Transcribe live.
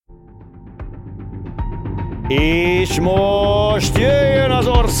És most jöjjön az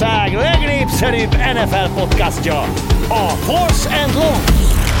ország legnépszerűbb NFL podcastja, a Force and Long.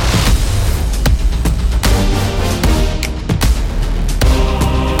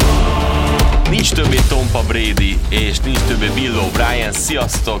 Nincs többé Tompa Brady, és nincs többé Bill O'Brien.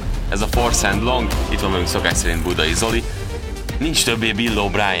 Sziasztok! Ez a Force and Long. Itt van velünk szokás szerint Budai Zoli. Nincs többé Bill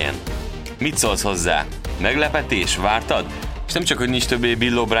O'Brien. Mit szólsz hozzá? Meglepetés? Vártad? És nem csak, hogy nincs többé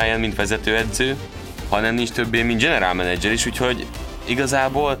Bill O'Brien, mint vezetőedző, hanem nincs többé, mint general manager is, úgyhogy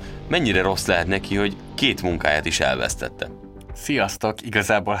igazából mennyire rossz lehet neki, hogy 2 munkáját is elvesztette. Sziasztok!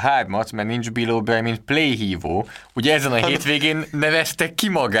 Igazából 3, mert nincs Bill O'Brien, mint playhívó. Ugye ezen a hétvégén nevezte ki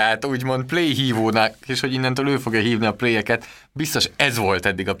magát, úgymond playhívónak, és hogy innentől ő fogja hívni a playeket. Biztos ez volt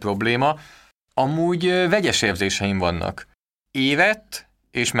eddig a probléma. Amúgy vegyes érzéseim vannak. Évett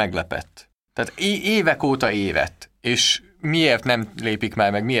és meglepett. Tehát évek óta évett. És miért nem lépik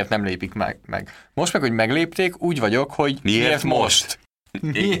már meg, miért nem lépik meg. Most meg, hogy meglépték, úgy vagyok, hogy miért most?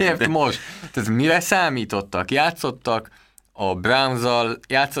 Miért most? Tehát mire számítottak? Játszottak a Browns-zal,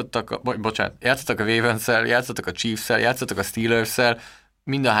 játszottak a Ravens-szel, játszottak a Chiefs-szel, játszottak a Steelers-szel,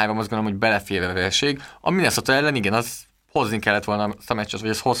 mind a 3 azt gondolom, hogy belefér a vereség. A Minnesota ellen, igen, az hozni kellett volna azt a meccset, vagy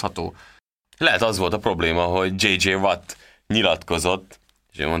ez hozható. Lehet az volt a probléma, hogy J.J. Watt nyilatkozott,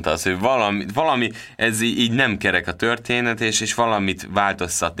 és ő mondta azt, hogy valami ez így nem kerek a történet, és valamit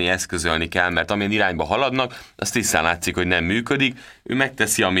változtatni, eszközölni kell, mert amilyen irányba haladnak, az tisztán látszik, hogy nem működik. Ő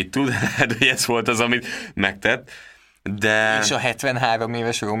megteszi, amit tud, de ez volt az, amit megtett. De... És a 73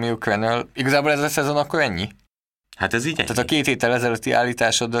 éves Romeo Crennel, igazából ez a szezon akkor ennyi? Hát ez így ennyi. Tehát a 2 héttel ezelőtti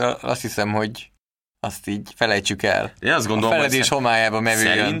állításoddal azt hiszem, hogy azt így felejtsük el. Én azt gondolom, a feledés homályába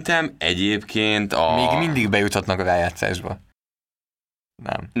merüljön. Szerintem egyébként még mindig bejuthatnak a rájátszásba.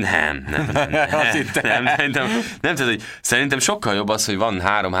 Nem. Azt hittem. Nem, tehát, hogy szerintem sokkal jobb az, hogy van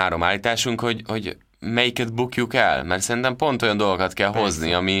 3-3 állításunk, hogy melyiket bukjuk el, mert szerintem pont olyan dolgokat kell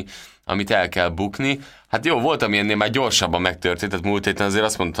hozni, amit el kell bukni. Hát jó, volt, ami ennél már gyorsabban megtörtént, tehát múlt héten azért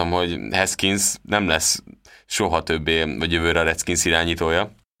azt mondtam, hogy Haskins nem lesz soha többé, vagy jövőre a Redskins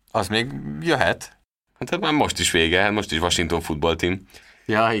irányítója. Az még jöhet. Hát már most is vége, most is Washington Football Team.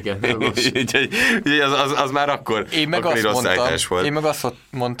 Ja, igen. Úgyhogy az már akkor rossz állítás volt. Én meg azt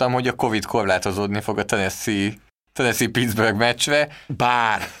mondtam, hogy a Covid korlátozódni fog a Tennessee-Pittsburgh meccsre.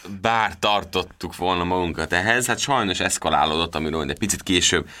 Bár tartottuk volna magunkat ehhez, hát sajnos eszkalálódott, amiről egy picit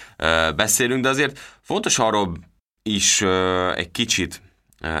később beszélünk, de azért fontos arról is egy kicsit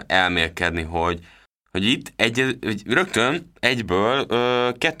elmélkedni, hogy itt rögtön egyből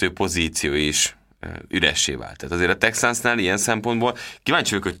 2 pozíció is üressé vált. Tehát azért a Texansnál ilyen szempontból kíváncsi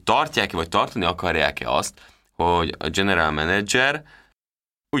vagyok, hogy tartják-e, vagy tartani akarják-e azt, hogy a general manager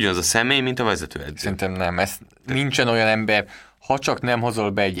ugyanaz a személy, mint a vezetőedző. Szerintem nem. Nincsen olyan ember, ha csak nem hozol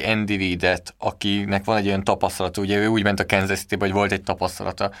be egy Andy Reid-et, akinek van egy olyan tapasztalata, ugye ő úgy ment a Kansas City-be, hogy volt egy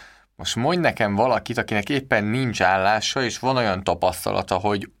tapasztalata. Most mondj nekem valakit, akinek éppen nincs állása, és van olyan tapasztalata,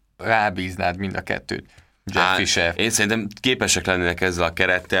 hogy rábíznád mind a 2-t. Jeff Fisher. Én szerintem képesek lennének ezzel a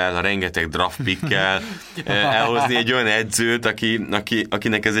kerettel, a rengeteg draft pickkel elhozni egy olyan edzőt,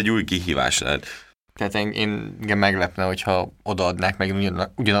 akinek ez egy új kihívás lehet. Tehát engem meglepne, hogyha odaadnák meg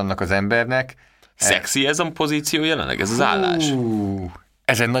ugyanannak az embernek. Szexi ez a pozíció jelenleg, ez az állás?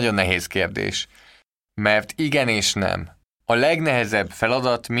 Ez egy nagyon nehéz kérdés. Mert igen és nem. A legnehezebb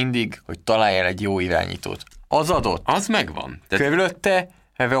feladat mindig, hogy találj el egy jó irányítót. Az adott. Az megvan. Körülötte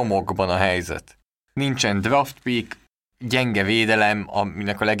romokban a helyzet. Nincsen draft pick, gyenge védelem,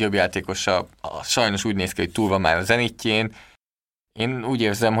 aminek a legjobb játékosa sajnos úgy néz ki, hogy túl van már a zenitjén. Én úgy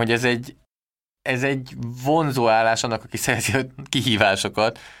érzem, hogy ez egy vonzó állás annak, aki szereti a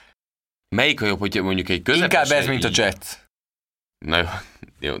kihívásokat. Melyik a jobb, hogy mondjuk egy közepes? Inkább ez, mint a Jets. Na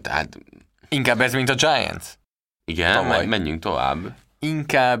jó, tehát... Inkább ez, mint a Giants. Igen, menjünk tovább.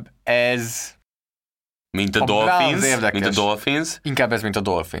 Inkább ez... Mint a Dolphins? Inkább ez, mint a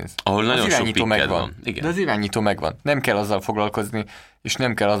Dolphins. Ahol nagyon sok picked van. Igen. De az irányító megvan. Nem kell azzal foglalkozni, és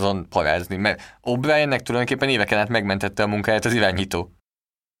nem kell azon parázni, mert O'Briennek tulajdonképpen éveken át megmentette a munkáját az irányító.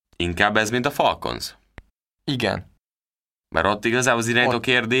 Inkább ez, mint a Falcons? Igen. Mert ott igazából az irányító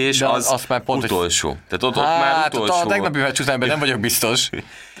kérdés az már pont utolsó. Tehát ott már utolsó. A tegnapi meccs után ebben nem vagyok biztos.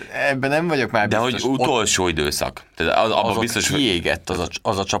 Ebben nem vagyok már biztos. De hogy utolsó időszak. Tehát abban biztos, kiégett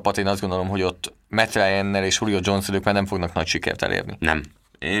az a csapat, én azt gondolom, hogy ott Matt Ryan-nel és Julio Jones ők már nem fognak nagy sikert elérni. Nem.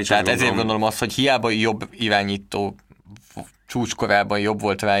 Tehát ezért gondolom azt, hogy hiába jobb irányító csúcskorában jobb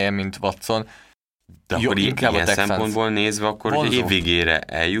volt Ryan, mint Watson. De akkor ilyen szempontból nézve, akkor év végére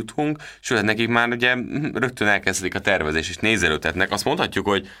eljutunk, sőt, nekik már ugye rögtön elkezdik a tervezés, és nézelődhetnek. Azt mondhatjuk,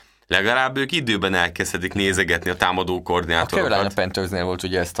 hogy legalább ők időben elkezdik nézegetni a támadó koordinátorokat. A Carolina Panthersnél volt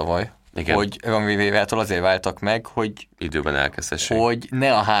ugye ez tavaly. Igen. hogy Ron Rivera-tól azért váltak meg, hogy Időben elkezdhessék. hogy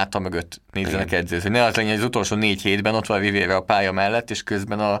ne a háta mögött nézzenek edzőzni. Ne az legyen, hogy az utolsó 4 hétben ott van Rivera a pálya mellett, és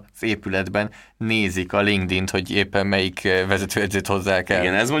közben az épületben nézik a LinkedIn-t, hogy éppen melyik vezetőedzőt hozzák el.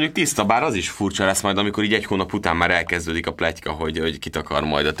 Igen, ez mondjuk tiszta, bár az is furcsa lesz majd, amikor így 1 hónap után már elkezdődik a pletyka, hogy kit akar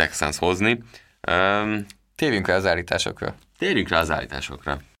majd a Texans hozni. Térjünk rá az állításokra. Térjünk rá az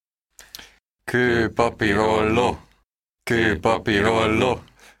állításokra. Kőpapírolló. Kőpapírolló.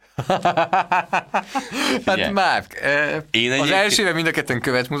 Hát Márk, az elsőre mind a ketten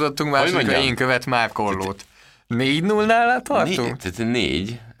követ mutattunk, másodikra én követ Márk Ollót. 4-0-nál tartunk? Tehát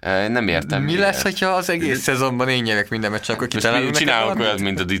 4. Nem értem. Mi lesz, hogyha az egész szezonban én nyerek minden meccsen, akkor kitalálunk most csinálok olyat,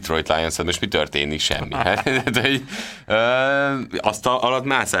 mint a Detroit Lions, most mi történik? Semmi. Azt alatt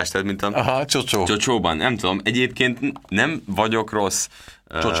mászás, tehát mint a aha, csocsóban. Nem tudom, egyébként nem vagyok rossz.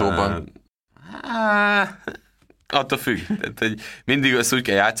 Csocsóban. Attól függ. Tehát, hogy mindig azt úgy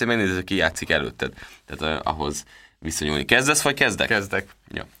kell játszani, megnézed, hogy ki játszik előtted. Tehát ahhoz viszonyulni. Kezdesz, vagy kezdek? Kezdek.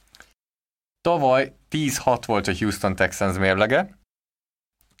 Ja. Tavaly 10-6 volt a Houston Texans mérlege.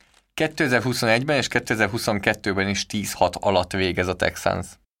 2021-ben és 2022-ben is 10-6 alatt végez a Texans.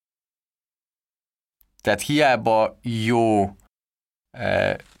 Tehát hiába jó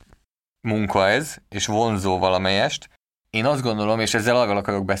munka ez, és vonzó valamelyest, én azt gondolom, és ezzel arról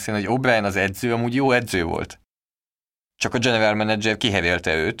akarok beszélni, hogy O'Brien az edző amúgy jó edző volt. Csak a general manager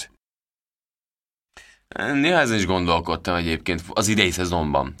kiherélte őt. Néha ezen is gondolkodtam egyébként az idei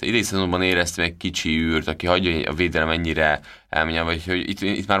szezonban. Idei szezonban éreztem egy kicsi űrt, aki hagyja, hogy a védelem ennyire elmenjen, vagy hogy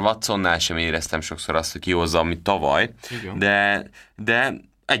itt már Watsonnál sem éreztem sokszor azt, hogy kihozza, amit tavaly. Igen. De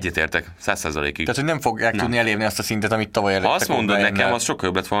egyetértek 100%-ig. Tehát, hogy nem fogják tudni elérni azt a szintet, amit tavaly elértek. Ha azt mondod nekem, az sokkal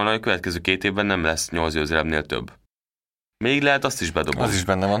jobb lett volna, hogy a következő 2 évben nem lesz 8 győzelemnél több. Még lehet azt is bedobom. Az is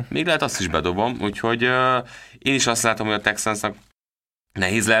benne van. Még lehet azt is bedobom, úgyhogy én is azt látom, hogy a Texansnak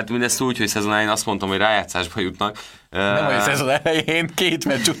nehéz lehet mindezt úgy, hogy szezon elején azt mondtam, hogy rájátszásba jutnak. Nem, hogy szezon elején 2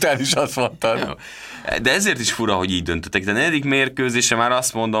 meccs után is azt mondtad. De ezért is fura, hogy így döntöttek. De a 4. mérkőzése már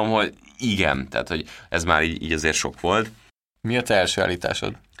azt mondom, hogy igen, tehát hogy ez már így azért sok volt. Mi a te első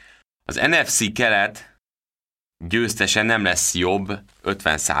állításod? Az NFC kelet győztese nem lesz jobb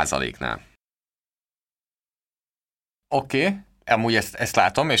 50%-nál. Oké, amúgy ezt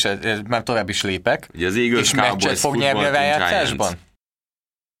látom, és már tovább is lépek. Ugye az Eagles, és meccset fog nyerni a rájátszásban?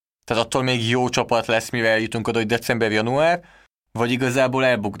 Tehát attól még jó csapat lesz, mivel jutunk oda, hogy december-január, vagy igazából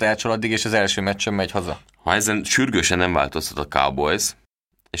elbukdácsol addig, és az első meccsen megy haza? Ha ezen sürgősen nem változtat a Cowboys,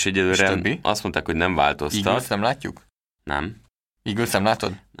 és egyelőre azt mondták, hogy nem változtat. Eagles nem látjuk? Nem. Eagles nem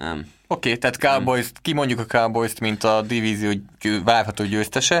látod? Nem. Oké, tehát Cowboys, kimondjuk a Cowboys-t, mint a divízió várható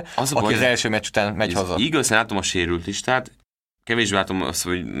győztese, aki az első meccs után megy haza. Eagles-en látom a sérült listát, kevésbé látom azt,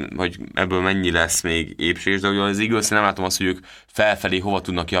 hogy ebből mennyi lesz még épsés, de ugye az Eagles-en nem látom azt, hogy ők felfelé hova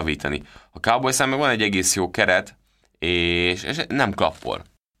tudnak javítani. A Cowboys-en meg van egy egész jó keret, és nem klappol.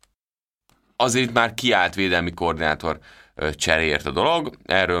 Azért már kiállt védelmi koordinátor cseréért a dolog,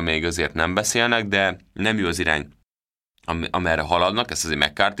 erről még azért nem beszélnek, de nem jó az irány, amerre haladnak, ezt azért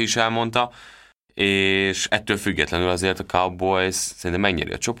McCarthy is elmondta, és ettől függetlenül azért a Cowboys szerintem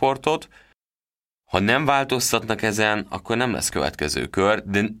megnyeri a csoportot. Ha nem változtatnak ezen, akkor nem lesz következő kör,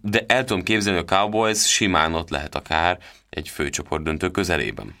 de el tudom képzelni, hogy a Cowboys simán ott lehet akár egy főcsoport döntő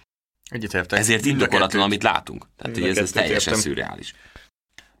közelében. Egyetértek. Ezért indokolatlan, amit látunk. Tehát hogy ez teljesen szürreális.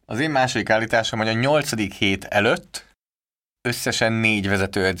 Az én második állításom, hogy a 8. hét előtt összesen 4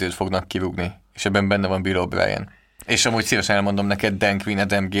 vezetőedzőt fognak kirúgni, és ebben benne van Bill O'Brien. És amúgy szívesen elmondom neked Dan Quinn,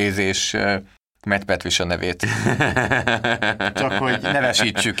 Adam Gaze és Matt Patricia nevét. Csak hogy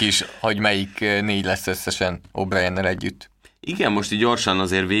nevesítsük is, hogy melyik 4 lesz összesen O'Briennel együtt. Igen, most így gyorsan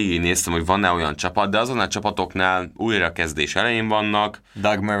azért végignéztem, hogy van-e olyan csapat, de azon a csapatoknál újrakezdés elején vannak.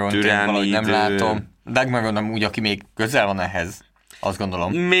 Doug Marront én valahogy nem látom. Doug Marron nem úgy, aki még közel van ehhez, azt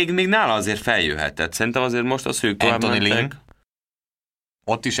gondolom. Még nála azért feljöhetett. Szerintem azért most az, hogy tovább Anthony mentek. Lynn.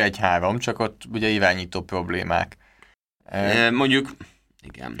 Ott is 1-3, csak ott ugye irányító problémák. Mondjuk,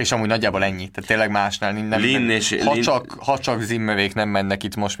 igen. És amúgy nagyjából ennyi. Tehát tényleg másnál nem. Ha csak Zimmerék nem mennek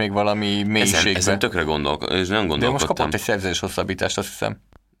itt most még valami mélységbe. Ezen tökre gondolkodtam. De most kapott egy szerződés hosszabbítást, azt hiszem.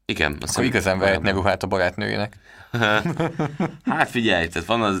 Igen. Akkor igazán vehetne ruhát a barátnőjének. Hát figyelj,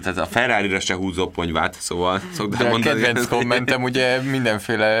 tehát a Ferrari-ra se húzó ponyvát, szóval szoktam mondani. De a kedvenc kommentem ugye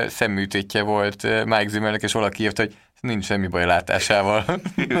mindenféle szemműtétje volt Mike Zimmernek, és valaki írt, hogy nincs semmi baj látásával.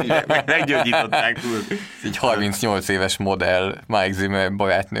 Meggyógyították túl. Így 38 éves modell Mike Zimmer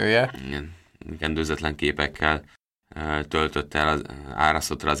barátnője. Igen, kendőzetlen képekkel töltött el,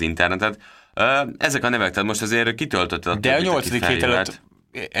 árasztott rá az internetet. Ezek a nevek, tehát most azért kitöltötted a de a 8. hét előtt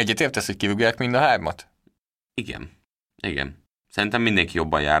egyetértesz, hogy kirúgják mind a 3-at? Igen. Szerintem mindenki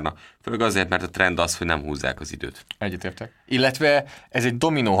jobban járna. Főleg azért, mert a trend az, hogy nem húzzák az időt. Egyetértek. Illetve ez egy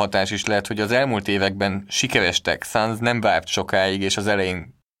dominó hatás is lehet, hogy az elmúlt években sikeres Texans nem várt sokáig, és az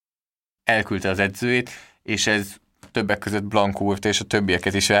elején elküldte az edzőjét, és ez többek között Blancourt és a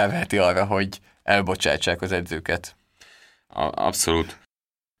többieket is elveheti arra, hogy elbocsátsák az edzőket. Abszolút.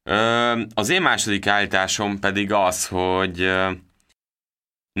 Az én második állításom pedig az, hogy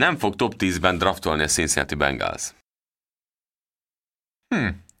nem fog top 10-ben draftolni a Cincinnati Bengals.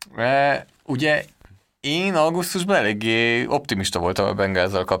 Ugye én augusztusban eléggé optimista voltam a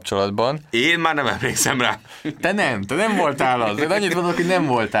Bengalzzal kapcsolatban. Én már nem emlékszem rá. Te nem voltál az. Én annyit mondok, hogy nem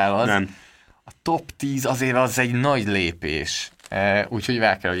voltál az. Nem. A top 10 azért az egy nagy lépés. Úgyhogy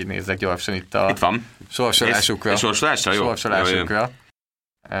rá kell, hogy nézzek gyorsan itt van. Sorsolásukra. Sorsolásra? Jó. Sorsolásukra.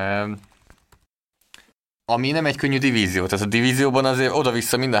 Ami nem egy könnyű divízió. Tehát a divízióban azért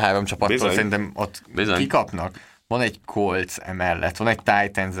oda-vissza mind a három csapattól szerintem ott kikapnak. Van egy Colts emellett, van egy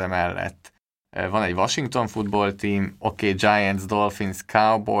Titans emellett, van egy Washington football team, Giants, Dolphins,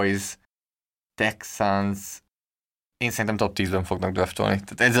 Cowboys, Texans. Én szerintem top 10-ben fognak draftolni.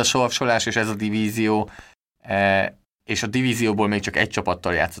 Tehát ez a sorsolás és ez a divízió, és a divízióból még csak egy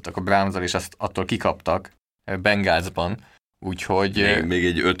csapattal játszottak, a Browns-al, és attól kikaptak Bengalsban. Úgyhogy... Még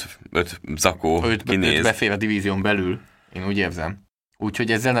egy 5 zakó kinéz. 5 befér a divízión belül, én úgy érzem.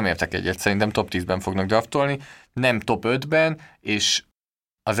 Úgyhogy ezzel nem értek egyet. Szerintem top 10-ben fognak draftolni, nem top 5-ben, és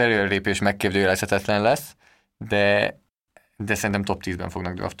az előrelépés megkérdőjelezhetetlen lesz, de szerintem top 10-ben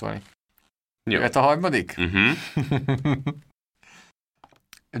fognak draftolni. Jöhet a harmadik?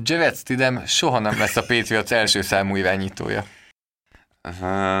 Jarrett Stidham soha nem lesz a Patriots első számú irányítója.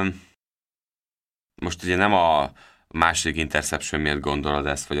 Most ugye nem a második interception miatt gondolod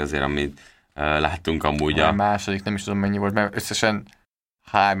ezt, vagy azért, amit láttunk amúgy a második, nem is tudom mennyi volt, mert összesen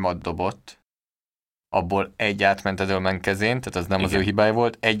 3 dobott, abból 1 átment Edelman kezén, tehát az nem az ő hibája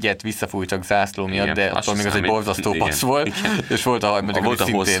volt, 1 visszafújtak zászló miatt, de attól még az egy borzasztó passz volt, és volt a harmadik, volt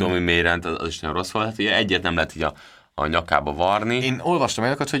a hosszú, ami mélyrend, az is nem rossz volt, hát ugye 1 nem lehet így a nyakába varni. Én olvastam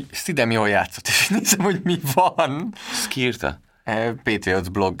olyanokat, hogy Stidham jól játszott, és nézem, hogy mi van. Ezt ki írta? Patriots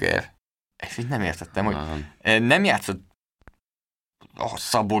blogger. Ezt így nem értettem, hogy nem játszott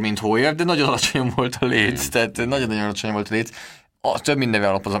hosszabbul, mint Hoyer, de nagyon alacsony volt a léc, tehát nagyon-nagyon alacsony volt a léc. Több mindenre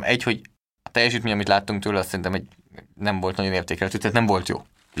alapozom. Hogy a teljesítmény, amit láttunk tőle, azt szerintem nem volt nagyon értékelhető, tehát nem volt jó.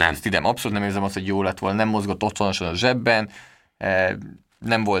 Nem. Stidham abszolút nem érzem azt, hogy jó lett volna, nem mozgott otthonosan a zsebben,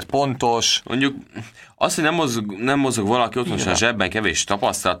 nem volt pontos. Mondjuk azt, hogy nem mozog valaki otthonosan a zsebben, kevés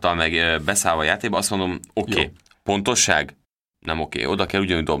tapasztalattal, meg beszállva a játékba, azt mondom, oké. Pontosság? Nem oké. Oda kell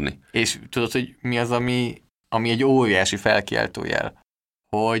ugyanúgy dobni. És tudod, hogy mi az, ami egy óriási felkiáltójel?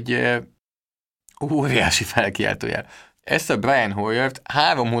 Óriási felkiáltójel. Ezt a Brian Hoyert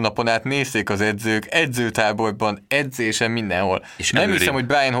 3 hónapon át nézték az edzők, edzőtáborban, edzésen, mindenhol. És nem hiszem, hogy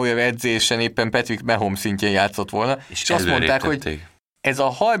Brian Hoyer edzésen éppen Patrick Mahomes szintjén játszott volna, és azt mondták, hogy ez a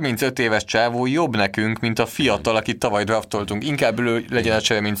 35 éves csávó jobb nekünk, mint a fiatal, akit tavaly draftoltunk. Inkább ő legyen a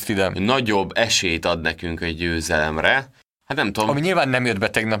csere, mint Stidham. Nagyobb esélyt ad nekünk egy győzelemre. Hát nem tudom. Ami nyilván nem jött be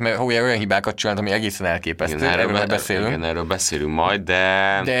tegnap, mert Hoyer olyan hibákat csinált, ami egészen elképesztő. Igen, erről beszélünk majd,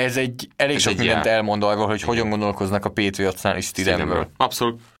 de ez egy elég sok mindent elmond arról, hogy hogyan gondolkoznak a Patriotsnál és Stidhamről.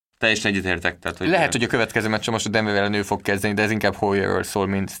 Abszolút. Teljesen egyetértek. Tehát, hogy lehet, hogy a következő meccsen most a Denver ellen ő fog kezdeni, de ez inkább Hoyerről szól,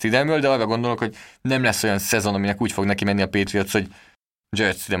 mint Stidhamről, de arra gondolok, hogy nem lesz olyan szezon, aminek úgy fog neki menni a Patriots, hogy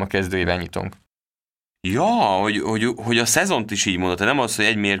Jarrett Stidham a kezdő irányítónk. Ja, hogy a szezont is így mondod, nem az, hogy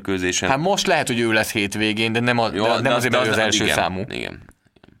egy mérkőzésen... Hát most lehet, hogy ő lesz hétvégén, de nem azért, mert az első számú. Igen.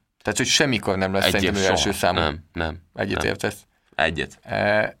 Tehát, hogy semmikor nem lesz szerintem ő első számú. Nem. Egyet értesz? Egyet.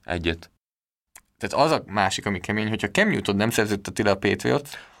 Tehát az a másik, ami kemény, hogyha Cam Newton nem szerződteti le a Patriots,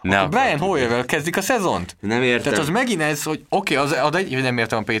 akkor Brian Hoyerrel kezdik a szezont. Nem értem. Tehát az megint ez, hogy nem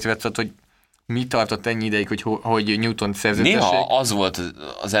értem a Patriots-ot, hogy mi tartott ennyi ideig, hogy Newton szerződtessék? Néha az volt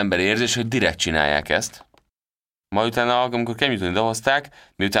az ember érzés, hogy direkt csinálják ezt. Majd utána, amikor Cam Newton idehozták,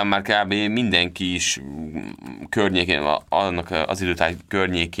 miután már kb. Mindenki is környékén, annak az időtáj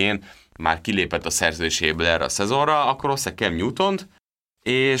környékén már kilépett a szerződéséből erre a szezonra, akkor hozták Cam Newtont,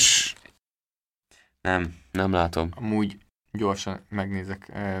 és nem látom. Amúgy gyorsan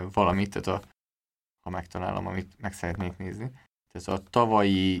megnézek valamit, tehát ha megtalálom, amit meg szeretnék nézni. Tehát a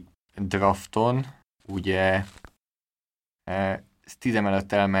tavalyi drafton, ugye Stidham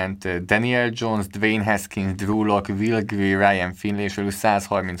előtt elment Daniel Jones, Dwayne Haskins, Drew Lock, Will Greer, Ryan Finley, és velük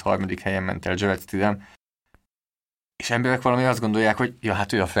 133. helyen ment el Jarrett Stidham. És emberek valami azt gondolják, hogy ja,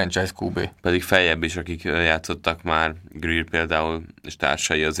 hát ő a franchise QB. Pedig feljebb is, akik játszottak már, Greer például, és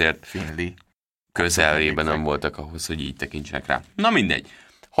társai azért Finley közelében nem voltak ahhoz, hogy így tekintsenek rá. Na mindegy.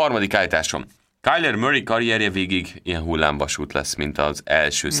 Harmadik állításom. Kyler Murray karrierje végig ilyen hullámvasút lesz, mint az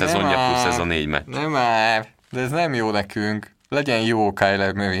első szezonja plusz ez a 4 meccs. Nem már, de ez nem jó nekünk. Legyen jó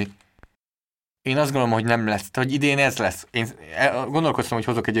Kyler Murray. Én azt gondolom, hogy nem lesz, hogy idén ez lesz. Én gondolkoztam, hogy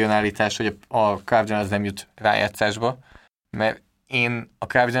hozok egy olyan állítást, hogy a Cardinals nem jut rájátszásba, mert én a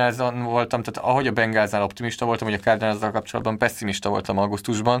Cardinals-on voltam, tehát ahogy a Bengalsnál optimista voltam, hogy a Cardinals-zal kapcsolatban pessimista voltam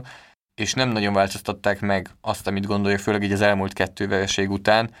augusztusban, és nem nagyon változtatták meg azt, amit gondolják, főleg így az elmúlt 2 vereség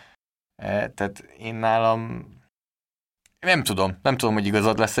után. Tehát én nálam nem tudom, hogy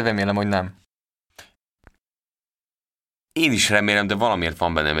igazad lesz, remélem, hogy nem. Én is remélem, de valamiért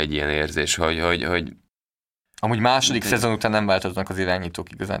van bennem egy ilyen érzés, hogy... Amúgy második szezon után nem változnak az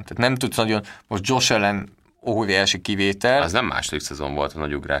irányítók igazán. Tehát nem tudsz nagyon, most Josh Allen óriási kivétel. Az nem második szezon volt a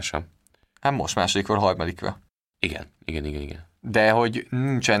nagy ugrása. Hát most másodikra, harmadikra. Igen. De hogy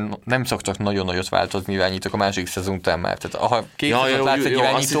nem szoktak nagyon nagyot változni irányítók a második szezon után már. Tehát ha két szezont látsz egy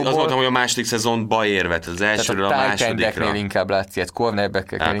irányítóból... Azt mondtam, hogy a második szezonban érvet, az elsőről a másodikra. Tehát a inkább látsz ilyet,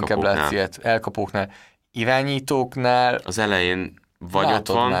 cornerbackeknél inkább látsz ilyet, elkapóknál, irányítóknál... Az elején vagy ott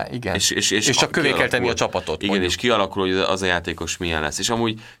van, már, igen. És csak köré kell tenni a csapatot. Igen, mondjuk. És kialakul, hogy az a játékos milyen lesz. És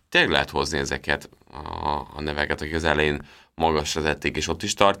amúgy tényleg lehet hozni ezeket a neveket, akik az elején magasra tették, és ott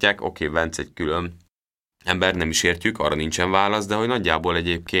is tartják. Oké, Vence egy külön ember, nem is értjük, arra nincsen válasz, de hogy nagyjából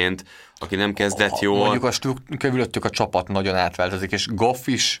egyébként, aki nem kezdett jól... Mondjuk körülöttük a csapat nagyon átváltozik, és Goff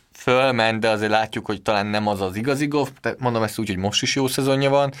is fölment, de azért látjuk, hogy talán nem az igazi Goff, mondom ezt úgy, hogy most is jó szezonja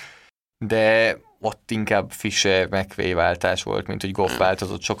van, de ott inkább Fisher McVay váltás volt, mint hogy Goff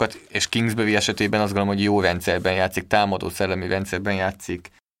változott sokat, és Kingsbury esetében azt gondolom, hogy jó rendszerben játszik, támadó szellemi rendszerben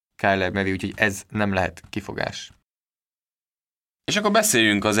játszik Kyler Murray, úgyhogy ez nem lehet kifogás. És akkor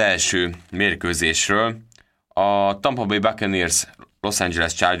beszéljünk az első mérkőzésről. A Tampa Bay Buccaneers Los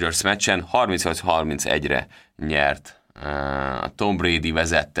Angeles Chargers meccsen 38-31-re nyert. A Tom Brady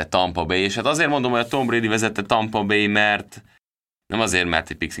vezette Tampa Bay, és hát azért mondom, hogy a Tom Brady vezette Tampa Bay, mert nem azért, mert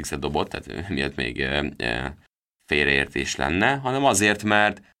egy pick sixet dobott, tehát miatt még félreértés lenne, hanem azért,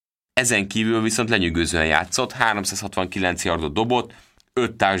 mert ezen kívül viszont lenyűgözően játszott, 369 yardot dobott,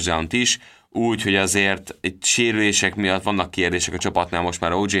 5 touchdown-t is, úgyhogy azért itt sérülések miatt vannak kérdések a csapatnál, most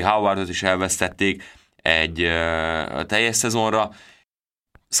már a O.J. Howardot is elvesztették egy teljes szezonra.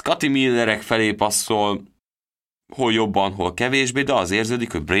 Scotty Millerek felé passzol, hol jobban, hol kevésbé, de az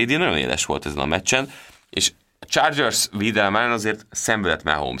érződik, hogy Brady nagyon éles volt ezen a meccsen, és a Chargers védelmen azért szenvedett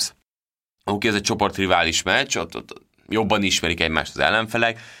Mahomes. Oké, ez egy csoportrivális meccs, ott jobban ismerik egymást az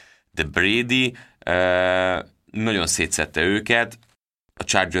ellenfelek, de Brady nagyon szétszedte őket, a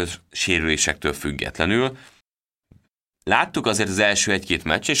Chargers sérülésektől függetlenül. Láttuk azért az első 1-2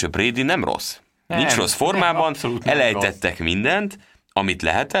 meccs, és a Brady nem rossz. Nincs rossz formában, elejtettek mindent, amit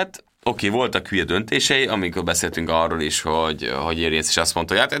lehetett. Oké, voltak hülye döntései, amikor beszéltünk arról is, hogy Érjész is azt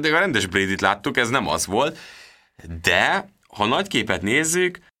mondta, hogy hát eddig a rendes Brady-t láttuk, ez nem az volt. De, ha nagy képet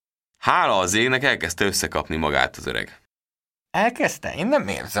nézzük, hála az égnek elkezdte összekapni magát az öreg. Elkezdte? Én nem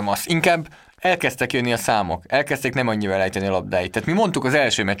érzem azt. Inkább elkezdtek jönni a számok. Elkezdték nem annyira elejteni a labdáit. Tehát mi mondtuk az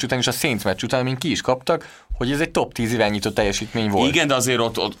első meccs után és a Saints meccs után, amin ki is kaptak, hogy ez egy top 10 irányító teljesítmény volt. Igen, de azért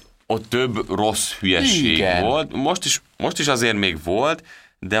ott több rossz hülyeség volt. Most is azért még volt,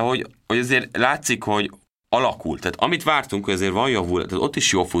 de hogy azért látszik, hogy alakult. Tehát amit vártunk, hogy azért van javul, tehát ott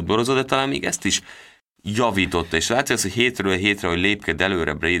is jó futballozó, de talán még ezt is javította, és látszik az, hogy hétről hétre, hogy lépked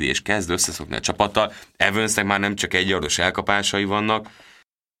előre Brady, és kezd összeszokni a csapattal. Evansnek már nem csak egy yardos elkapásai vannak.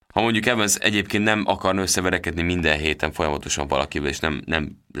 Ha mondjuk Evans egyébként nem akarna összeverekedni minden héten folyamatosan valakivel, és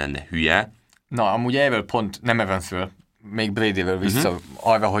nem lenne hülye. Na, amúgy ebből pont nem Evansről, még Bradyvel vissza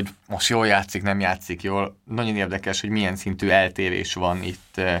arra, hogy most jól játszik, nem játszik jól. Nagyon érdekes, hogy milyen szintű eltérés van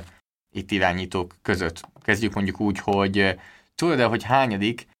itt irányítók között. Kezdjük mondjuk úgy, hogy tudod-e, hogy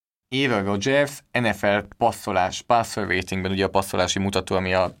hányadik Aaron Rodgers NFL passer ratingben, ugye a passzolási mutató,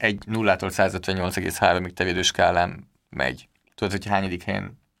 ami a 0-tól 158,3-ig terjedő skálán megy. Tudod, hogy hányadik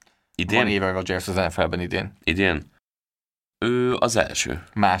helyen van Aaron Rodgers az NFL-ben idén? Idén? Ő az első.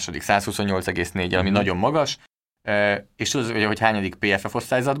 Második, 128,4, ami nagyon magas. És tudod, hogy hányadik PFF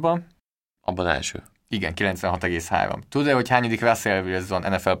osztályzatban? Abban első. Igen, 96,3. Tudod, hogy hányadik Russell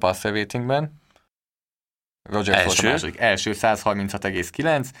Wilson NFL passer ratingben? Rodgers volt a második. Első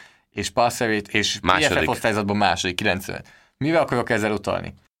 136,9, és passer és PFF osztályzatban második, 90. Mivel akarok ezzel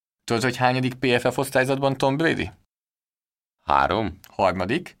utalni? Tudod, hogy hányadik PFF osztályzatban Tom Brady? 3.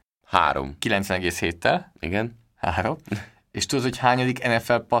 Harmadik. 3. 90,7-tel. Igen. 3. És tudod, hogy hányadik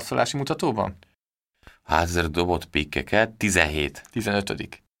NFL passzolási mutatóban? Hát ezért dobott pikkeket. 17.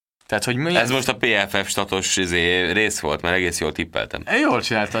 15. Tehát, hogy ez most a PFF statos rész volt, mert egész jól tippeltem. Jól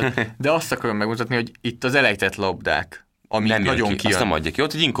csináltad, de azt akarom megmutatni, hogy itt az elejtett labdák ami nem nagyon ki, kijön. azt nem adja ki.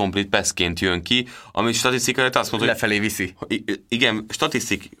 Ott egy incomplete pass-ként jön ki, ami statisztikailag azt mondta, lefelé viszi. Igen,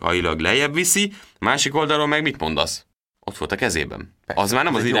 statisztikailag lejjebb viszi, másik oldalról meg mit mondasz? Ott volt a kezében. Persze, Az már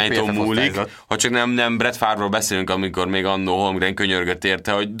nem az irányító múlik, ha csak nem Brett Favre-ról beszélünk, amikor még annó Holmgren könyörgött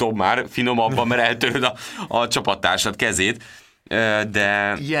érte, hogy dob már finomabban, mert eltöröd a csapattársad kezét.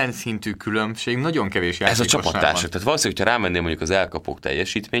 De ilyen szintű különbség nagyon kevés ez a játékosnál csapattársak. van. Tehát valószínűleg, hogyha rámenném mondjuk az elkapók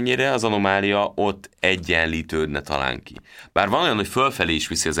teljesítményére, az anomália ott egyenlítődne talán ki. Bár van olyan, hogy fölfelé is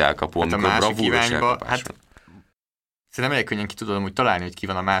viszi az elkapó, Hát amikor bravúros elkapás hát, van. szerintem elég könnyen ki tudod hogy találni, hogy ki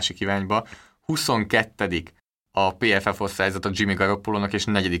van a másik irányba. 22. a PFF osztályzat a Jimmy Garoppolónak, és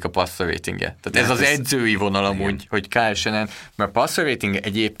 4. a passer ratingje. Tehát ez az edzői vonal amúgy, hogy Kyle Shanahan, mert passer rating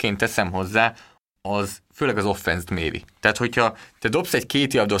egyébként teszem hozzá, az főleg az offense-t méri. Tehát, hogyha te dobsz egy 2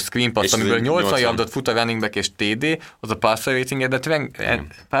 yardos screen pass, amiből 80 yardot fut a running back és TD, az a passer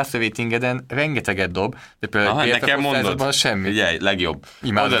ratingeden rengeteget dob, de például a PFF osztályzatban semmi. Ugye, legjobb.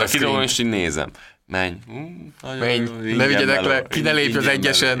 Imádod oda a screen. és így nézem. Menj. Menj, ne vigyetek le, ki ne lépj az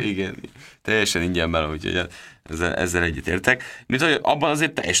egyesen. Igen, teljesen ingyen bele, úgyhogy ezzel egyetértek. Mint hogy abban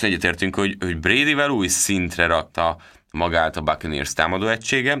azért teljesen egyetértünk, hogy Bradyvel új szintre rakta magát a Buccaneers támadó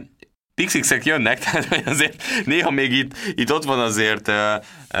egysége. Pick-sixek jönnek, tehát azért néha még itt ott van azért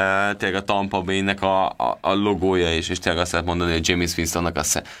tényleg a Tampa Bay-nek a logója, és tényleg azt lehet mondani, hogy Jameis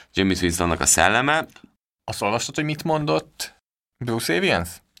Winstonnak a szelleme. Azt olvastad, hogy mit mondott Bruce Arians?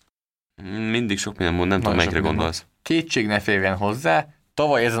 Mindig sok minden mond, nem tudom, melyikre gondolsz. Kétség ne férjen hozzá,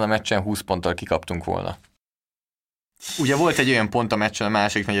 tavaly ezen a meccsen 20 ponttal kikaptunk volna. Ugye volt egy olyan pont a meccsen a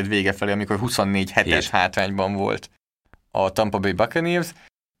második negyed vége felé, amikor 24-7-es hátrányban volt a Tampa Bay Buccaneers,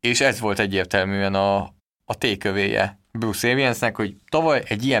 és ez volt egyértelműen a tékövéje Bruce Ariansnek, hogy tavaly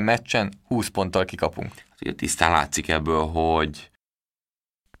egy ilyen meccsen 20 ponttal kikapunk. Ugye tisztán látszik ebből, hogy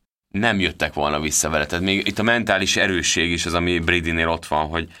nem jöttek volna vissza vele. Tehát még itt a mentális erősség is az, ami Bradynél ott van,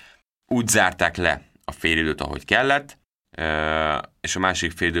 hogy úgy zárták le a félidőt, ahogy kellett, és a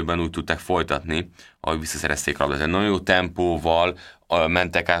másik félidőben úgy tudták folytatni, ahogy visszaszerezték a labdát. Nagyon jó tempóval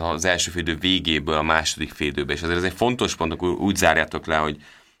mentek át az első félidő végéből a második félidőbe, és azért ez egy fontos pont, akkor úgy zárjátok le, hogy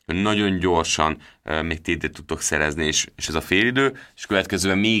nagyon gyorsan még TD-t tudtok szerezni, és ez a félidő, és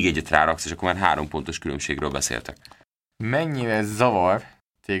következően még egyet ráraksz, és akkor már 3 pontos különbségről beszéltek. Mennyire zavar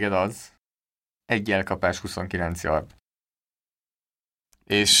téged az egy elkapás 29 yard?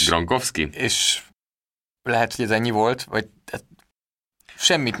 És Gronkowski? És lehet, hogy ez ennyi volt, vagy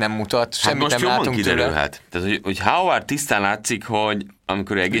semmit nem mutat, semmit nem látunk tőle. Tehát, hogy Howard tisztán látszik, hogy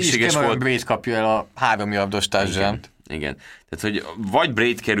amikor egészséges volt... Braid kapja el a 3 yardos touchdown-t. Igen. Tehát, hogy vagy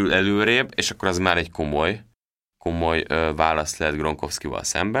Braid kerül előrébb, és akkor az már egy komoly válasz lehet Gronkowskival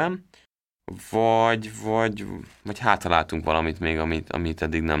szemben, vagy hát látunk valamit még, amit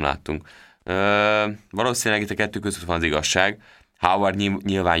eddig nem láttunk. Valószínűleg itt a kettő között van az igazság. Howard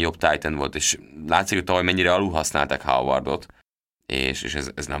nyilván jobb tight end volt, és látszik, hogy tavaly mennyire alul használták Howardot, és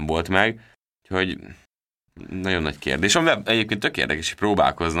ez nem volt meg. Úgyhogy nagyon nagy kérdés. Ami egyébként tök érdekes, hogy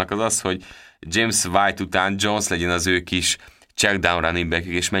próbálkoznak, az az, hogy James White után Jones legyen az ő kis checkdown running back,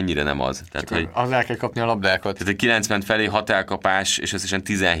 és mennyire nem az. Tehát, hogy az el kell kapni a labdákat. Tehát a 90 felé 6 elkapás, és összesen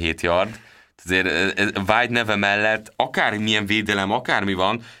 17 yard. Azért White neve mellett akármilyen védelem, akármi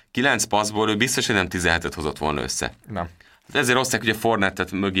van, 9 passzból ő biztos, hogy nem 17-et hozott volna össze. Nem. Ezért hozták ugye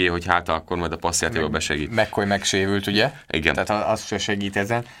Fournettet mögé, hogy hát akkor majd a passzjátékba besegít. McCoy megsérült, ugye? Igen. Tehát az se segít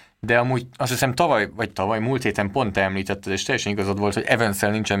ezen. De amúgy azt hiszem tavaly, múlt héten pont említetted, és teljesen igazad volt, hogy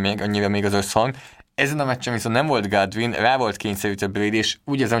Evans-szel nincsen még annyira még az összhang. Ezen a meccsen viszont nem volt Godwin, rá volt kényszerült a Brady, és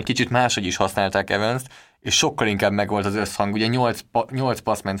úgy érzem, hogy kicsit máshogy is használták Evans-t, és sokkal inkább megvolt az összhang. Ugye 8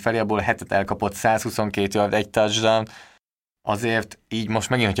 passz ment felé, abból 7-et elkapott, 122 yard, 1 touchdown. Azért így most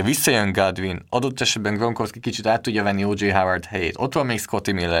megint, hogyha visszajön Godwin, adott esetben Gronkowski kicsit át tudja venni O.J. Howard helyét, ott van még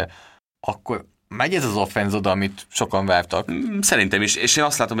Scotty Miller, akkor megy ez az offense oda, amit sokan vártak. Szerintem is, és én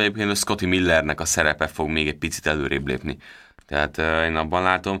azt látom egyébként, hogy Scotty Millernek a szerepe fog még egy picit előrébb lépni. Tehát én abban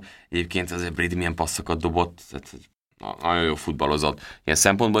látom, egyébként azért Brady milyen passzokat dobott, tehát nagyon jó futballozott ilyen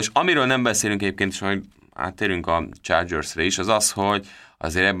szempontból, és amiről nem beszélünk egyébként, és majd áttérünk a Chargersre is, az az, hogy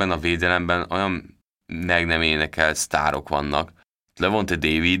azért ebben a védelemben olyan meg nem énekel sztárok vannak. Levonte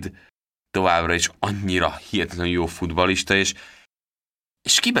David továbbra is annyira hihetetlenül jó futballista, és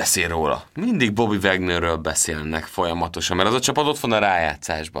ki beszél róla? Mindig Bobby Wagnerről beszélnek folyamatosan, mert az a csapat ott van a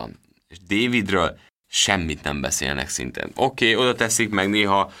rájátszásban. És Davidről semmit nem beszélnek szinte. Oké, oda teszik meg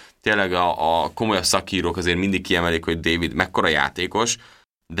néha tényleg a komolyabb szakírók azért mindig kiemelik, hogy David mekkora játékos,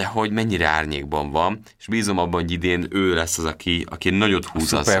 de hogy mennyire árnyékban van, és bízom abban, hogy idén ő lesz az, aki nagyot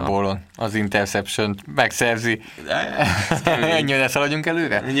húz azzal. Super Bowl-on az interception-t megszerzi. Ennyire szaladjunk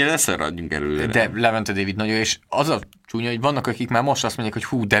előre? Ennyire szaladjunk előre. De Levante David nagyon, és az a csúnya, hogy vannak, akik már most azt mondják, hogy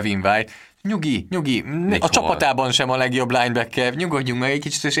hú, Devin White, nyugi, a csapatában sem a legjobb linebacker, nyugodjunk meg egy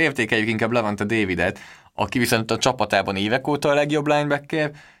kicsit, és értékeljük inkább Levante Davidet, aki viszont a csapatában évek óta a legjobb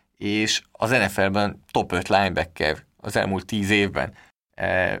linebacker, és az NFL-ben top 5 linebacker az elmúlt 10 évben.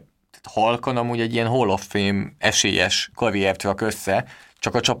 Halkan amúgy egy ilyen Hall of Fame esélyes karriert rak össze,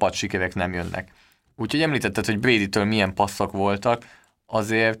 csak a csapat sikerek nem jönnek. Úgyhogy említetted, hogy Bradytől milyen passzok voltak,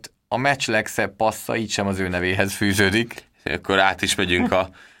 azért a meccs legszebb passza így sem az ő nevéhez fűződik. Akkor át is megyünk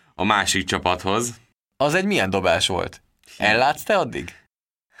a másik csapathoz. Az egy milyen dobás volt? Ellátsz te addig?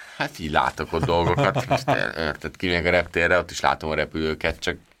 Hát így látok ott dolgokat. Most érted, kimegyek a reptérre, ott is látom a repülőket,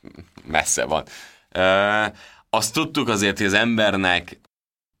 csak messze van. Azt tudtuk azért, hogy az embernek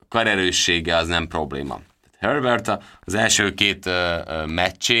karerőssége az nem probléma. Herbert az első 2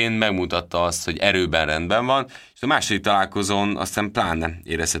 meccsén megmutatta azt, hogy erőben rendben van, és a második találkozón aztán pláne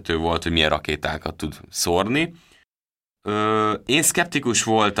érezhető volt, hogy milyen rakétákat tud szórni. Én szkeptikus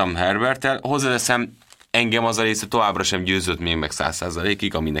voltam Herberttel, hozzáteszem, engem az a része továbbra sem győzött még meg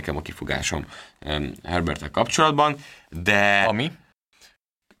 100%-ig, ami nekem a kifogásom Herberttel kapcsolatban, de... Ami?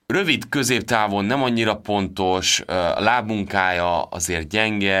 Rövid középtávon nem annyira pontos, a lábmunkája azért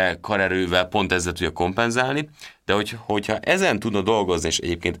gyenge, karerővel pont ezzel tudja kompenzálni, de hogyha ezen tudna dolgozni, és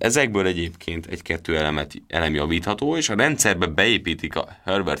egyébként ezekből egy-kettő elem javítható, és a rendszerbe beépítik a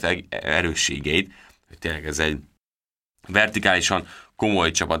Herbert erősségeit, hogy tényleg ez egy vertikálisan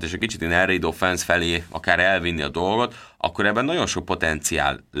komoly csapat, és egy kicsit air raid offense felé akár elvinni a dolgot, akkor ebben nagyon sok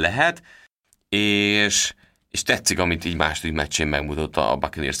potenciál lehet, és tetszik, amit így második meccsén megmutatta a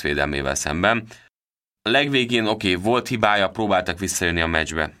Buccaneers védelmével szemben. A legvégén volt hibája, próbáltak visszajönni a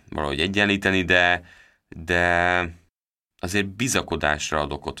meccsbe, valahogy egyenlíteni, de azért bizakodásra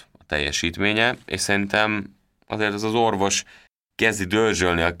ad okot a teljesítménye, és szerintem azért az orvos kezdi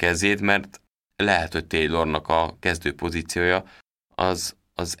dörzsölni a kezét, mert lehet, hogy Taylornak a kezdő pozíciója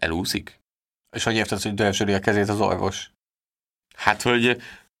az elúszik. És hogy érted, hogy dörzsöli a kezét az orvos? Hát, hogy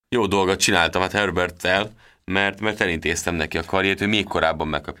jó dolgot csináltam Herberttel, mert elintéztem neki a karriert, hogy még korábban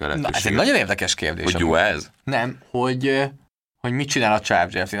megkapja a lehetőséget. Na, ez egy nagyon érdekes kérdés. Hogy jó ez? Nem, hogy mit csinál a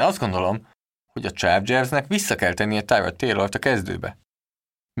Chargers. Én azt gondolom, hogy a Chargersnek vissza kell tennie Tyrod Taylort a kezdőbe.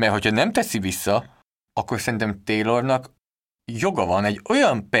 Mert hogyha nem teszi vissza, akkor szerintem Taylornak joga van egy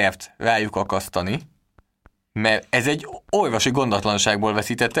olyan pert rájuk akasztani, mert ez egy orvosi gondatlanságból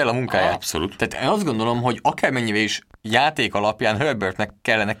veszítette el a munkáját. Abszolút. Tehát én azt gondolom, hogy akármennyire is játék alapján Herbertnek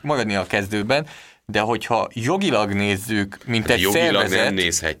kellene maradni a kezdőben, de hogyha jogilag nézzük, mint egy jogilag szervezet... nem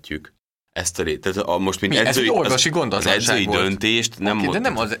nézhetjük ezt a tehát most mint edzői, az edzői döntést nem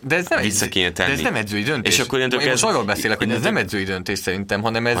de ez nem vissza kéne tenni. De ez nem edzői döntés. És akkor én most arról beszélek, hogy ez nem edzői döntés szerintem,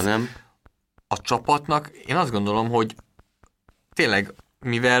 hanem ez a csapatnak, én azt gondolom, hogy tényleg,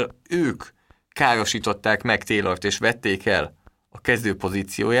 mivel ők károsították meg Taylort és vették el a kezdő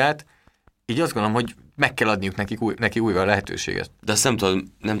pozícióját, így azt gondolom, hogy meg kell adniuk neki újra a lehetőséget. De ezt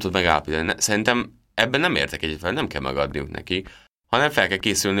nem tudod megállapítani. Szerintem ebben nem értek egyet, nem kell megadniuk neki, hanem fel kell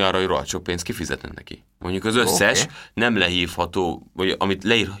készülni arra, hogy rohadt sok pénzt kifizetnek neki. Mondjuk az összes nem lehívható, vagy amit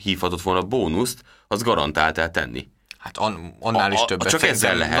lehívhatott volna bónuszt, az garantált el tenni. Hát annál is többet. Csak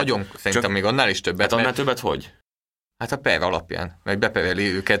ezzel lehet. Nagyon, szerintem még annál is többet. Hát annál többet hogy? Hát a per alapján, meg bepereli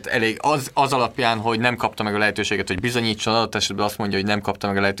őket elég az alapján, hogy nem kapta meg a lehetőséget, hogy bizonyítson, adott esetben azt mondja, hogy nem kapta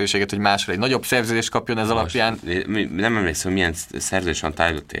meg a lehetőséget, hogy másra egy nagyobb szerződést kapjon ez alapján. Nem emlékszem, milyen szerződés van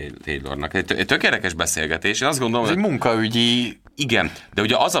Taylornak. Egy tök érdekes beszélgetés. Én azt gondolom, ez egy munkaügyi... Igen, de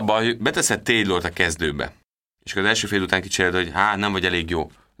ugye az a baj, hogy beteszed Taylort a kezdőbe, és az első fél után kicseréled, hogy nem vagy elég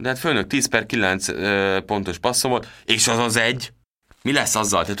jó. De hát főnök 10/9 pontos passzom volt, és az egy. Mi lesz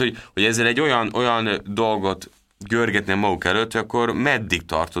azzal? Tehát, hogy ezzel egy olyan dolgot görgetni maguk előtt, hogy akkor meddig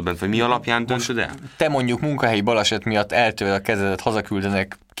tartod bent, vagy mi alapján döntöd el? Te mondjuk munkahelyi baleset miatt eltöröd a kezedet,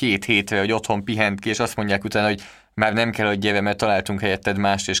 hazaküldenek 2 hétre, hogy otthon pihent ki, és azt mondják utána, hogy már nem kell, hogy gyere, mert találtunk helyetted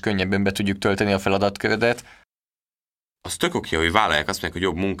mást, és könnyebben be tudjuk tölteni a feladatkörödet. Az tök oké, hogy vállalják, azt mondják,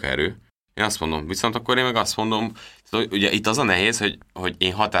 hogy jobb munkaerő. Én azt mondom, viszont akkor én meg azt mondom, ugye itt az a nehéz, hogy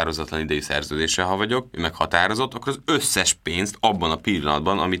én határozatlan idejű szerződéssel, ha vagyok, ő meg határozott, akkor az összes pénzt abban a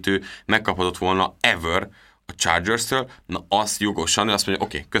pillanatban, amit ő megkaphatott volna ever a Chargers-től, na azt jogosan, ő azt mondja,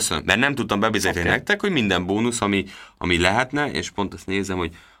 oké, köszönöm, mert nem tudtam bebizonyítani nektek, hogy minden bónusz, ami lehetne, és pont azt nézem,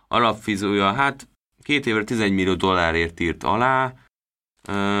 hogy alapfizója, hát 2 évre $11 millió írt alá,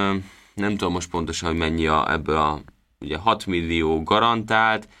 nem tudom most pontosan, hogy mennyi ebből a ugye 6 millió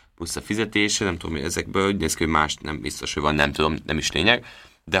garantált, plusz a fizetése, nem tudom, hogy ezekből, hogy néz ki, hogy más nem biztos, hogy van, nem tudom, nem is lényeg,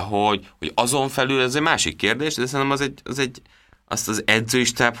 de hogy azon felül ez egy másik kérdés, de szerintem azt az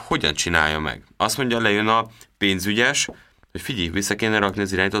edzőistáb hogyan csinálja meg? Azt mondja, lejön a pénzügyes, hogy figyelj, vissza kéne rakni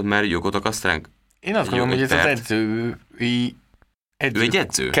az irányítót, mert jogot akaszt ránk. Én azt gondolom, hogy ez az edzői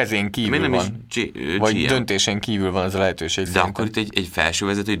kezén kívül van, vagy döntésen kívül van az a lehetőség. De akkor itt egy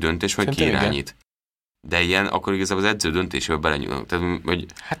felsővezetői döntés, vagy ki irányít. De ilyen, akkor igazából az edző döntéséből belenyúlnak. Tehát, hogy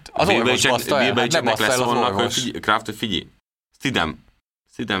hát az orvos baszta el, nem lesz az orvos. Kraft, hogy figyelj,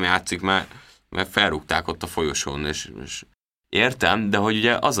 Stidham játszik, mert felrúgták ott a folyosón, és értem, de hogy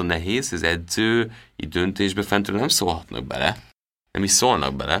ugye az a nehéz, az edzői döntésbe fentről nem szólhatnak bele. Nem is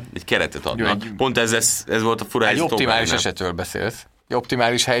szólnak bele, egy keretet adnak. Pont ez volt a fura helyzet. Egy optimális esetről beszélsz. Egy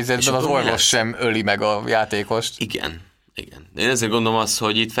optimális helyzetben az orvos sem öli meg a játékost. Igen. De én ezért gondolom azt,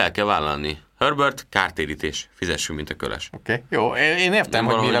 hogy itt fel kell vállalni. Herbert, kártérítés, fizessünk, mint a köles. Oké. Jó, én értem,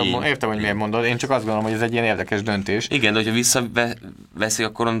 hogy miért mondod, én csak azt gondolom, hogy ez egy ilyen érdekes döntés. Igen, de hogyha visszaveszi,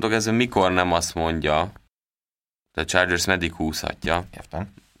 akkor onnantól kezdve mikor nem azt mondja, a Chargers meddig húzhatja.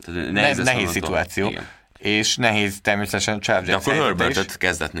 Értem. Nehéz szituáció. Igen. És nehéz természetesen a Chargers. De akkor Herbertet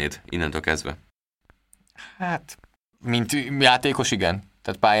kezdetnéd innentől kezdve. Hát, mint játékos, igen.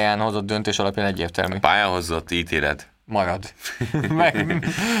 Tehát pályán hozott döntés alapján egyértelmű. Pályán hozott ítélet. Marad.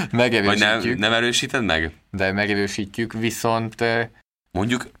 Megerősítjük. Vagy nem erősíted meg? De megerősítjük, viszont...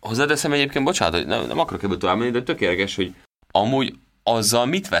 Mondjuk, hozzáteszem egyébként, bocsánat, hogy nem akarok ebből tovább menni, de tök érdekes, hogy amúgy azzal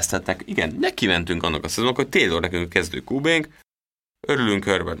mit vesztettek? Igen, nekimentünk annak a szezonnak, hogy Taylor nekünk kezdő QB-nk, örülünk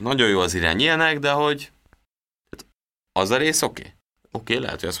Herbert, nagyon jó az irány ilyenek, de hogy az a rész oké,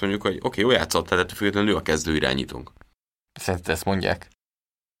 lehet, hogy azt mondjuk, hogy oké, jó játszott, tehát függetlenül ő a kezdő irányítónk. Szerintem ezt mondják.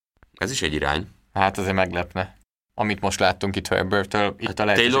 Ez is egy irány. Hát azért meglepne. Amit most láttunk itt Herberttől, itt a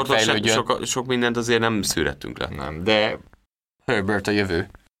lehetőség Taylortól sok mindent azért nem szűrettünk le. Nem, de Herbert a jövő.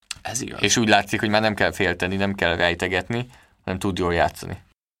 Ez igaz. És úgy látszik, hogy már nem kell félteni, nem kell rejtegetni, hanem tud jól játszani.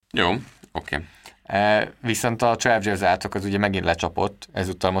 Jó, oké. Viszont a Chargers átok az ugye megint lecsapott,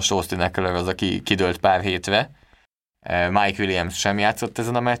 ezúttal most Austin Eckler az, aki kidőlt pár hétre. Mike Williams sem játszott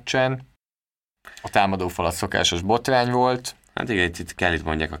ezen a meccsen. A támadófal a szokásos botrány volt. Hát igen, itt kell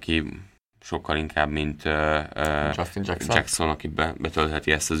mondják, aki sokkal inkább, mint Justin Jackson, aki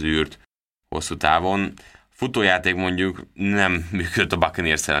betöltheti ezt az űrt hosszú távon. Futójáték mondjuk nem működött a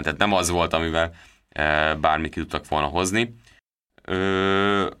Buccaneers ellen, tehát nem az volt, amivel bármi ki tudtak volna hozni.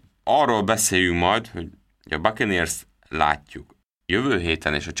 Arról beszéljünk majd, hogy a Buccaneers látjuk jövő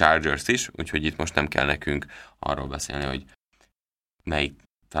héten, és a Chargers is, úgyhogy itt most nem kell nekünk arról beszélni, hogy melyik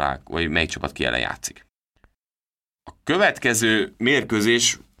csapat ki ellen játszik. A következő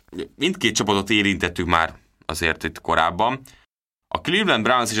mérkőzés, mindkét csapatot érintettük már azért itt korábban. A Cleveland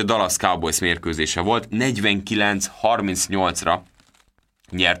Browns és a Dallas Cowboys mérkőzése volt, 49-38-ra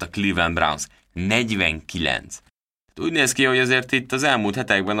nyert a Cleveland Browns. 49. Úgy néz ki, hogy azért itt az elmúlt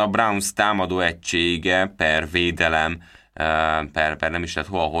hetekben a Browns támadó egysége per védelem, per nem is lehet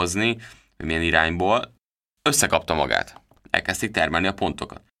hova hozni, milyen irányból, összekapta magát. Elkezdték termelni a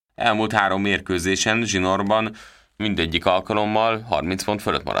pontokat. Elmúlt 3 mérkőzésen zsinórban mindegyik alkalommal 30 pont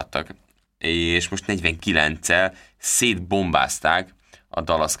fölött maradtak. És most 49-el szétbombázták a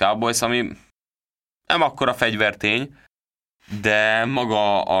Dallas Cowboys, ami nem akkora fegyvertény, de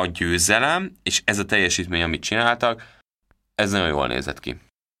maga a győzelem, és ez a teljesítmény, amit csináltak, ez nagyon jól nézett ki.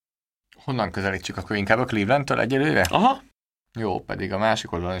 Honnan közelítsük akkor inkább a Clevelandtől egyelőre? Aha. Jó, pedig a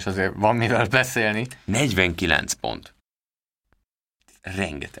másik oldalon is azért van miről beszélni. 49 pont.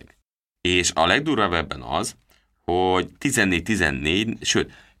 Rengeteg. És a legdurvább ebben az, hogy 14-14,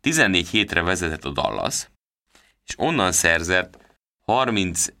 sőt, 14 hétre vezetett a Dallas, és onnan szerzett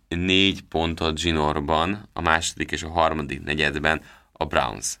 34 pontot zsinórban, a második és a harmadik negyedben a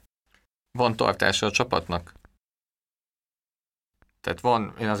Browns. Van tartása a csapatnak? Tehát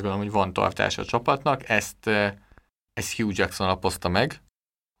én azt gondolom, hogy van tartása a csapatnak, ezt Hugh Jackson alapozta meg,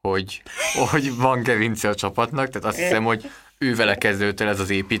 hogy van gerince a csapatnak, tehát azt hiszem, hogy ő vele kezdődött el ez az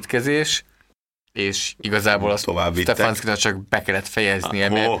építkezés, és igazából azt Stefanskinak csak be kellett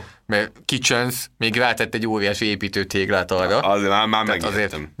fejeznie, mert Kitchens még rátett egy óriási építőtéglát arra. Azért már megértem.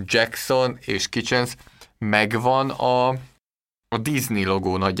 Azért Jackson és Kitchens megvan a Disney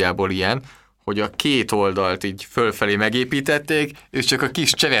logó nagyjából ilyen, hogy a két oldalt így fölfelé megépítették, és csak a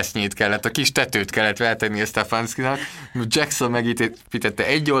kis cseresznyét kellett, a kis tetőt kellett rátenni a Stefanskinak. Jackson megépítette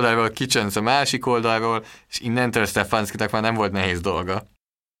egy oldalról, Kitchens a másik oldalról, és innentől a Stefanskinak már nem volt nehéz dolga.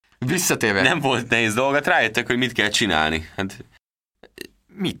 Visszatérve. Nem volt nehéz dolga, rájöttek, hogy mit kell csinálni. Hát,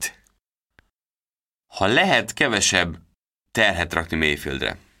 mit? Ha lehet kevesebb terhet rakni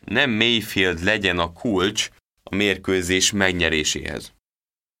Mayfieldre, nem Mayfield legyen a kulcs a mérkőzés megnyeréséhez.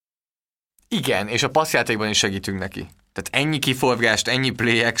 Igen, és a passzjátékban is segítünk neki. Tehát ennyi kiforgást, ennyi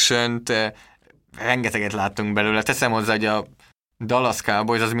play action-t, rengeteget láttunk belőle. Teszem hozzá, hogy a Dallas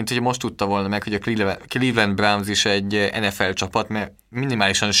Cowboys az, mint hogy most tudta volna meg, hogy a Cleveland Browns is egy NFL csapat, mert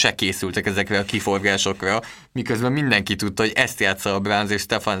minimálisan se készültek ezekre a kiforgásokra, miközben mindenki tudta, hogy ezt játsza a Browns, és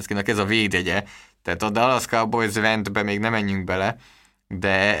Stefanskinak ez a védjegye. Tehát a Dallas Cowboys rendbe még nem menjünk bele,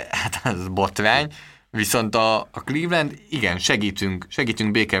 de hát az botrány. Viszont a Cleveland, igen,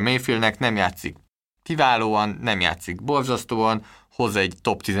 segítünk Baker Mayfieldnek, nem játszik kiválóan, nem játszik borzasztóan, hoz egy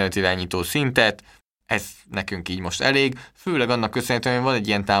top 15 irányító szintet, ez nekünk így most elég, főleg annak köszönhetően, hogy van egy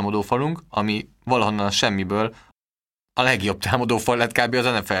ilyen támadófalunk, ami valahonnan a semmiből a legjobb támadófal lett kb. Az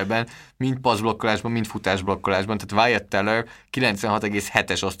NFL-ben, mind passzblokkolásban, mind futásblokkolásban, tehát Wyatt Teller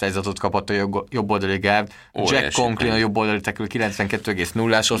 96,7-es osztályzatot kapott a jobboldali gárd, Jack Conklin a jobboldali tackle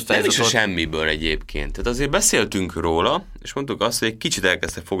 92,0-ás osztályzatot. Nem is a semmiből egyébként. Tehát azért beszéltünk róla, és mondtuk azt, hogy egy kicsit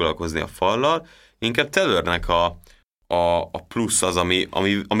elkezdtek foglalkozni a fallal, inkább Tellernek a plusz az,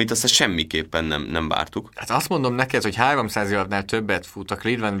 amit aztán semmiképpen nem vártuk. Hát azt mondom neked, hogy 300 yardnál többet fut a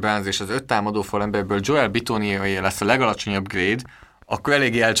Cleveland Browns, és az 5 támadó falemberből Joel Bitonieré lesz a legalacsonyabb grade, akkor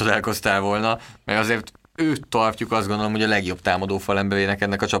eléggé elcsodálkoztál volna, mert azért őt tartjuk, azt gondolom, hogy a legjobb támadó falemberének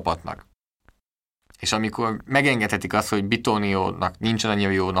ennek a csapatnak. És amikor megengedhetik azt, hogy Bitoniónak nincsen annyira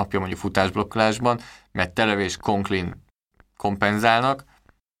jó napja mondjuk futásblokkolásban, mert Teller és Conklin kompenzálnak,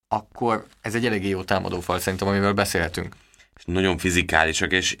 akkor ez egy eléggé jó támadófal szerintem, amivel beszélhetünk. És nagyon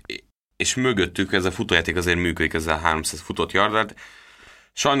fizikálisak, és mögöttük ez a futójáték azért működik, ezzel 300 futott yardát.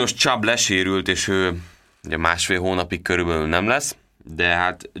 Sajnos Chubb lesérült, és ő ugye 1,5 hónapig körülbelül nem lesz, de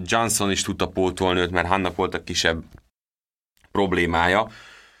hát Johnson is tudta pótolni őt, mert annak voltak kisebb problémája,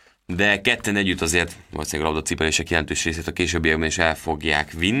 de ketten együtt azért valószínűleg a labdacipelések jelentős részét a későbbiekben is el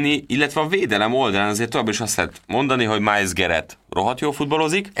fogják vinni, illetve a védelem oldalán azért továbbra is azt lehet mondani, hogy Myles Garrett rohadt jól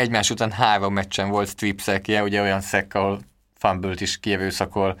futballozik. Egymás után 3 meccsen volt strip sackje, ugye olyan sack, ahol fumble-t is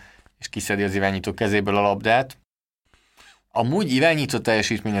kierőszakol, és kiszedi az irányító kezéből a labdát. Amúgy irányító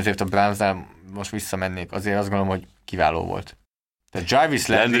teljesítmény azért a Brownsnál, most visszamennék, azért azt gondolom, hogy kiváló volt. Tehát Jarvis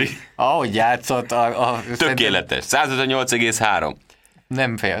Landry, ahogy játszott... Tökéletes, 158,3.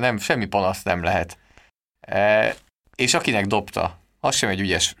 Nem, semmi panasz nem lehet. És akinek dobta, az sem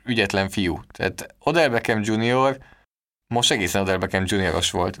egy ügyetlen fiú. Tehát Odell Beckham Jr. most egészen Odell Beckham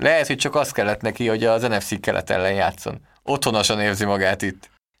Jr.-os volt. Lehet, hogy csak az kellett neki, hogy az NFC kelet ellen játszon. Otthonosan érzi magát itt.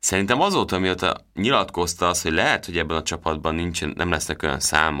 Szerintem azóta, mióta nyilatkozta az, hogy lehet, hogy ebben a csapatban nem lesznek olyan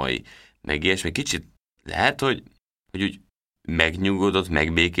számai, meg ilyesmi, kicsit lehet, hogy úgy megnyugodott,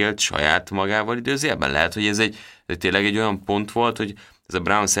 megbékélt saját magával időzében. Lehet, hogy ez tényleg egy olyan pont volt, hogy ez a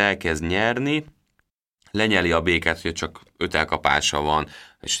Browns elkezd nyerni, lenyeli a békát, hogy csak 5 elkapása van,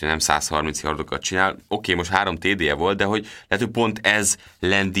 és nem 130 yardokat csinál. Oké, most 3 TD-je volt, de hogy lehet, hogy pont ez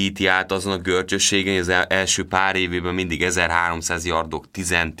lendíti át azon a görcsösségen, hogy az első pár évében mindig 1300 yardok,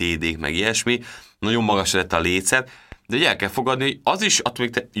 10 TD-k, meg ilyesmi. Nagyon magas lett a lécet, de ugye el kell fogadni, hogy az is, attól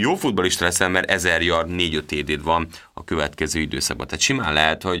még te jó futballista leszel, mert 1000 yard, 4-5 TD-d van a következő időszakban. Tehát simán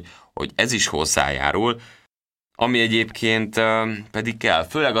lehet, hogy ez is hozzájárul, ami egyébként pedig kell.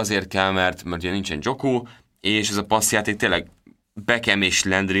 Főleg azért kell, mert ugye nincsen Njoku, és ez a passzjáték tényleg Beckham és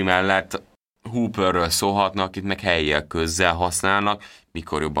Landry mellett Hooperről szólhatnak, akit meg helyiek közzel használnak,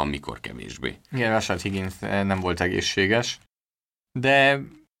 mikor jobban, mikor kevésbé. Igen, Rashad Higgins nem volt egészséges, de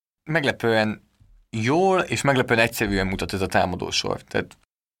meglepően jól és meglepően egyszerűen mutat ez a támadósor. Tehát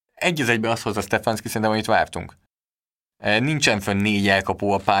egy az egyben azt hozza Stefanski, szerintem, amit vártunk. Nincsen fönn 4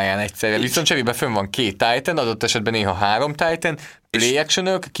 elkapó a pályán egyszerre, viszont cserébe fönn van 2 Titan, adott esetben néha 3 Titan, play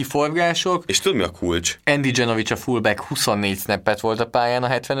actionök, kiforgások. És tudod mi a kulcs? Andy Janovic a fullback 24 snappet volt a pályán a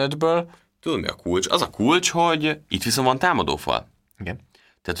 75-ből. Tudod mi a kulcs? Az a kulcs, hogy itt viszont van támadófal. Igen.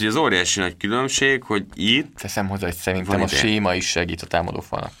 Tehát, hogy az óriási nagy különbség, hogy itt... Teszem hozzá, hogy szerintem a séma is segít a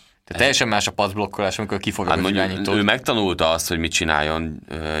támadófalnak. Tehát teljesen más a passzblokkolás, amikor kiforgat az irányítót. Ő megtanulta azt, hogy mit csináljon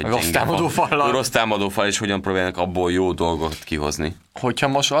rossz támadófallal. Rossz támadófal, és hogyan próbálnak abból jó dolgot kihozni. Hogyha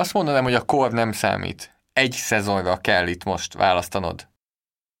most azt mondanám, hogy a kor nem számít, egy szezonra kell itt most választanod.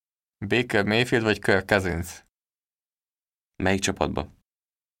 Baker Mayfield vagy Kirk Cousins? Melyik csapatban?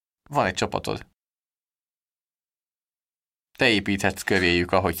 Van egy csapatod. Te építhetsz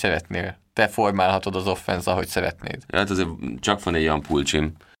köréjük, ahogy szeretnél. Te formálhatod az offense, ahogy szeretnéd. Hát azért csak van egy olyan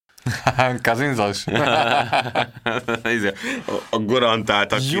pulcsim. Cousinsos? A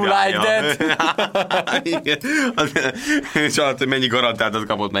garantáltat királya. You like that? Igen. És alatt, hogy mennyi garantáltat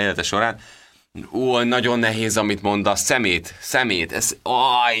kapott már élete során. Nagyon nehéz, amit mondasz. Szemét. Ez,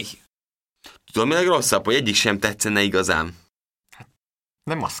 Tudod, mi legrosszabb, hogy egyik sem tetszene igazán.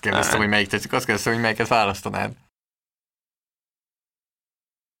 Nem azt kérdeztem, hogy melyik tetszik, azt kérdeztem, hogy melyiket választanád.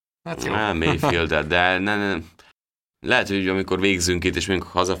 Hát jó. Nem, Mayfield-et, de nem. Lehet, hogy amikor végzünk itt, és megyünk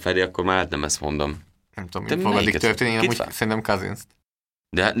hazafelé, akkor már nem ezt mondom. Nem tudom, Te mi fog addig melyiket? történni, én Kit amúgy vár? szerintem Cousins-t.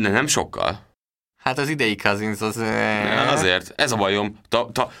 De nem sokkal. Hát az idei Cousins az... Azért, ez a bajom.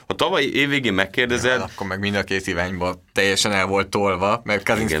 Ha tavalyi évvégén megkérdezed, Akkor meg mind a két irányba teljesen el volt tolva, mert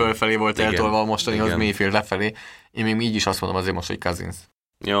Cousins Igen. fölfelé volt Igen. eltolva a mostanihoz, Igen. Mayfield lefelé. Én még így is azt mondom azért most, hogy Cousins.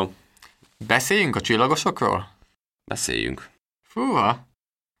 jó, Beszéljünk a csillagosokról? beszéljünk. Fúha!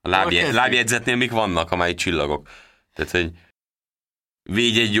 A kezdjük? lábjegyzetnél mik vannak, amely csillagok. Tehát, hogy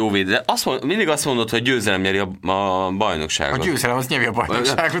védj egy jó véd. De mindig azt mondod, hogy győzelem nyeri a bajnokságot. A győzelem az nyeri a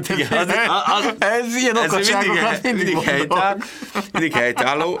bajnokságot. Igen, Ez ilyen ez okosságokat mindig mondom. mindig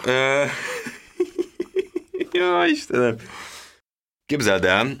helytálló. Jó, Istenem. Képzeld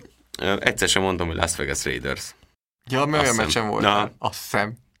el, egyszer sem mondtam, hogy Las Vegas Raiders. Ja, mert olyan hiszem. meccsen volt. Na. Azt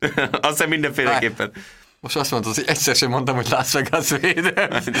hiszem. Azt hiszem mindenféleképpen. Most azt mondtad, hogy egyszer sem mondtam, hogy Las Vegas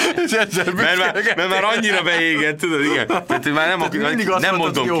Raiders. És egyszer Mert már annyira beégett, tudod, igen. Tehát már mindig azt nem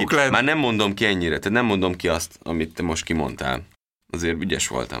mondtad, mondom jók ki. lett. Már nem mondom ki ennyire. Tehát nem mondom ki azt, amit te most kimondtál. Azért ügyes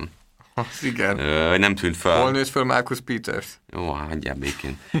voltam. Igen. Nem tűnt fel. Hol nőtt föl Marcus Peters? Jó, hagyjál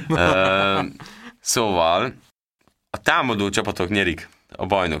békén. Szóval a támadó csapatok nyerik a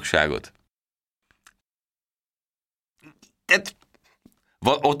bajnokságot. Tehát,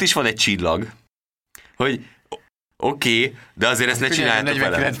 ott is van egy csillag, hogy oké, de azért ezt ne csináljátok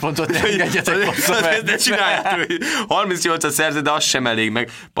 49 pontot ne engedjetek hozzá. Ne csináljátok. 38-at szerzett, de az sem elég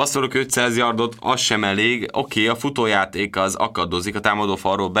meg. Passzolok 500 yardot, az sem elég. Oké, a futójáték az akadozik, a támadó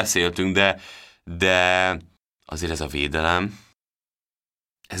falról beszéltünk, de azért ez a védelem,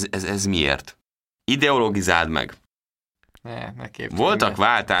 ez miért? Ideologizáld meg. Ne képzelj. Voltak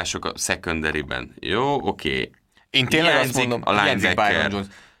váltások a secondary-ben. Jó, oké. Én tényleg azt Hiányzik mondom, a hiányzik linebacker. Byron Jones.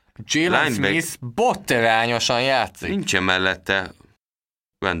 Jalen Linebacker. Smith botterányosan játszik. Nincsen mellette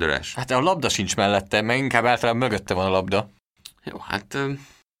Vendőres. Hát a labda sincs mellette, mert inkább általában mögötte van a labda. Jó, hát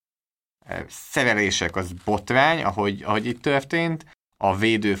Szerelések az botrány, ahogy itt történt. A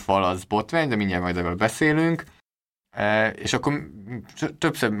védőfal az botrány, de mindjárt majd erről beszélünk. És akkor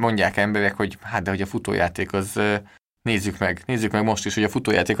többször mondják emberek, hogy hát de hogy a futójáték az nézzük meg most is, hogy a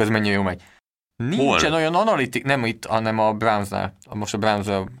futójáték az mennyire jó megy. Nincsen olyan analitikus, nem itt, hanem a Brownsnál, most a Browns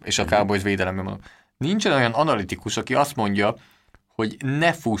és a Cowboys védelemben mondom. Nincsen olyan analitikus, aki azt mondja, hogy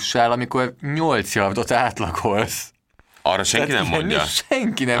ne fussál, amikor 8 yardot átlagolsz. arra senki nem mondja.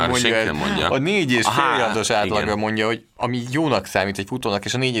 Senki nem Arra mondja. senki ezt. nem mondja. A 4,5 yardos átlagra igen. mondja, hogy ami jónak számít egy futónak,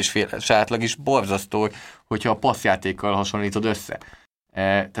 és a 4,5 átlag is borzasztó, hogyha a passzjátékkal hasonlítod össze.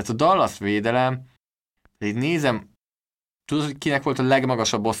 Tehát a Dallas védelem, így nézem, tudod, hogy kinek volt a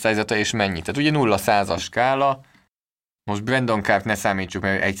legmagasabb osztályzata és mennyi? Tehát ugye 0-100-as skála, most Brandon Carr ne számítsuk,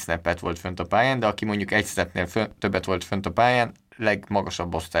 mert egy snappet volt fönt a pályán, de aki mondjuk egy snapnél többet volt fönt a pályán,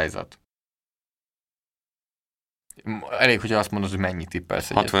 legmagasabb osztályzat. Elég, hogyha azt mondod, hogy mennyit tippelsz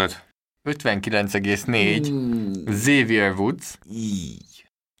egyet. 65. 59,4. Xavier Woods. Így.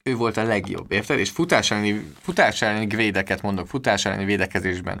 Ő volt a legjobb, érted? És futás elleni grédeket mondok, futás elleni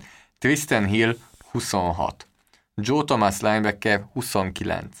védekezésben. Tristan Hill 26. Joe Thomas linebacker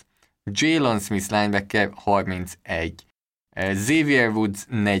 29. Jalen Smith linebacker 31. Xavier Woods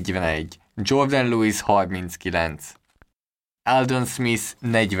 41. Jordan Lewis 39. Aldon Smith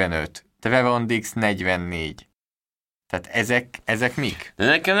 45. Trevon Diggs 44. Tehát ezek mik? De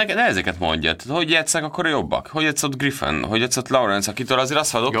nekem ne ezeket mondja. Tehát, hogy játszák, akkor jobbak. Hogy játszott Griffin, hogy játszott Lawrence, akitől azért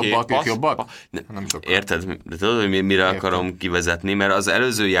azt van, oké. Jobbak, ők jobbak? Nem sokkal. Érted? De tudod, hogy mire Értem. akarom kivezetni? Mert az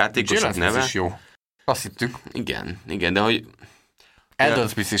előző játékosok Jalen Smith neve... is jó. Azt hittük. Igen, de hogy... Aldon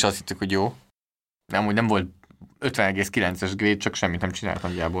Smith is azt hittük, hogy jó. Nem, hogy nem volt 50,9-es grade, csak semmit nem csinált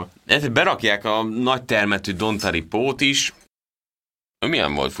nagyjából. Érted, berakják a nagy termetű Dontari Pót is. Ő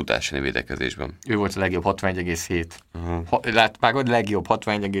milyen volt futási védekezésben? Ő volt a legjobb, 61,7. Uh-huh. Vágod, legjobb,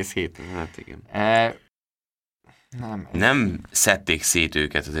 61,7. Hát igen. Nem. Nem szedték szét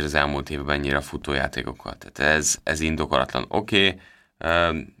őket azért az elmúlt évben ennyire a futójátékokkal. Tehát ez indokolatlan. Oké.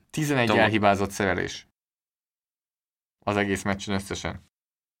 11 Tom- elhibázott szerelés. Az egész meccsen összesen.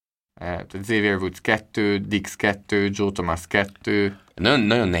 Tehát Xavier Woods 2, Diggs 2, Joe Thomas 2.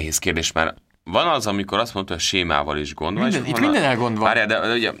 Nagyon nehéz kérdés, mert van az, amikor azt mondta, hogy a sémával is gond van. Itt minden gond van. Várjál,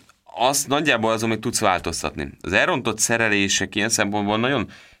 de ugye azt nagyjából azon még tudsz változtatni. Az elrontott szerelések ilyen szempontból nagyon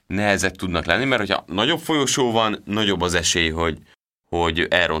nehezek tudnak lenni, mert hogyha nagyobb folyosó van, nagyobb az esély, hogy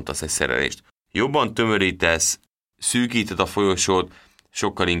elrontasz egy szerelést. Jobban tömörítesz, szűkíted a folyosót,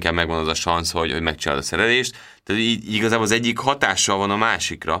 sokkal inkább megvan az a szansz, hogy megcsinálod a szerelést. Tehát így igazából az egyik hatással van a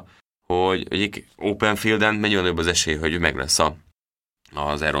másikra, hogy egyik open fielden mennyivel nagyobb az esély, hogy meg lesz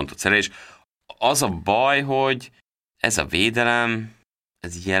az elrontott szerelés. Az a baj, hogy ez a védelem,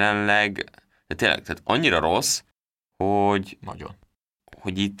 ez jelenleg, de tényleg, tehát annyira rossz, Nagyon.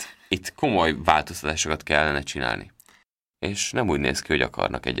 hogy itt komoly változtatásokat kellene csinálni. És nem úgy néz ki, hogy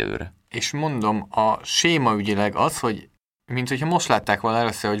akarnak egyelőre. És mondom, a séma ügyileg az, hogy mint hogyha most látták volna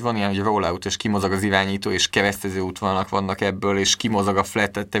először, hogy van ilyen, hogy rollout, és kimozog az irányító, és keresztező útvonalak vannak ebből, és kimozog a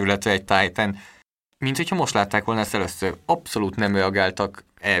flat területre egy Titan. Mint hogyha most látták volna ezt először. Abszolút nem reagáltak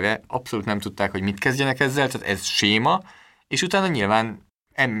erre, abszolút nem tudták, hogy mit kezdjenek ezzel, tehát ez séma, és utána nyilván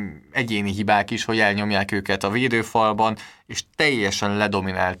egyéni hibák is, hogy elnyomják őket a védőfalban, és teljesen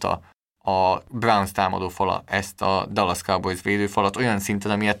ledominálta a Browns támadófala ezt a Dallas Cowboys védőfalat olyan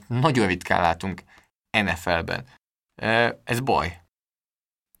szinten, amilyet nagyon ritkán látunk NFL-ben. Ez baj.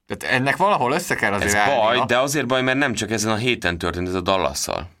 Tehát ennek valahol össze kell azért Ez baj, állnia. de azért baj, mert nem csak ezen a héten történt ez a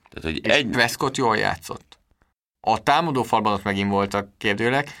Dallasszal. Tehát, hogy És Prescott jól játszott. A támadófalban ott megint voltak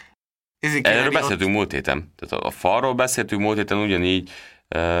kérdőlek. Erről beszéltünk múlt héten. Tehát a falról beszéltünk múlt héten, ugyanígy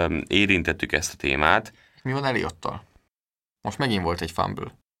érintettük ezt a témát. Mi van Eliottal? Most megint volt egy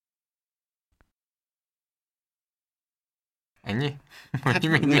fumble. Ennyi? Hát,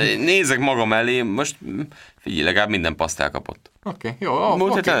 nézek magam elé, most figyelj, legalább minden paszt elkapott. Oké, jó.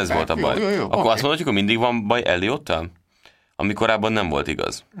 Múlt héten ez volt a baj. Jó, akkor azt mondhatjuk, hogy mindig van baj Eliottal? Ami korábban nem volt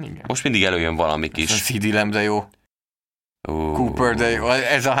igaz. Igen. Most mindig előjön valami Ez kis... a CD Lamb, de jó. Cooper, de jó.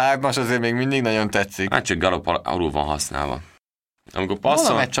 Ez a hármas azért még mindig nagyon tetszik. Hát csak Gallup alul van használva. Amikor Van a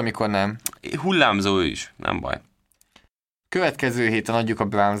passzol... meccs, amikor nem. Hullámzó is, nem baj. Következő héten adjuk a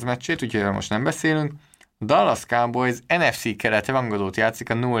Browns meccsét, úgyhogy erről most nem beszélünk. Dallas Cowboys NFC kelet rangadót játszik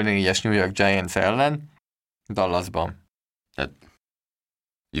a 0-4-es New York Giants ellen Dallasban.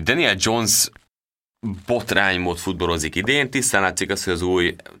 Daniel Jones botránymód futballozik idén, tisztán látszik az, hogy az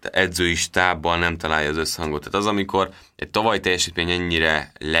új edzői stábban nem találja az összhangot. Tehát az, amikor egy tavaly teljesítmény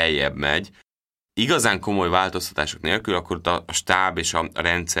ennyire lejjebb megy, igazán komoly változtatások nélkül, akkor a stáb és a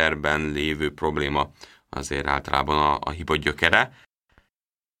rendszerben lévő probléma azért általában a hiba gyökere.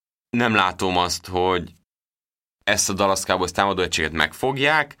 Nem látom azt, hogy ezt a Dallas Cowboys támadó egységet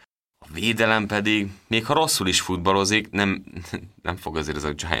megfogják, a védelem pedig, még ha rosszul is futballozik, nem fog azért ez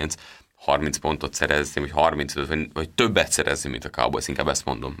a Giants 30 pontot szerezni, vagy 35, vagy többet szerezni, mint a Cowboys, inkább ezt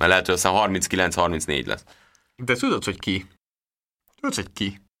mondom. Mert lehet, hogy aztán 39-34 lesz. De tudod, hogy ki?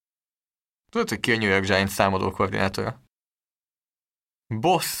 Tudod, hogy ki a New York Giants támadó koordinátora?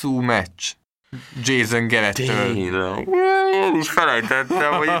 Bosszú meccs. Jason Garrett-től. Tényleg. Én is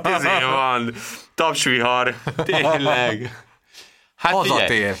felejtettem, hogy itt ezért van. Tapsvihar. Tényleg. Hát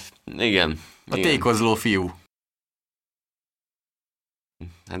hazatér. Igen. A tékozló fiú.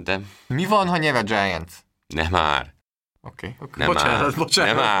 Hát de... Mi van, ha nyer a Giants? Nem már. Oké. Bocsánat.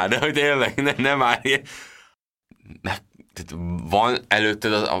 Nem már, de hogy tényleg, nem már. Van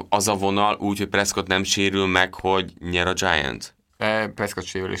előtted az a vonal úgy, hogy Prescott nem sérül meg, hogy nyer a Giants? Prescott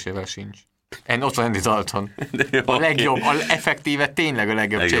sérülésével sincs. Ott van Andy Dalton. Jó, a legjobb, effektíve tényleg a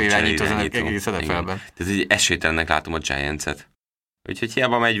legjobb cserirányító az egész NFL-ben. Tehát egy esélytelennek látom a Giants-et. Úgyhogy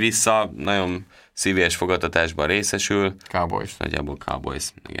hiába megy vissza, nagyon szívélyes fogadtatásban részesül. Cowboys. Nagyjából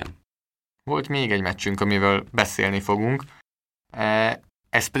Cowboys, igen. Volt még egy meccsünk, amivel beszélni fogunk.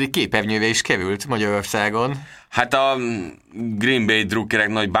 Ez pedig képernyőre is került Magyarországon. Hát a Green Bay drukkerek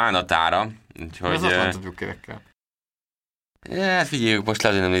nagy bánatára. Úgyhogy, az Atlanta drukkerekkel. Hát figyeljük, most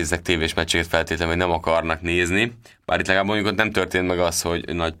lehet, hogy nem néznek tévés meccseket feltétlenül, hogy nem akarnak nézni. Bár itt legalább mondjuk ott nem történt meg az,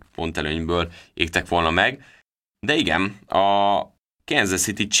 hogy nagy pontelőnyből égtek volna meg. De igen, a Kansas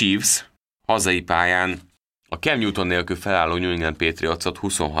City Chiefs hazai pályán a Cam Newton nélkül felálló New England Patriotsot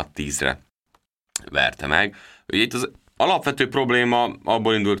 26-10-re verte meg. Ugye itt az alapvető probléma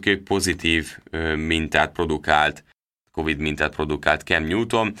abból indult ki, hogy pozitív mintát produkált, Covid mintát produkált Cam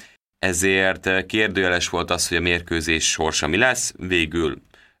Newton, ezért kérdőjeles volt az, hogy a mérkőzés sorsa mi lesz. Végül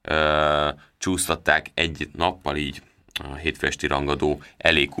csúsztatták egy nappal, így a hétfő esti rangadó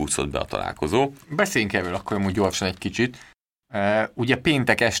elég kúszott be a találkozó. Beszéljünk erről akkor amúgy gyorsan egy kicsit. Ugye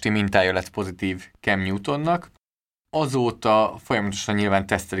péntek esti mintája lett pozitív Cam Newtonnak, azóta folyamatosan nyilván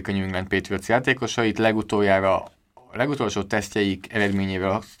tesztelik a New England Patriots játékosait, legutolsó tesztjeik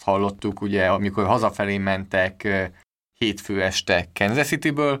eredményével azt hallottuk, ugye, amikor hazafelé mentek hétfő este Kansas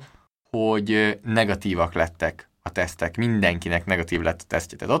Cityből, hogy negatívak lettek a tesztek, mindenkinek negatív lett a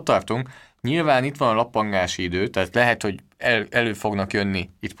tesztje. Tehát ott tartunk, nyilván itt van a lappangási idő, tehát lehet, hogy elő fognak jönni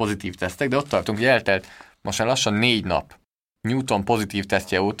itt pozitív tesztek, de ott tartunk, hogy eltelt most már lassan 4 nap Newton pozitív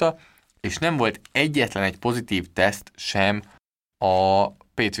tesztje óta, és nem volt egyetlen egy pozitív teszt sem a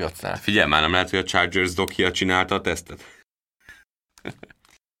Patriotsnál. Figyelj már, nem lehet, hogy a Chargers dokia csinálta a tesztet?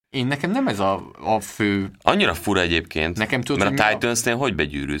 Én nekem nem ez a fő... Annyira fura egyébként, nekem tudod, mert a Titansnél hogy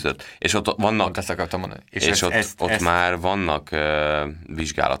begyűrűzött? És ott vannak... Pont ezt akartam mondani. És ott már vannak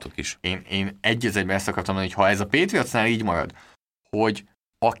vizsgálatok is. Én egyben ezt akartam mondani, hogy ha ez a Patriotsnál így marad, hogy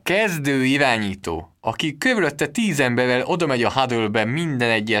a kezdő irányító, aki körülötte 10 emberrel oda megy a huddle-be minden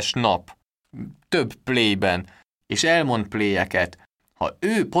egyes nap, több playben, és elmond playeket, ha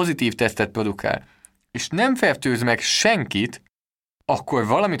ő pozitív tesztet produkál, és nem fertőz meg senkit, akkor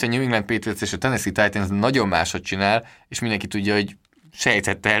valamit a New England Patriots és a Tennessee Titans nagyon máshogy csinál, és mindenki tudja, hogy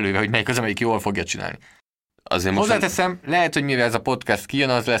sejtette előre, hogy melyik az, amelyik jól fogja csinálni. Hozzáteszem, lehet, hogy mivel ez a podcast kijön,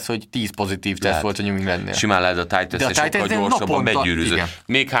 az lesz, hogy 10 pozitív teszt volt a New Englandnél. Simán lehet, a Titans sokkal gyorsabban begyűrűzött.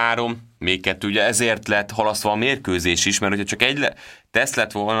 Még 3, még 2, ugye ezért lett halasztva a mérkőzés is, mert hogyha csak egy teszt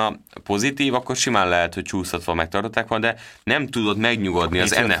lett volna pozitív, akkor simán lehet, hogy csúsztatva megtartották volna, de nem tudott megnyugodni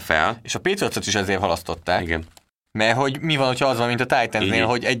az NFL. És a Patriotsot is ezért halasztották. Igen. Mert hogy mi van, hogyha az van, mint a Titansnél,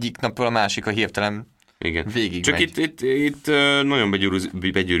 hogy egyik napról a másik a hirtelen végig csak itt nagyon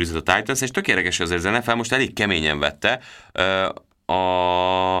begyűrűzött a Titans, és tök érdekes azért az NFL most elég keményen vette.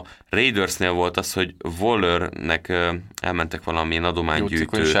 A Raidersnél volt az, hogy Wallernek elmentek valamilyen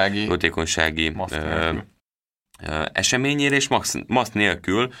adománygyűjtő jótékonysági eseményére, és maszk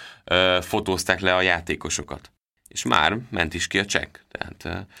nélkül fotózták le a játékosokat. És már ment is ki a csekk.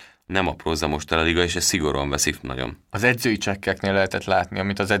 Tehát nem aprózza most el a liga, és ezt szigorúan veszik nagyon. Az edzői csekkeknél lehetett látni,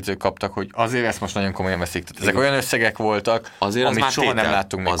 amit az edzők kaptak, hogy azért ezt most nagyon komolyan veszik. Tehát ezek olyan összegek voltak, azért amit soha tétel. Nem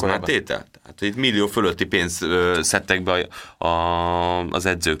láttunk még korábban. Az már tétel. Tehát itt millió fölötti pénzt szedtek be az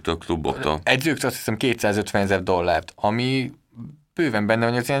edzőktől, kluboktól. Edzőktől azt hiszem $250,000, ami bőven benne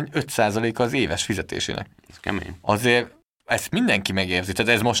van, hogy az ilyen 5% az éves fizetésének. Ez kemény. Azért ezt mindenki megérzi.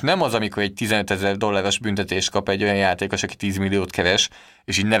 Tehát ez most nem az, amikor egy $15,000 büntetést kap egy olyan játékos, aki 10 milliót keres,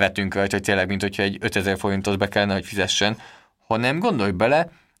 és így nevetünk rajta, hogy tényleg, mint hogyha egy 5000 forintot be kellene, hogy fizessen, hanem gondolj bele,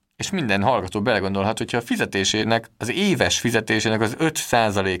 és minden hallgató belegondolhat, hogyha a fizetésének, az éves fizetésének az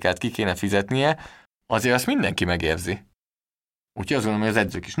 5%-át ki kéne fizetnie, azért azt mindenki megérzi. Úgyhogy azt gondolom, hogy az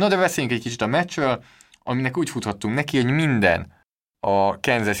edzők is. Na de beszéljünk egy kicsit a meccsről, aminek úgy futhattunk neki, hogy minden a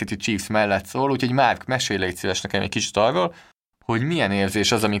Kansas City Chiefs mellett szól, úgyhogy Márk, mesélj légy szíves nekem egy kicsit arról, hogy milyen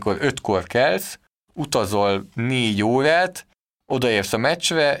érzés az, amikor 5-kor kelsz, utazol 4 órát, odaérsz a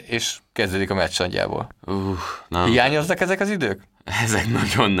meccsre, és kezdődik a meccs nagyjából. Hiányoznak ezek az idők? Ezek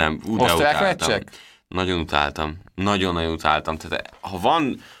nagyon nem. Osztrák meccsek? Nagyon utáltam. Nagyon-nagyon utáltam. Tehát ha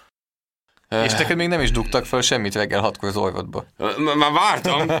van... És neked még nem is dugtak fel semmit reggel 6-kor az orvodba. Már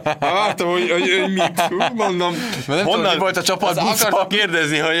vártam, hogy mit mondom. Nem honnan tudom, volt a csapatbusz. Akartam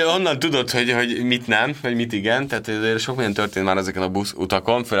kérdezni, hogy honnan tudod, hogy mit nem, vagy mit igen. Tehát sok minden történt már ezeken a busz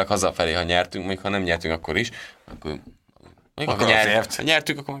utakon, főleg hazafelé, ha nyertünk, még ha nem nyertünk, akkor is. Akkor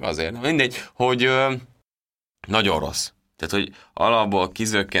nyertünk, akkor meg azért. Mindegy, hogy nagyon rossz. Tehát, hogy alapból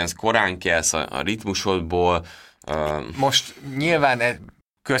kizökkensz, korán kelsz a ritmusodból. Most nyilván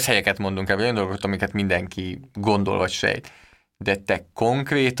közhelyeket mondunk el, olyan dolgokat, amiket mindenki gondol vagy sejt. De te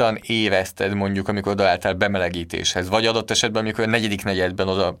konkrétan érezted mondjuk, amikor odaálltál bemelegítéshez, vagy adott esetben, amikor a 4. negyedben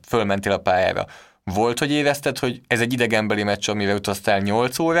oda fölmentél a pályára. Volt, hogy érezted, hogy ez egy idegenbeli meccs, amivel utaztál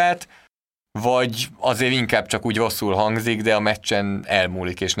 8 órát, vagy azért inkább csak úgy rosszul hangzik, de a meccsen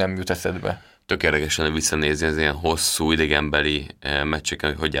elmúlik, és nem jut eszedbe? Tök érdekesen visszanézni az ilyen hosszú idegenbeli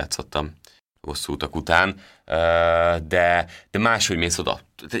meccseken, hogy játszottam hosszú utak után, de máshogy mész oda.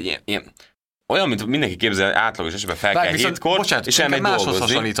 Olyan, mint mindenki képzel, átlagos esetben fel kell 7-kor, és elmegy dolgozni. Máshoz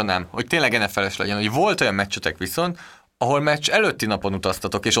hasonlítanám, hogy tényleg NFL-es legyen, hogy volt olyan meccsetek viszont, ahol meccs előtti napon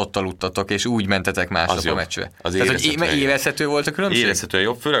utaztatok, és ott aludtatok, és úgy mentetek másnap a meccsre. Tehát, hogy érezhető volt a különbség? Érezhetően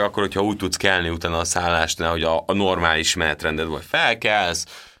jobb, főleg akkor, hogyha úgy tudsz kelni utána a szállásnál, hogy a normális menetrended vagy felkelsz,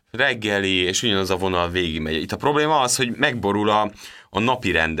 reggeli, és ugyanaz a vonal végigmegy. Itt a probléma az, hogy megborul a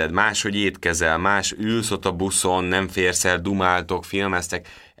napi rended, máshogy étkezel, más ülsz ott a buszon, nem férsz el, dumáltok, filmeztek,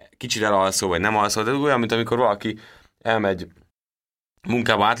 kicsit elalszol, vagy nem alszol, de olyan, mint amikor valaki elmegy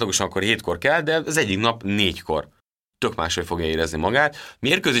munkába átlagosan, akkor 7-kor kell, de az egyik nap 4-kor. Tök máshogy fogja érezni magát.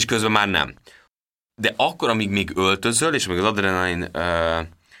 Mérkőzés közben már nem. De akkor, amíg még öltözöl, és még az adrenalin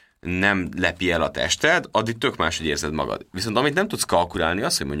nem lepi el a tested, addig tök máshogy érzed magad. Viszont amit nem tudsz kalkulálni,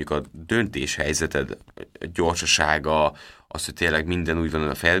 az, hogy mondjuk a döntéshelyzeted, a gyorsasága, az, hogy tényleg minden úgy van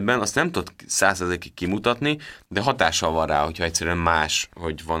a fejedben, azt nem tudod 100%-ig kimutatni, de hatással van rá, hogyha egyszerűen más,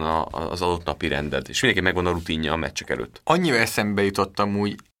 hogy van az adott napi rended. És mindenki megvan a rutinja a meccsek előtt. Annyira eszembe jutottam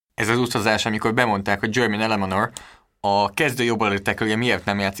úgy ez az utazás, amikor bemondták, hogy Jermaine Eleanor, a kezdő jobboldali tackle miért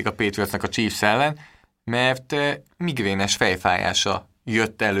nem játszik a Patriotsnak a Chiefs ellen, mert migrénes fejfájása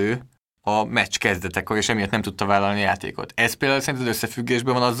jött elő a meccs kezdetekor, és emiatt nem tudta vállalni a játékot. Ez például szerinted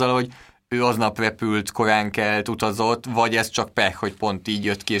összefüggésben van azzal, hogy ő aznap repült, korán kelt, utazott, vagy ez csak pech, hogy pont így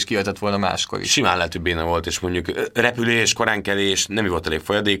jött ki, és kijöhetett volna máskor is? Simán lehet, hogy béna volt, és mondjuk repülés, koránkelés, nem volt elég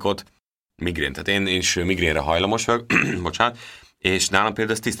folyadékot, migrén, tehát én is migrénre hajlamos vagyok, bocsánat, és nálam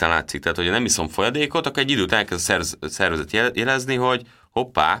például ez tisztán látszik, tehát hogyha nem iszom folyadékot, akkor egy idő után elkezd a szervezet jelezni, hogy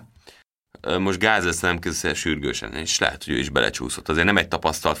hoppá, most gáz lesz, nem kezd el sürgősen, és lehet, hogy ő is belecsúszott. Azért nem egy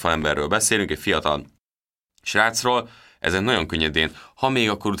tapasztalt falemberről beszélünk, egy fiatal srácról, ezek nagyon könnyedén, ha még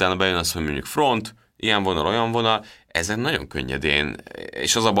akkor utána bejön az, hogy mondjuk front, ilyen vonal, olyan vonal, ezek nagyon könnyedén,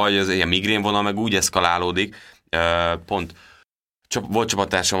 és az a baj, hogy az ilyen migrén vonal meg úgy eszkalálódik, pont volt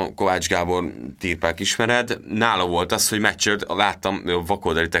csapattársam, Kovács Gábor, Tirpák ismered, nála volt az, hogy meccselt, láttam,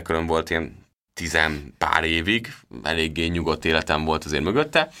 vakoldali tekörön volt ilyen 10 pár évig, eléggé nyugodt életem volt azért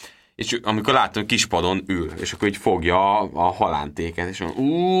mögötte, és amikor láttam, kispadon ül, és akkor így fogja a halántéket, és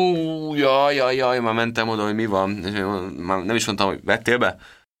mondom, jaj, már mentem oda, hogy mi van, és már nem is mondtam, hogy vettél be?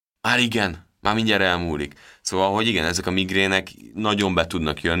 Már igen, már mindjárt elmúlik. Szóval, hogy igen, ezek a migrének nagyon be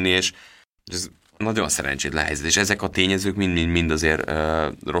tudnak jönni, és ez nagyon szerencsétlen helyzet, és ezek a tényezők mind azért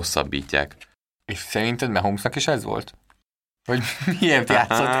rosszabbítják. És szerinted Mahomesnak is ez volt? Hogy miért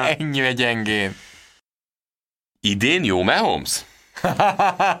játszott ennyire gyengén? Idén jó Mahomes?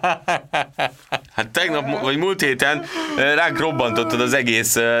 Hát tegnap, vagy múlt héten ránk robbantottad az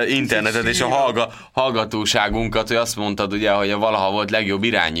egész internetet és a hallgatóságunkat, hogy azt mondtad ugye, hogy a valaha volt legjobb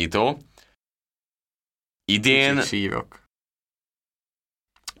irányító. Idén... Sírok.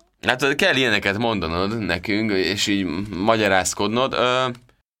 Hát kell ilyeneket mondanod nekünk, és így magyarázkodnod.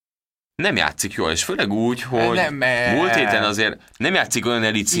 Nem játszik jól, és főleg úgy, hogy múlt héten azért nem játszik olyan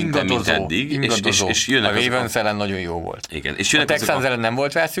elit szinten, mint eddig. És jönnek a Ravens ellen nagyon jó volt. Igen, és a Texans ellen nem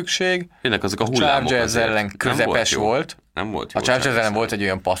volt rá szükség. Jönnek azok a hullámok. A Chargers ellen közepes volt. Nem volt jó. A Chargers ellen volt egy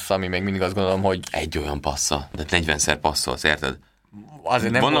olyan passza, ami még mindig azt gondolom, hogy... Egy olyan passza, de 40-szer passzolsz, érted?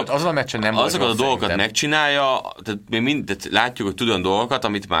 Azért nem volt, azon a meccsen nem volt. Azokat a dolgokat megcsinálja, tehát látjuk, hogy tud olyan dolgokat,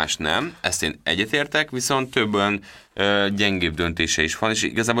 amit más nem. Ezt én egyetértek, viszont több olyan gyengébb döntése is van, és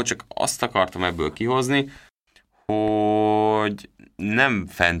igazából csak azt akartam ebből kihozni, hogy nem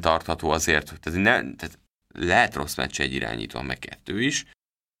fenntartható azért, tehát lehet rossz meccs egy irányító, meg 2 is,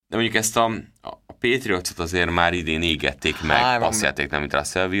 de mondjuk ezt a Patriots-ot azért már idén égették meg, passzjáték nem, mint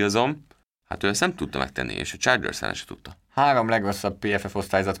Russell Wilson. Hát ő ezt nem tudta megtenni, és a Chargers ellen se tudta. 3 legrosszabb PFF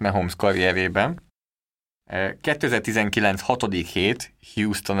osztályzat Mahomes karrierében. 2019 6. hét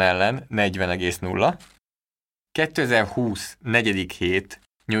Houston ellen 40,0. 2020 4. hét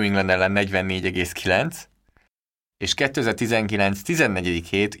New England ellen 44,9. És 2019 14.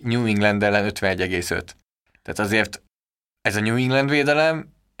 hét New England ellen 51,5. Tehát azért ez a New England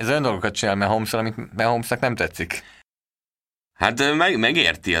védelem, ez olyan dolgokat csinál Mahomesra, amit Mahomesnak nem tetszik. Hát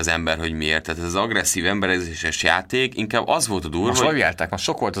megérti az ember, hogy miért. Tehát ez az agresszív emberezéses játék, inkább az volt a durva. Most hogy most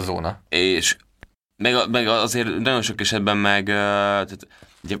sok volt a zóna. És meg azért nagyon sok esetben tehát,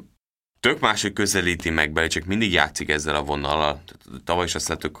 ugye, tök máshogy közelíti meg bele, csak mindig játszik ezzel a vonallal. Tavaly is azt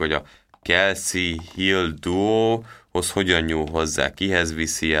láttuk, hogy a Kelsey-Hill duóhoz hogyan nyúl hozzá, kihez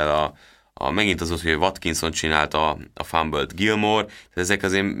viszi el megint az volt, hogy Watkinson csinálta a fumble-t Gilmore, tehát ezek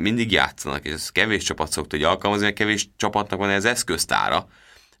azért mindig játszanak, és ez kevés csapat szokta, hogy alkalmazni, mert kevés csapatnak van ez eszköztára.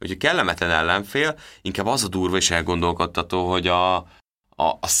 Úgyhogy kellemetlen ellenfél, inkább az a durva és elgondolkodtató, hogy a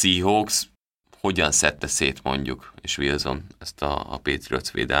Seahawks hogyan szedte szét mondjuk, és Wilson ezt a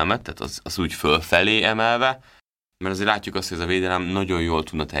Patriots védelmet, tehát az úgy fölfelé emelve, mert azért látjuk azt, hogy ez a védelem nagyon jól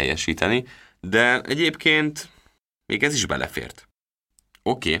tudna teljesíteni, de egyébként még ez is belefért.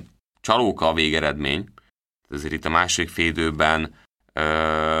 Oké. Csalóka a végeredmény, ezért itt a második félidőben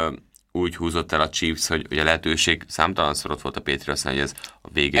úgy húzott el a Chiefs, hogy a lehetőség számtalanszor ott volt a Patriotsnál, hogy ez a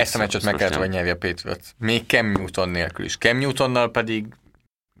végén. Ezt a meccset meg kellett, hogy nyerje a Patriots. Még Cam Newton nélkül is. Cam Newtonnal pedig...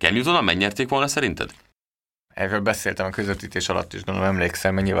 Cam Newtonnal megnyerték volna szerinted? Erről beszéltem a közvetítés alatt is, gondolom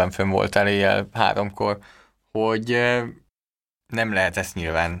emlékszem, mert nyilván fönn voltál éjjel 3-kor, hogy nem lehet ezt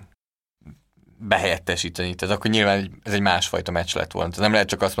nyilván behelyettesíteni. Tehát akkor nyilván ez egy másfajta meccs lett volna. Tehát nem lehet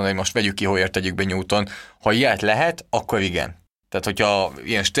csak azt mondani, hogy most vegyük ki, Hoyert, tegyük be Newton. Ha ilyet lehet, akkor igen. Tehát hogyha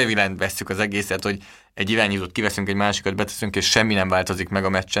ilyen stevilen vesszük az egészet, hogy egy irányítót kiveszünk, egy másikat beteszünk, és semmi nem változik meg a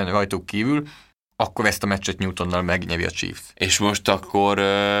meccsen rajtuk kívül, akkor ezt a meccset Newtonnal megnyeri a Chiefs. És most akkor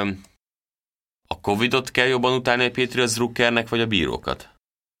a Covid-ot kell jobban utálni a Patriots Druckernek, vagy a bírókat?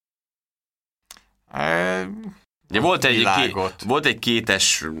 De volt egy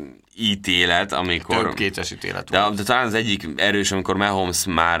kétes ítélet, amikor... Több kétes ítélet volt. De talán az egyik erős, amikor Mahomes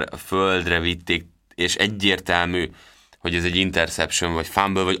már földre vitték, és egyértelmű, hogy ez egy interception, vagy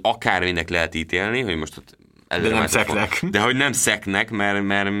fumble, vagy akárminek lehet ítélni, hogy most ott előre nem szeknek. De hogy nem szeknek,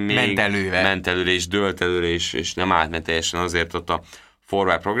 mert még ment előre és dőlt előre, és nem átment teljesen, azért ott a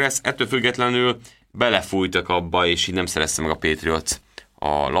forward progress. Ettől függetlenül belefújtak abba, és így nem szerezte meg a Patriots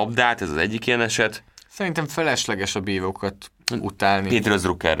a labdát, ez az egyik ilyen eset. Szerintem felesleges a bírókat utálni. Patriots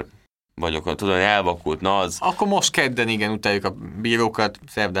Drucker vagyok, tudom, hogy elvakult, na az... Akkor most kedden igen, utáljuk a bírókat,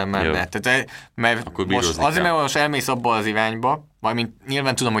 szerdán már Jó. ne. Tehát, mert Akkor most, bírózni azért, kell. mert most elmész abba az irányba, valamint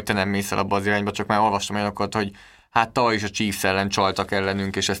nyilván tudom, hogy te nem mész el abba az irányba, csak már olvastam olyanokat, hogy hát tavaly is a Chiefs ellen csaltak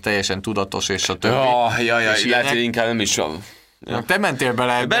ellenünk, és ez teljesen tudatos, és a többi. És lehet, hogy inkább nem is... Ja. Te mentél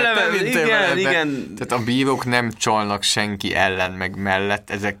bele ebbe, Igen. Tehát a bírók nem csalnak senki ellen, meg mellett,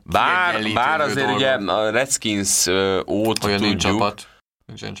 ezek Bár azért dolgok. ugye a Redskins óta Olyan tudjuk...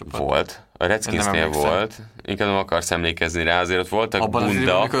 Nincsen csapat. Volt. A Redskinsnél volt. Inkább nem akarsz emlékezni rá, azért ott voltak abban az időben,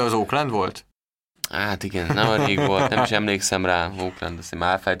 bunda. amikor az Oakland volt? Hát igen, nem a rég volt, nem is emlékszem rá, Oakland, azt én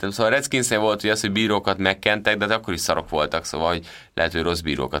elfelejtem. Szóval a Redskinsnél volt, hogy az, hogy bírókat megkentek, de akkor is szarok voltak, szóval hogy lehet, hogy rossz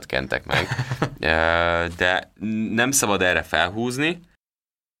bírókat kentek meg. De nem szabad erre felhúzni.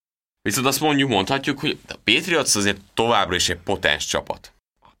 Viszont azt mondhatjuk, hogy a Patriots azért továbbra is egy potens csapat.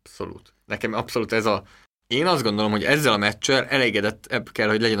 Abszolút. Nekem abszolút ez a... Én azt gondolom, hogy ezzel a meccsel elégedettebb kell,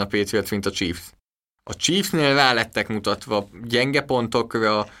 hogy legyen a Patriots, mint a Chiefs. A Chiefsnél rá lettek mutatva gyenge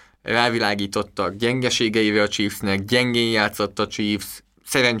pontokra, rávilágítottak gyengeségeivel a Chiefsnek, gyengén játszott a Chiefs,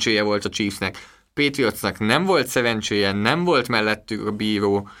 szerencséje volt a Chiefsnek. Patriotsnak nem volt szerencséje, nem volt mellettük a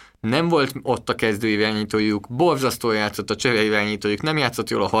bíró, nem volt ott a kezdőirányítójuk, borzasztóan játszott a csereirányítójuk, nem játszott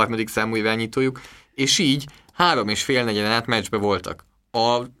jól a harmadik számú irányítójuk, és így 3,5 negyen át meccsbe voltak.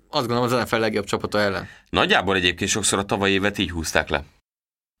 Azt gondolom az NFL legjobb csapata ellen. Nagyjából egyébként sokszor a tavalyi évet így húzták le.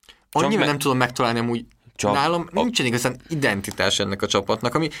 Annyira nem tudom megtalálni amúgy. Nálam nincsen igazán identitás ennek a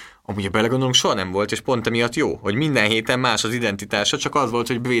csapatnak, ami amúgy, ha belegondolunk, soha nem volt, és pont emiatt jó, hogy minden héten más az identitása, csak az volt,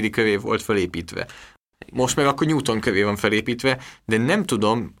 hogy Brady kövé volt felépítve. Most meg akkor Newton kövé van felépítve, de nem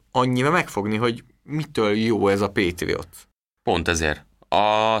tudom annyira megfogni, hogy mitől jó ez a Patriots. Pont ezért.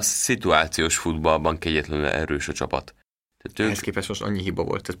 A szituációs futballban kegyetlenül erős a csapat. Ehhez képest most annyi hiba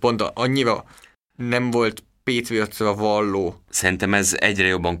volt. Tehát pont annyira nem volt Patriotsra valló. Szerintem ez egyre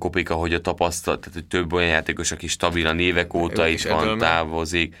jobban kopik, ahogy a tapasztalat, tehát hogy több olyan játékos, aki stabilan évek óta itt van,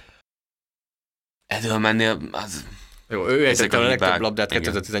 távozik. Edelmannél az... Jó, ő ejtette a legtöbb labdát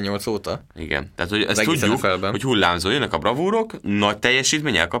 2018 óta. Igen, tehát hogy ezt tudjuk, hogy hullámzó, jönnek a bravúrok, nagy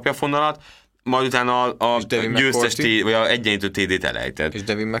teljesítmény, elkapja a fonalat, majd utána a győztes vagy a egyenlítő TD-t elejtett. És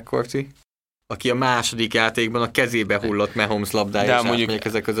Devin McCourty, aki a második játékban a kezébe hullott Mahomes labdája, és átmegyek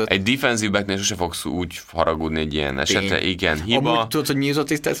ezek között. Egy defensive backnél sose fogsz úgy haragudni egy ilyen esetre. Igen, hiba. Amúgy tudod, hogy mi jutott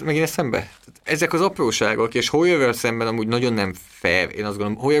itt megint eszembe? Ezek az apróságok, és Hoyerrel szemben amúgy nagyon nem fair, én azt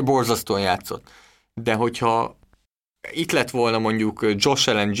gondolom, Hoyer borzasztóan játszott. De hogyha itt lett volna mondjuk Josh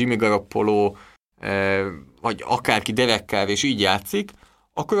Allen, Jimmy Garoppolo, vagy akárki Derek Carr, és így játszik,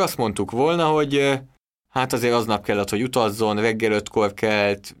 akkor azt mondtuk volna, hogy hát azért aznap kellett, hogy utazzon, reggel 5-kor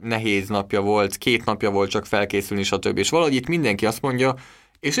kelt, nehéz napja volt, 2 napja volt csak felkészülni, stb. És valahogy itt mindenki azt mondja,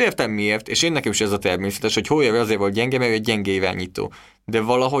 és értem miért, és én nekem is ez a természetes, hogy Hoyer azért volt gyenge, mert egy gyenge irányító. De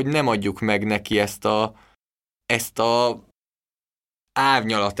valahogy nem adjuk meg neki ezt a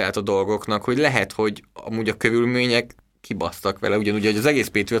árnyalatát a dolgoknak, hogy lehet, hogy amúgy a körülmények kibasztak vele, ugyanúgy, hogy az egész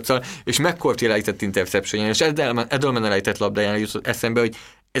Patriots-szal, és McCourty elejtett interception-ján, és Edelman elejtett labdáján jutott eszembe, hogy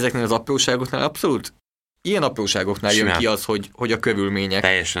ezeknél az apróságoknál abszolút ilyen apróságoknál jön ki az, hogy a körülmények.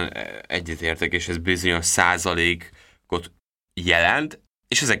 Teljesen egyetértek, és ez bizonyos százalékot jelent,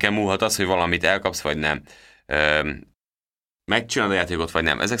 és ezeken múlhat az, hogy valamit elkapsz, vagy nem. Megcsinálod a játékot, vagy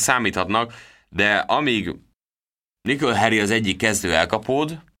nem. Ezek számíthatnak, de amíg Nickel Harry az egyik kezdő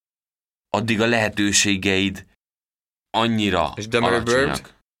elkapód, addig a lehetőségeid annyira és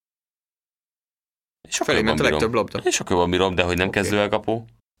alacsonyak. És felé ment a legtöbb labda. És sokkal jobban bírom, de hogy nem kezdő elkapó,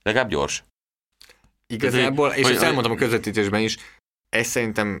 legalább gyors. Igazából, és ezt elmondtam a közvetítésben is, ezt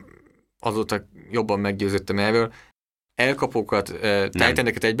szerintem azóta jobban meggyőződtem erről, elkapókat,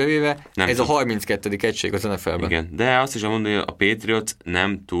 tight-endeket egybevéve, ez a 32. egység az NFL-ben. Igen, de azt is mondani, hogy a Patriots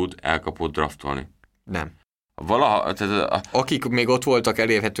nem tud elkapót draftolni. Nem. Akik még ott voltak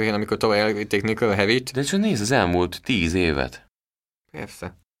elérhető helyen, amikor tavaly elvitték Nickel Harryt. De csak nézd az elmúlt 10 évet.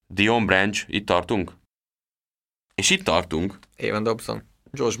 Persze. Dion Branch, itt tartunk. És itt tartunk. Evan Dobson,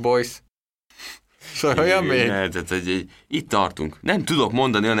 Josh Boyce. Sorolja még? Itt tartunk. Nem tudok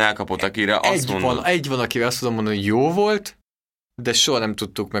mondani olyan elkapott, akire azt mondom. Egy van, akire azt tudom mondani, hogy jó volt, de soha nem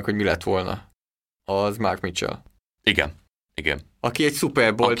tudtuk meg, hogy mi lett volna. Az Mark Mitchell. Igen. Aki egy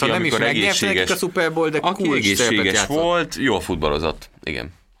Super Bowl, ha nem is megnyerte nekik a Super Bowl, de kulcs szerepet játszott. Volt, jól futballozott.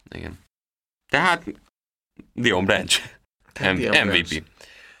 Igen. Tehát Dion Branch. MVP.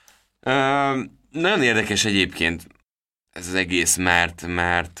 Nagyon érdekes egyébként ez az egész,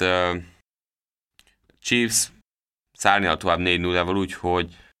 mert Chiefs szárnyal tovább 4-0-val úgy,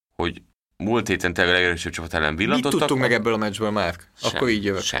 hogy múlt héten tényleg a legerősebb csapat ellen villantottak. Mit tudtunk meg ebből a meccsből, Márk? Akkor így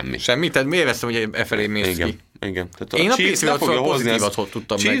jövök. Semmi. Tehát miért veszem, hogy e felé mész ki? Igen. Tehát Én a Patriots-ról pozitívat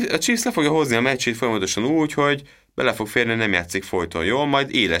tudtam meg. A Chiefs le fogja hozni a meccsét folyamatosan úgy, hogy bele fog férni, nem játszik folyton jól,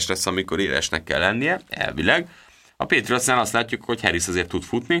 majd éles lesz, amikor élesnek kell lennie, elvileg. A Patriotsnál azt látjuk, hogy Harris azért tud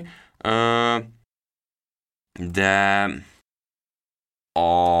futni, de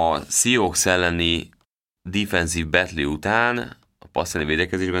a Seahawks elleni defensive battle után a passzeni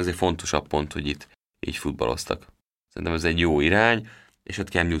védekezésben ez egy fontosabb pont, hogy itt így futballoztak. Szerintem ez egy jó irány, és ott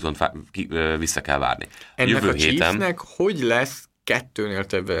Cam Newtont vissza kell várni. Ennek jövő a Chiefsnek hogy lesz 2-nél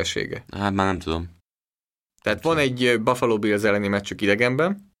több veresége? Hát már nem tudom. Tehát van egy Buffalo Bills elleni meccsük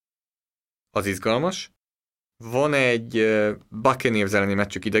idegenben, az izgalmas. Van egy Buccaneers elleni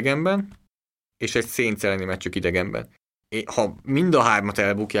meccsük idegenben, és egy Saints elleni meccsük idegenben. Ha mind a hármat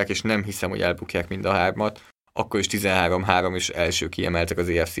elbukják, és nem hiszem, hogy elbukják mind a hármat, akkor is 13-3 is első kiemeltek az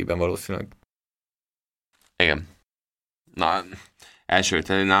EFC-ben valószínűleg. Igen. Na, első,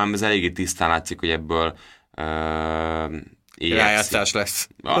 nálam ez eléggé tisztán látszik, hogy ebből rájátszás lesz.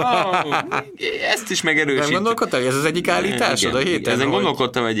 Ezt is megerősít. Nem gondolkodtál, hogy ez az egyik állításod a héten? Ezen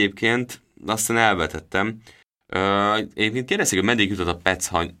gondolkodtam egyébként, aztán elvetettem. Egyébként kérdezik, hogy meddig jutott a Pets,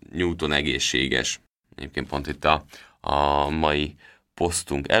 ha Newton egészséges. Egyébként pont itt a mai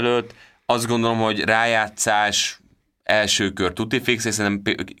posztunk előtt. Azt gondolom, hogy rájátszás első kör tuti fix, és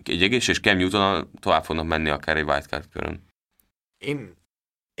szerintem egy egészséges Cam Newton tovább fognak menni akár egy wildcard körön.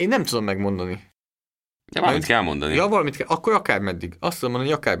 Én nem tudom megmondani. Ja, valamit kell mondani. Ja, valamit kell. Akkor akár meddig. Azt tudom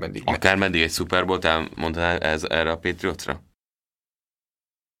mondani, hogy akár meddig. Akár meddig egy Super Bowl-t elmondanál erre a Patriotsra?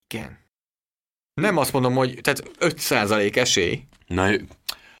 Igen. Nem azt mondom, hogy tehát 5% esély. Na,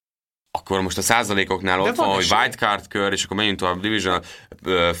 akkor most a százalékoknál ott van, hogy wildcard kör, és akkor menjünk tovább division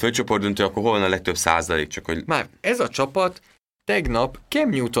főcsoportdöntő, akkor hol van a legtöbb százalék? Csak hogy... Már ez a csapat tegnap Cam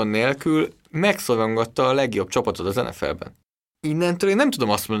Newton nélkül megszorongatta a legjobb csapatot az NFL-ben. Innentől én nem tudom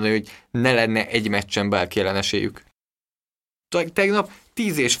azt mondani, hogy ne lenne egy meccsen bárki ellen esélyük. Tegnap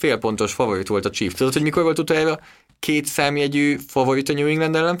 10,5 pontos favorit volt a Chiefs. Tudod, hogy mikor volt utoljára 2 számjegyű favorit a New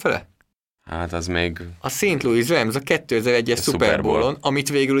England ellenfele? Hát az még... A St. Louis Rams a 2001-es Super Bowl-on, amit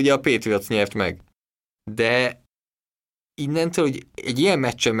végül ugye a Patriots nyert meg. De innentől, hogy egy ilyen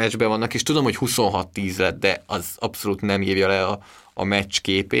meccsben vannak, és tudom, hogy 26-10 lett, de az abszolút nem írja le a meccs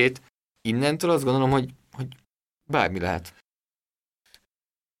képét. Innentől azt gondolom, hogy bármi lehet.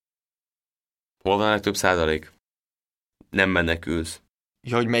 Hol van a legtöbb százalék? Nem menekülsz.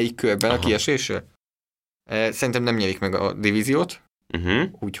 Ja, hogy melyik körben a kiesésre? Szerintem nem nyerik meg a divíziót,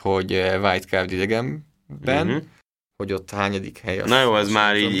 úgyhogy wildcard idegenben, hogy ott hányadik hely. Na jó, ez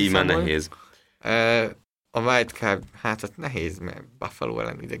már így már nehéz. A wildcard, hát nehéz, mert Buffalo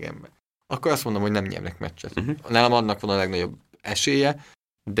ellen idegenben. Akkor azt mondom, hogy nem nyernek meccset. Nálam annak van a legnagyobb esélye,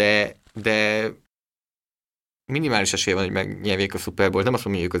 de minimális esélye van, hogy megnyerjék a Super Bowl-t. Nem azt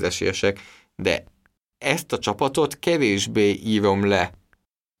mondom, hogy ők az esélyesek, de ezt a csapatot kevésbé írom le,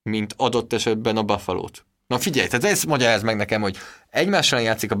 mint adott esetben a Buffalo-t. Na figyelj, tehát ezt magyaráz meg nekem, hogy egymás ellen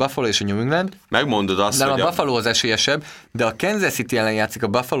játszik a Buffalo és a New England. Megmondod azt, hogy a Buffalo az esélyesebb, de a Kansas City ellen játszik a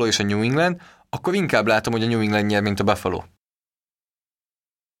Buffalo és a New England, akkor inkább látom, hogy a New England nyer, mint a Buffalo.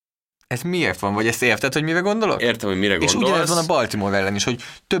 Ez miért van? Vagy ezt érted, hogy mire gondolok? Értem, hogy mire gondolsz. És ugyanez van a Baltimore ellen is, hogy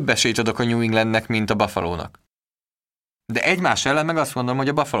több esélyt adok a New Englandnek, mint a Buffalo-nak. De egymás ellen meg azt mondom, hogy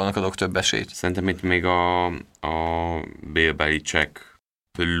a Buffalo-nak adok több esélyt. Szerintem itt még a Bill Belichick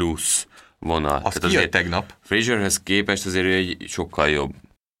plusz vonal. Azt kijött tegnap. Frazierhez képest azért egy sokkal jobb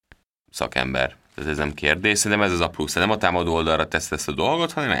szakember. Tehát ez nem kérdés, szerintem ez az a plusz. Nem a támadó oldalra tesz ezt a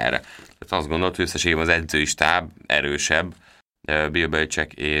dolgot, hanem erre. Tehát azt gondolod, hogy összességében az edzői stáb erősebb, Bill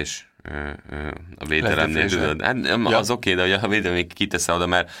Belichick és a védelemnél. Hát, az oké, de ugye a védelem még kiteszel oda,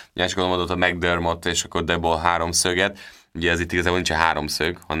 mert nyácsikolom adott a McDermott, és akkor Debo 3 szöget. Ugye ez itt igazából nincs 3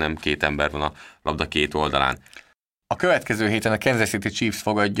 szög, hanem 2 ember van a labda 2 oldalán. A következő héten a Kansas City Chiefs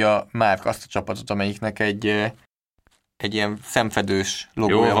fogadja már azt a csapatot, amelyiknek egy ilyen szemfedős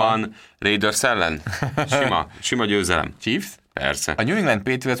logója van. Raiders ellen? Sima győzelem. Chiefs? Persze. A New England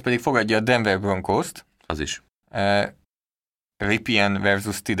Patriots pedig fogadja a Denver Broncos-t. Az is. Ripien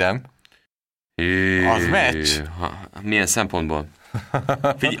versus Tidem. Az meccs. Milyen szempontból?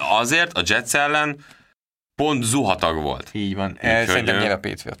 Figyelj, azért a Jets ellen pont zuhatag volt. Így van. Szerintem nyer a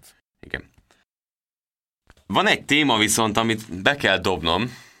Patriots. Igen. Van egy téma viszont, amit be kell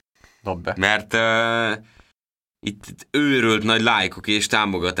dobnom. Dob be. Mert itt őrölt nagy lájkok és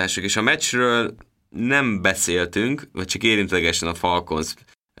támogatások, és a meccsről nem beszéltünk, vagy csak érintőlegesen a Falcons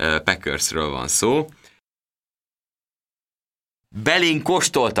Packersről van szó. Belénk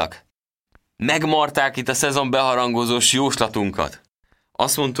kóstoltak. megmarták itt a szezon beharangozós jóslatunkat.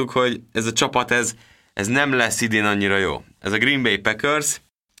 Azt mondtuk, hogy ez a csapat, ez nem lesz idén annyira jó. Ez a Green Bay Packers,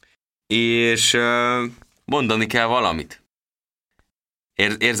 és mondani kell valamit.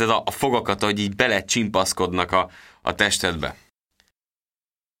 Érzed a fogakat, hogy így belecsimpaszkodnak a testedbe.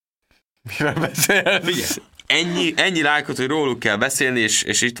 Mivel beszélsz? Figyelj, ennyi lájkot, hogy róluk kell beszélni,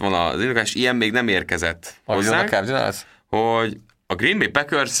 és itt van az indokás, ilyen még nem érkezett hozzánk, hogy a Green Bay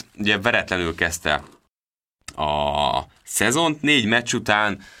Packers ugye veretlenül kezdte a szezont, 4 meccs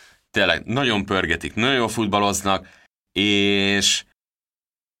után tényleg nagyon pörgetik, nagyon jól futballoznak, és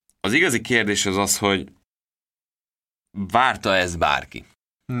az igazi kérdés az, hogy várta ez bárki?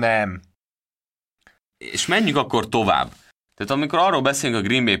 Nem. És menjünk akkor tovább. Tehát amikor arról beszélünk a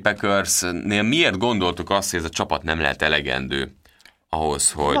Green Bay Packersnél, miért gondoltuk azt, hogy ez a csapat nem lehet elegendő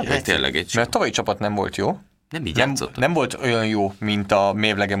ahhoz, hogy tényleg egy... Mert a tavalyi csapat nem volt jó. Nem így játszott. Nem volt olyan jó, mint a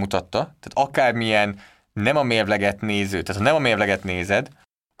mérlege mutatta. Tehát akármilyen nem a mérleget néző, tehát ha nem a mérleget nézed,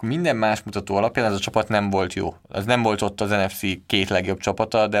 akkor minden más mutató alapján ez a csapat nem volt jó. Az nem volt ott az NFC 2 legjobb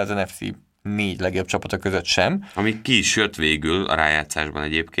csapata, de az NFC 4 legjobb csapata között sem. Ami ki is jött végül a rájátszásban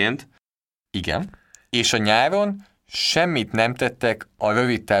egyébként. Igen. És a nyáron semmit nem tettek a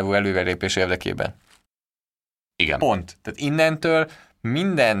rövidtávú előrelépés érdekében. Igen. Pont. Tehát innentől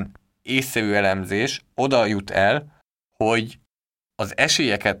minden észszerű elemzés oda jut el, hogy az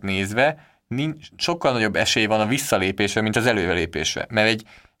esélyeket nézve sokkal nagyobb esély van a visszalépésre, mint az előrelépésre. Mert egy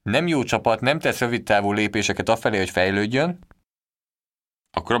nem jó csapat nem tesz rövidtávú lépéseket afelé, hogy fejlődjön.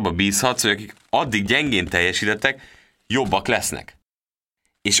 Akkor abba bízhatsz, hogy akik addig gyengén teljesítettek, jobbak lesznek.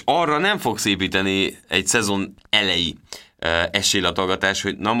 És arra nem fogsz építeni egy szezon elejé esélylatolgatás,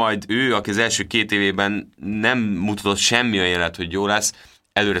 hogy na majd ő, aki az első 2 évében nem mutatott semmi olyan jelet, hogy jó lesz,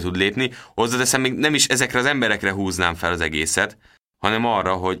 előre tud lépni. Hozzáteszem, még nem is ezekre az emberekre húznám fel az egészet, hanem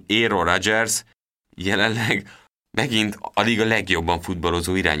arra, hogy Aaron Rodgers jelenleg megint a liga legjobban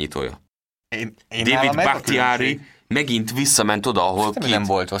futballozó irányítója. David Bakhtiari megint visszament oda, ahol nem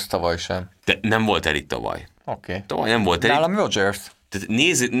volt az tavaly sem. De nem volt Erik tavaly. Oké. Tavaly nem volt Erik. Nálam Rodgers. Tehát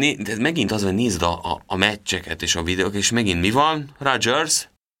megint az, hogy nézd a meccseket és a videók, és megint mi van? Rodgers.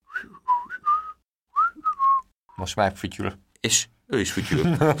 Most már fütyül. És ő is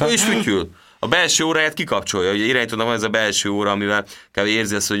fütyül. A belső óráját kikapcsolja. Ugye irányítónak van ez a belső óra, amivel kb.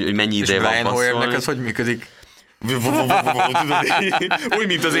 Érzi azt, hogy mennyi ideje van passzolni. És Brian Hoyernek ez hogy működik? Úgy,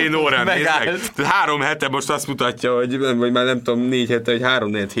 mint az én órám. 3 hete most azt mutatja, hogy vagy már nem tudom, 4 hete, hogy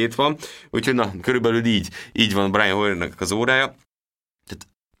 3-4 hét van. Úgyhogy na, körülbelül így van Brian Hoyernek az órája. Tehát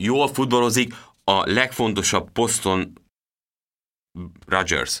jól futballozik, a legfontosabb poszton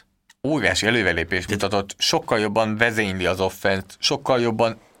Rodgers. Óriási előrelépést mutatott, sokkal jobban vezényli az offense-t, sokkal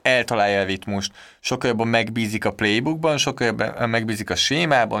jobban eltalálja a ritmust, sokkal jobban megbízik a playbookban, sokkal jobban megbízik a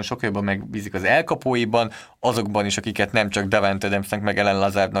sémában, sokkal jobban megbízik az elkapóiban, azokban is, akiket nem csak Davante Adamsnek meg Ellen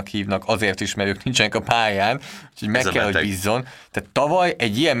Lazardnak hívnak, azért is, mert ők nincsenek a pályán, úgyhogy meg kell, hogy bízzon. Tehát tavaly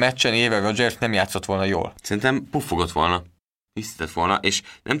egy ilyen meccsen Aaron Rodgers nem játszott volna jól. Szerintem puffogott volna, hisztett volna, és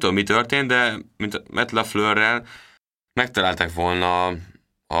nem tudom, mi történt, de mint Matt LaFleurrel megtalálták volna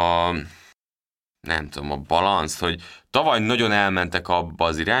a balanszt, hogy tavaly nagyon elmentek abba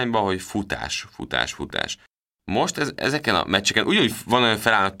az irányba, hogy futás. Most ezeken a meccseken ugyanúgy van olyan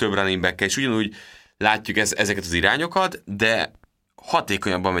felállnak több running back-kel, és ugyanúgy látjuk ezeket az irányokat, de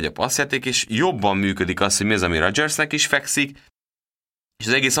hatékonyabban megy a passzjáték, és jobban működik az, hogy mi az, ami Rodgersnek is fekszik, és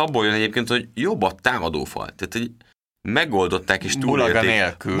az egész abból jön egyébként, hogy jobb a támadófal. Tehát, hogy megoldották és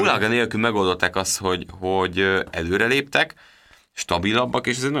túlélték. Bulaga nélkül megoldották azt, hogy előreléptek, stabilabbak,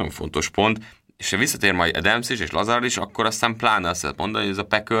 és ez egy nagyon fontos pont. És ha visszatér majd Adams is, és Lazard is, akkor aztán pláne azt lehet mondani, hogy ez a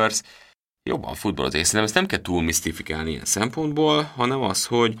Packers jobban futballoz. És szerintem ezt nem kell túl misztifikálni ilyen szempontból, hanem az,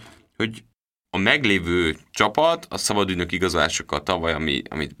 hogy a meglévő csapat, a szabadügynök igazolásokkal tavaly,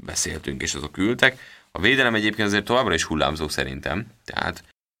 amit beszéltünk, és azok ültek, a védelem egyébként azért továbbra is hullámzó szerintem. Tehát,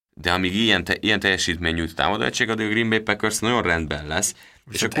 de amíg ilyen teljesítmény nyújt támadó egység, addig a Green Bay Packers nagyon rendben lesz.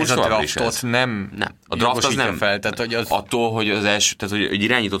 És ez a draftot nem. A draft az nem fel, tehát, hogy az... Attól, hogy az első, tehát hogy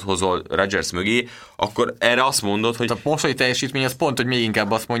irányított hozol Rodgers mögé, akkor erre azt mondod, hogy... A mostani teljesítmény az pont, hogy még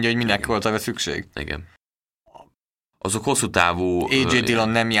inkább azt mondja, hogy minek volt arra szükség. Igen. Azok hosszú távú... AJ Dillon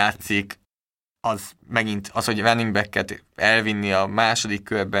nem játszik, az megint, az, hogy running back-et elvinni a második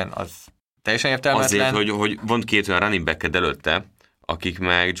körben, az teljesen értelmetlen. Azért, hogy van 2 olyan running back-ed előtte, akik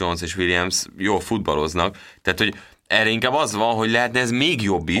meg Jones és Williams jól futballoznak, tehát, hogy erre inkább az van, hogy lehetne ez még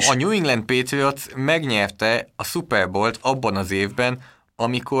jobb is. A New England Patriots megnyerte a Super Bowl-t abban az évben,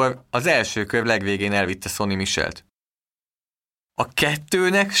 amikor az első kör legvégén elvitte Sonny Michelt. a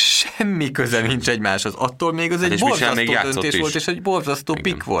kettőnek semmi köze nincs egymáshoz. Attól még az egy borzasztó döntés volt, és egy borzasztó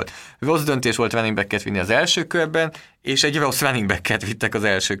pick volt. Rossz döntés volt running backet vinni az első körben, és egy rossz running backet vittek az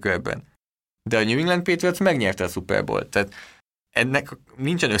első körben. De a New England Patriots megnyerte a Super Bowl-t. Tehát ennek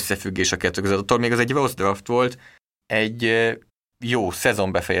nincsen összefüggés a kettő között. Attól még az egy rossz draft volt egy jó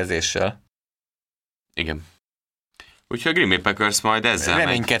szezonbefejezéssel. Igen. Úgyhogy a Green Bay Packers majd ezzel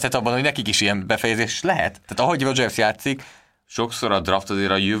reménykedhet abban, hogy nekik is ilyen befejezés lehet. Tehát ahogy Rodgers játszik, sokszor a draft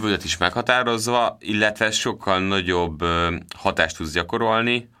azért a jövőt is meghatározva, illetve sokkal nagyobb hatást tudsz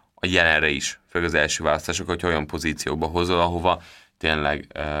gyakorolni a jelenre is, főleg az első választások, hogy olyan pozícióba hozol, ahova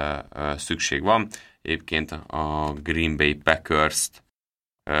tényleg szükség van. Egyébként a Green Bay Packers-t,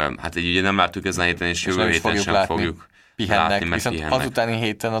 hát így ugye nem láttuk ezen a héten, és jövő héten sem fogjuk látni, viszont azutáni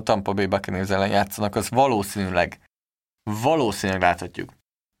héten a Tampa Bay Buccaneers ellen játszanak, az valószínűleg láthatjuk.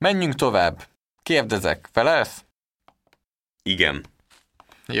 Menjünk tovább. Kérdezek, felelsz? Igen.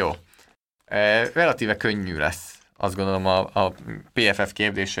 Jó. Relatíve könnyű lesz, azt gondolom a PFF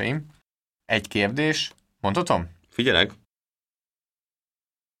kérdéseim. Egy kérdés. Mondhatom? Figyelek.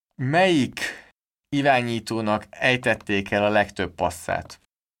 Melyik irányítónak ejtették el a legtöbb passzát?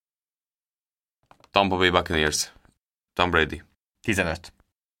 Tampa Bay Buccaneers. Tom Brady. 15.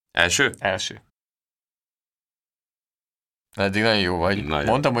 Első? Első. Eddig nagyon jó vagy.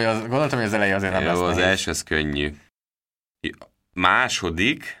 Nagyon. Gondoltam, hogy az elején azért nem jó, lesz az nehéz. első az könnyű.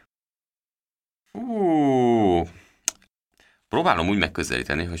 Második. Próbálom úgy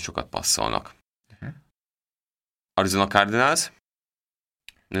megközelíteni, hogy sokat passzolnak. Arizona Cardinals.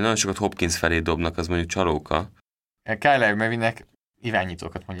 De nagyon sokat Hopkins felé dobnak, az mondjuk csalóka. Kyler Murraynek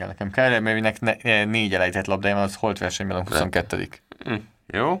irányítókat mondja nekem. Kyler Murraynek 4 elejtett labdája van, az holt versenyben a 22.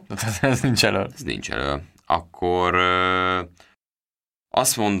 Jó. Ez nincs elő. Ez nincs elő. Akkor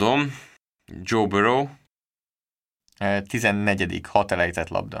azt mondom, Joe Burrow. 14. 6 elejtett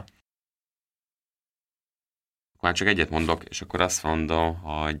labda. Már csak egyet mondok, és akkor azt mondom,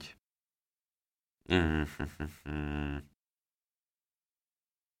 hogy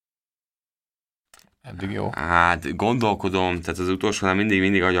Eddig jó. hát gondolkodom, tehát az utolsónál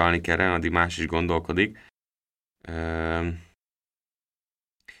mindig agyalni kell, addig más is gondolkodik.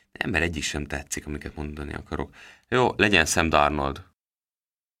 Nem, mert egyik sem tetszik, amiket mondani akarok. Jó, legyen Sam Darnold.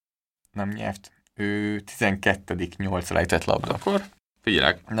 Nem nyert. Ő 12. 8 elejtett labda. Akkor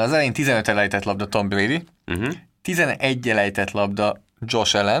figyelek. Na az elején 15 elejtett labda Tom Brady, 11 elejtett labda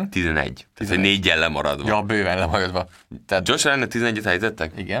Josh Allen. 11. Tehát 4-jel lemaradva. Ja, bőven lemaradva. Tehát... Josh Allen 11-et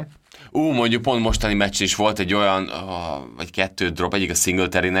ejtettek? Igen. Mondjuk pont mostani meccs is volt egy olyan, vagy 2 drop, egyik a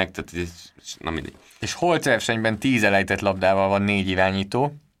Singletary-nek, tehát nem mindegy. És holt versenyben 10 elejtett labdával van 4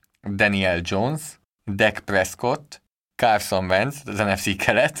 irányító. Daniel Jones, Dak Prescott, Carson Wentz, az NFC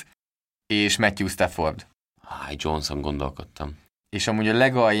kelet, és Matthew Stafford. Johnson gondolkodtam. És amúgy a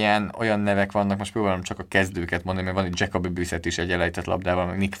legalján olyan nevek vannak, most próbálom csak a kezdőket mondani, mert van itt Jacoby Brissett is egy elejtett labdával,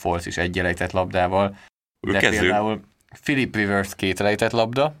 meg Nick Foles is egy elejtett labdával. De például Philip Rivers 2 elejtett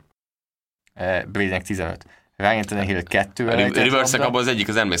labda, Bradynek 15. Ryan Tannehill 2 elejtett labda. Riversnek abban az egyik,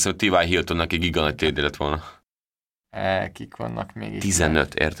 az emlékszem, hogy T.Y. Hiltonnak egy gigannagy TD lett volna. Kik vannak még itt?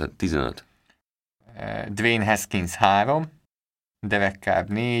 15, érted? 15. Dwayne Haskins 3, Derek Carr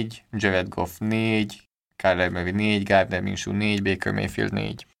 4, Jared Goff 4, Kyler Murray 4, Gardner Minshew 4, Baker Mayfield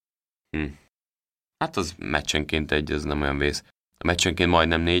 4. Hát az meccsenként egy, ez nem olyan vész. A meccsenként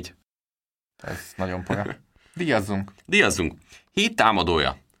majdnem 4. Ez nagyon para. Díjazzunk. Hét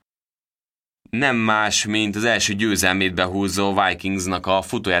támadója. Nem más, mint az első győzelmét behúzó Vikingsnak a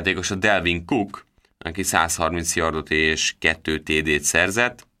futójátékos, a Delvin Cook, aki 130 yardot és 2 TD-t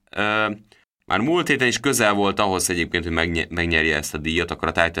szerzett. Már múlt héten is közel volt ahhoz egyébként, hogy megnyerje ezt a díjat, akkor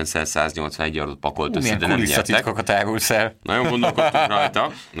a Titans 181 yardot pakolt össze, de nem nyertek. Titkokat árulsz el.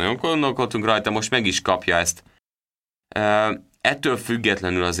 Nagyon gondolkodtunk rajta, most meg is kapja ezt. Ettől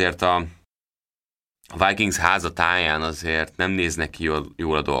függetlenül azért a Vikings házatáján azért nem néznek ki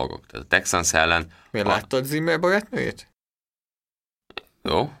jól a dolgok. Tehát a Texans ellen... Miért láttad Zimmer barátnőjét?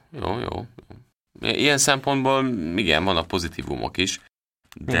 Jó. Ilyen szempontból igen, vannak pozitívumok is.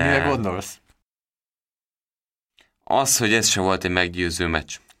 De... Mire gondolsz? Az, hogy ez se volt egy meggyőző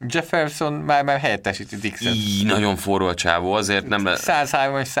meccs. Jefferson már helyettesíti Dixon. Nagyon forró a csávó, azért nem...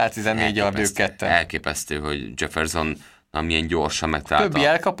 103 és 114 yard ők ketten. Elképesztő, hogy Jefferson milyen gyorsan megtalálta. Többi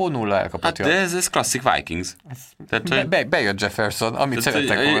elkapó, 0 elkapott. Hát de ez klasszik Vikings. Bejött Jefferson, amit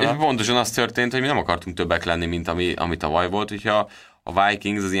szerettek volna. Pontosan az történt, hogy mi nem akartunk többek lenni, mint ami tavaly volt, hogyha a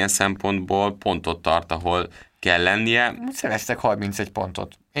Vikings az ilyen szempontból pont ott tart, ahol kell lennie. Szereztek 31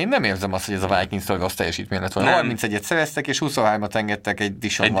 pontot. Én nem érzem azt, hogy ez a Vikings-től rossz teljesítmény lett volna. 31-et szereztek, és 23-at engedtek egy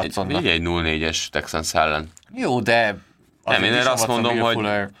Dishon Watsonnak. Egy 0-4-es Texans ellen. Jó, de Nem, én erre azt mondom,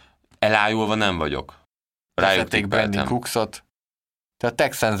 hogy elájulva nem vagyok. Rájuk tippeltem. Brandon Cooksot. Te a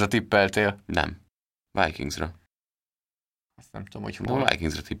Texansra tippeltél? Nem. Vikingsra. Azt nem tudom, hogy hol.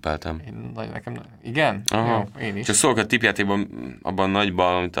 Vikingsra tippeltem. Igen? Aha. Jó, én is. Csak szólok a tippjátékban, abban a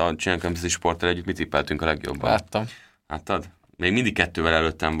nagyban, amit a Csinálkömszezi Sporttal együtt, mit tippeltünk a legjobban? Láttam. Láttad? Még mindig 2-vel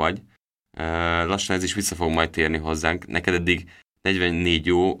előttem vagy. Lassan ez is vissza fog majd térni hozzánk. Neked eddig 44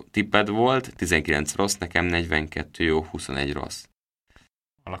 jó tipped volt, 19 rossz, nekem 42 jó, 21 rossz.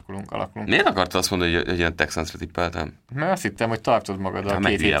 Alakulunk. Miért akartad azt mondani, hogy ilyen Texansra tippeltem? Mert azt hittem, hogy tartod magad a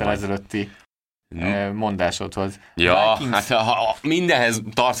 2 héttel ezelőtti mondásodhoz. Ja, Vikings... hát ha mindenhez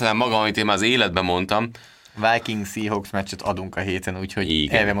tartanám magam, amit én már az életben mondtam. Vikings-Seahawks meccset adunk a héten, úgyhogy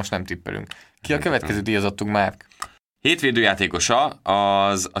erre most nem tippelünk. Ki a következő díjazottunk már? Hétvédőjátékosa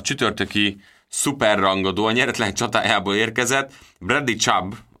az a csütörtöki szuperrangadó, a nyeretlen csatájából érkezett. Bradley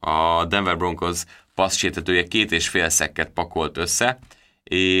Chubb, a Denver Broncos passzsétetője 2,5 szekket pakolt össze,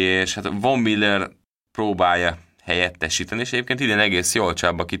 és hát Von Miller próbálja helyettesíteni, és egyébként idén egész jól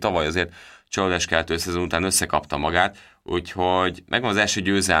Chubb, aki tavaly azért csalódáskeltő szezon után összekapta magát, úgyhogy megvan az első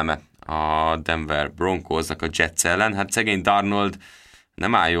győzelme a Denver Broncosnak a Jets ellen. Hát szegény Darnold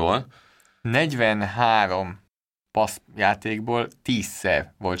nem áll jól. 43 passzjátékból 10-szer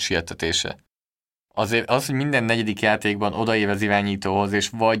volt siettetése. Azért az, hogy minden negyedik játékban odaér az irányítóhoz, és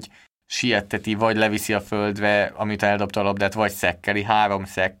vagy sietteti, vagy leviszi a földre, amit eldobta a labdát, vagy szekkeli, 3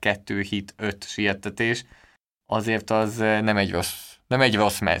 szekk, 2 hit, 5 siettetés, azért az nem egy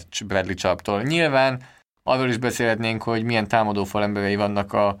rossz meccs Bradley Chubbtól. Nyilván arról is beszélhetnénk, hogy milyen támadófal emberei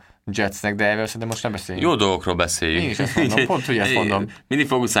vannak a Jetsnek, de erről szerintem most nem beszéljünk. Jó dolgokról beszéljünk. Én is ezt mondom, pont úgy ezt mondom. Mindig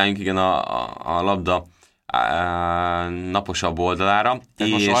fókuszáljunk igen a labda naposabb oldalára.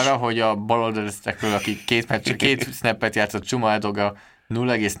 Tehát most arra, hogy a baloldalisztekről, aki két snappet játszott, Chuma Edoga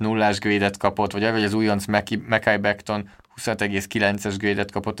 0,0-ás grédet kapott, vagy arra, hogy az újonc Mekhi Becton 25,9-es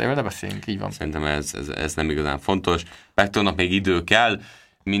grédet kapott, erről ne beszéljünk, így van. Szerintem ez nem igazán fontos. Bectonnak még idő kell,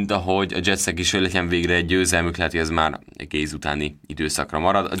 mint ahogy a Jetsnek is, hogy legyen végre egy győzelmük, lehet, hogy ez már egész utáni időszakra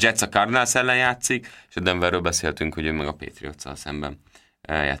marad. A Jets a Cardinals ellen játszik, és a Denverről beszéltünk, hogy ő meg a Patriots-szal szemben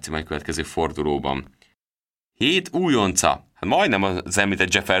játszik majd a következő fordulóban. 7 újonca. Hát majdnem az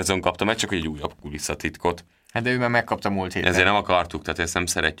említett Jefferson kapta meg, csak egy újabb kulisszatitkot. Hát de ő már megkapta múlt héten. Ezért nem akartuk, tehát ezt nem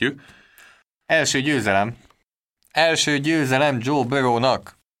szeretjük. Első győzelem Joe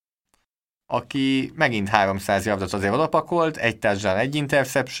Burrownak, aki megint 300 yardot azért odapakolt, egy touchdown, egy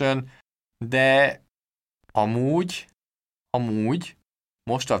interception, de amúgy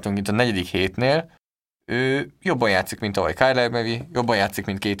most tartunk itt a 4. hétnél, ő jobban játszik, mint ahogy Kyler Murray, jobban játszik,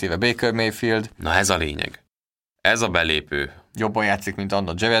 mint 2 éve Baker Mayfield. Na ez a lényeg. Ez a belépő. Jobban játszik, mint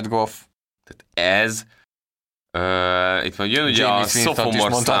anno Jared Goff. Tehát ez, itt van jön ugye a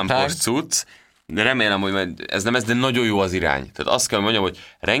sophomore slumpos cucc, de remélem, hogy ez nem ez, de nagyon jó az irány. Tehát azt kell mondjam, hogy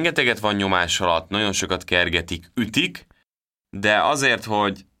rengeteget van nyomás alatt, nagyon sokat kergetik, ütik, de azért,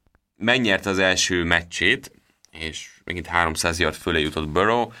 hogy megnyerte az első meccsét, és megint 300 yard fölé jutott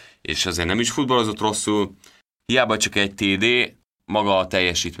Burrow, és azért nem is futballozott rosszul, hiába csak egy TD, maga a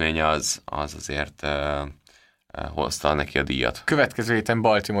teljesítménye az azért hozta neki a díjat. Következő héten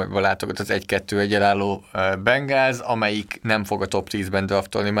Baltimore-ba látogat az 1-2 elálló Bengals, amelyik nem fog a top 10-ben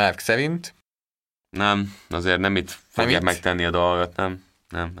draftolni Mark szerint. Nem, azért nem itt fogják megtenni a dolgot,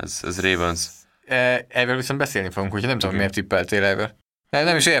 nem, ez Ravens. Erről viszont beszélni fogunk, úgyhogy nem tudom, miért tippeltél erről.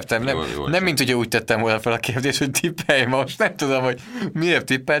 Nem is értem, nem mint ugye úgy tettem volna fel a kérdést, hogy tippelj most, nem tudom, hogy miért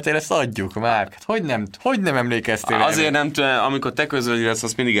tippeltél, ezt adjuk már. Hogy nem emlékeztél azért nem tudom, amikor te közöld lesz,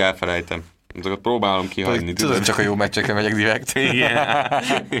 azt mindig elfelejtem. Azokat próbálom kihagyni. Tudod, csak a jó meccsekre megyek direkt. Igen.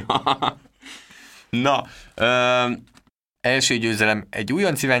 Na. Első győzelem egy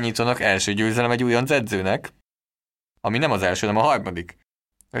újonc irányítónak, első győzelem egy újonc edzőnek, ami nem az első, hanem a harmadik.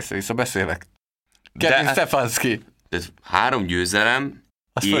 Össze-vissza beszélek. Kevin Stefanski. 3 győzelem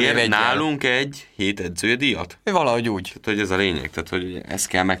ér nálunk egy 7 edzője díjat? Valahogy úgy. Tehát, hogy ez a lényeg, tehát, hogy ezt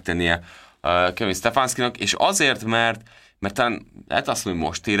kell megtennie Kevin Stefanskinak, és azért, mert talán lehet azt mondani,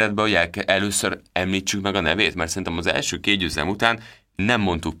 hogy most éred be, hogy először említsük meg a nevét, mert szerintem az első 2 győzelem után nem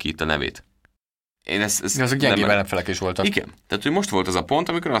mondtuk ki itt a nevét. Azok gyengébb ellenfelek is voltak. Igen. Tehát, hogy most volt az a pont,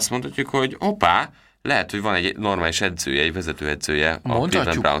 amikor azt mondhatjuk, hogy hoppá, lehet, hogy van egy normális edzője, egy vezető edzője a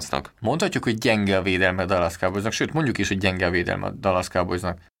Cleveland Brownsnak. Mondhatjuk, hogy gyenge a védelme a Dallas Cowboysnak, sőt, mondjuk is, hogy gyenge a védelme a Dallas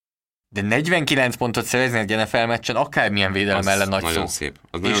Cowboysnak. De 49 pontot szerezni egy NFL meccsen, akármilyen védelem ellen nagy nagyon szó. Szép.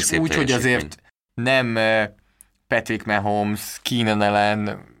 Az és nagyon szép úgy, hogy azért nem Patrick Mahomes, Keenan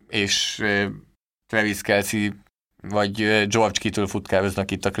Allen és Travis Kelce vagy George Kittle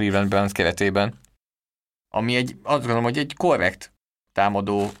futkároznak itt a Cleveland Browns keretében. Ami azt gondolom, hogy egy korrekt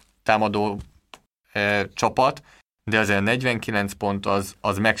támadó csapat, de azért 49 pont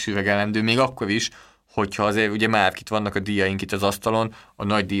az megsüvegelendő, még akkor is, hogyha azért ugye már itt vannak a díjaink itt az asztalon, a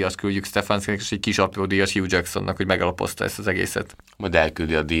nagy díjat küldjük Stefanskinek, és egy kis apró díjat Hugh Jacksonnak, hogy megalapozta ezt az egészet. Majd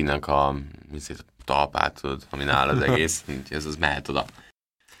elküldi a díjnak a talpát, tudod, ami áll az egész, ez az mehet oda.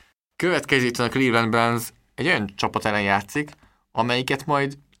 Következő a Cleveland Browns egy olyan csapat ellen játszik, amelyiket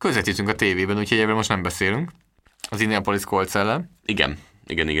majd közvetítünk a tévében, úgyhogy erről most nem beszélünk. Az Indianapolis Colts ellen. Igen.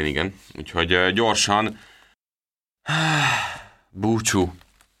 Úgyhogy gyorsan búcsú.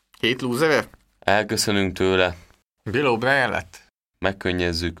 7 lúzere? Elköszönünk tőle. Bill O'Brien lett?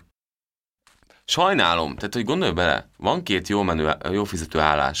 Megkönnyezzük. Sajnálom, tehát hogy gondolj bele, van 2 jó fizető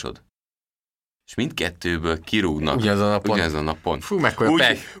állásod, és mindkettőből kirúgnak ugyanazon a napon. Fú, mekkora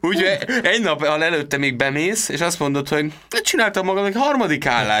pek. Úgy egy nap előtte még bemész, és azt mondod, hogy csináltam magadnak egy harmadik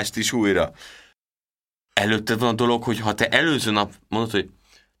állást is újra. Előtted van a dolog, hogy ha te előző nap mondod,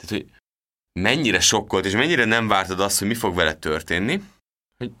 hogy mennyire sokkolt, és mennyire nem vártad azt, hogy mi fog veled történni,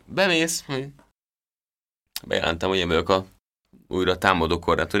 hogy bemész, hogy bejelentem, hogy én vagyok újra támadó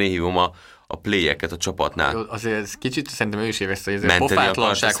koordinátor, én hívom a playeket a csapatnál. Azért ez kicsit szerintem ő is érezte, hogy ez a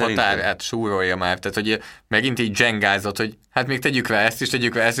pofátlanság határát súrolja már. Tehát, hogy megint így dzsengázott, hogy hát még tegyük rá ezt is, és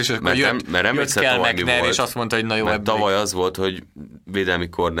akkor jött kell McNair, és azt mondta, hogy na jó. Mert tavaly az volt, hogy védelmi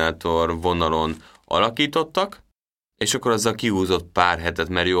koordinátor vonalon alakítottak, és akkor azzal kihúzott pár hetet,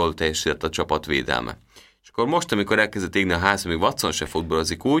 mert jól teljesített a csapat védelme. És akkor most, amikor elkezdett égni a ház, még Watson se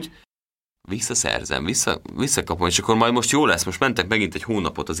futballozik úgy, visszaszerzem, visszakapom, és akkor majd most jó lesz, most mentek megint egy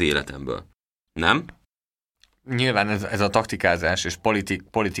hónapot az életemből. Nem? Nyilván ez a taktikázás és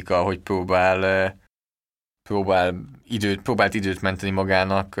politika, hogy próbált időt menteni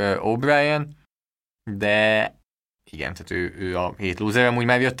magának O'Brien, de igen, tehát ő a 7 loser. Amúgy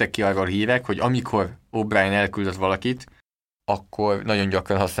már jöttek ki arról hírek, hogy amikor O'Brien elküldött valakit, akkor nagyon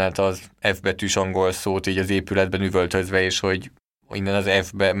gyakran használta az F betűs angol szót így az épületben üvöltözve, és hogy innen az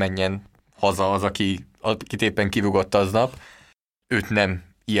F-be menjen haza az, akit éppen kirúgott aznap. Őt nem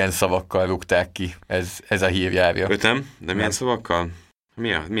ilyen szavakkal rúgták ki, ez a hírjárja. Őt nem? De milyen szavakkal?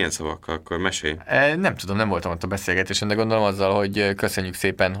 Milyen szavakkal? Akkor mesélj. Nem tudom, nem voltam ott a beszélgetésen, de gondolom azzal, hogy köszönjük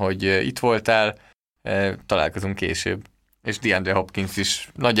szépen, hogy itt voltál, találkozunk később. És DeAndre Hopkins is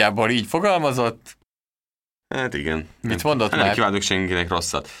nagyjából így fogalmazott. Hát igen. Mit mondott már? Nem kívánok senkinek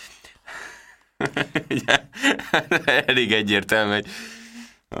rosszat. Elég egyértelmű,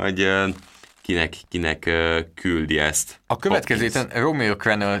 hogy kinek küldi ezt. A következő héten Romeo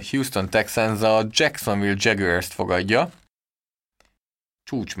Crennel Houston Texans a Jacksonville Jaguars-t fogadja.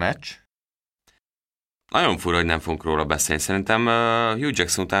 Csúcsmeccs. Nagyon fura, hogy nem fogunk róla beszélni. Szerintem Hugh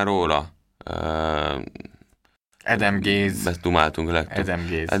Jackson után róla Adam Gaze. Dumáltunk a legtöbb. Adam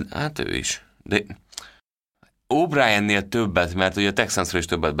Gaze. Hát ő is. De O'Briennél többet, mert ugye a Texansról is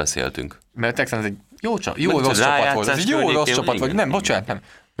többet beszéltünk. Mert a Texans egy jó rossz csapat volt. Ez egy jó rossz csapat volt. Nem, bocsánat, nem.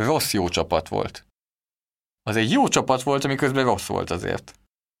 Rossz jó csapat volt. Az egy jó csapat volt, ami közben rossz volt azért.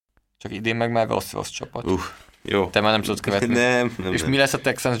 Csak idén meg már rossz csapat. Jó. Te már nem tudod követni. Nem. És mi lesz a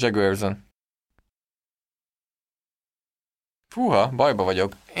Texans Jaguars-on? Fúha, bajba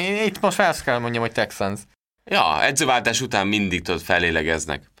vagyok. Én itt most fel kell mondjam, hogy Texans. Ja, edzőváltás után mindig tudod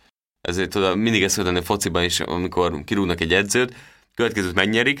felélegeznek. Ezért tudod, mindig ezt mondani a fociban is, amikor kirúgnak egy edzőt, következőt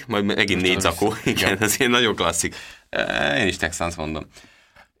megnyerik, majd megint 4 zakó. Igen, ez ilyen nagyon klasszik. Én is Texans mondom.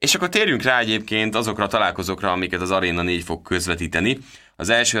 És akkor térjünk rá egyébként azokra a találkozókra, amiket az Arena 4 fog közvetíteni. Az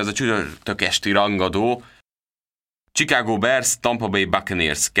első az a csütörtök esti rangadó. Chicago Bears, Tampa Bay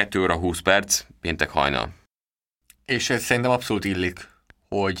Buccaneers, 2 óra 20 perc, péntek hajnal. És ez szerintem abszolút illik,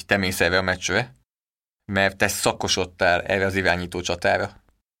 hogy te mész erre a meccsre, mert te szakosodtál erre az irányító csatára.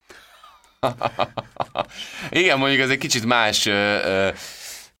 Igen, mondjuk ez egy kicsit más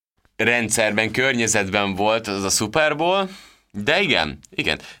rendszerben, környezetben volt az a Super Bowl, de igen.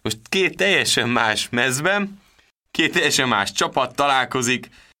 Most 2 teljesen más mezben, 2 teljesen más csapat találkozik,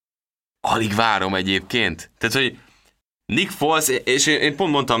 alig várom egyébként. Tehát, hogy Nick Foles, és én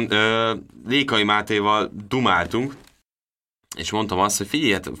pont mondtam, Lékai Mátéval dumáltunk, és mondtam azt, hogy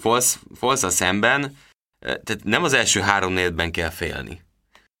figyelj, hát Foles-a szemben, tehát nem az első 3-4-ben kell félni.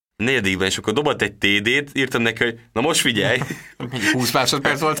 4-ben, és akkor dobott egy TD-t, írtam neki, hogy na most figyelj. 20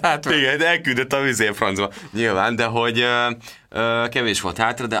 másodperc volt hátra. Igen, elküldött a vizé francba. Nyilván, de hogy kevés volt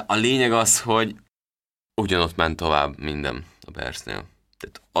hátra, de a lényeg az, hogy ugyanott ment tovább minden a Bearsnél.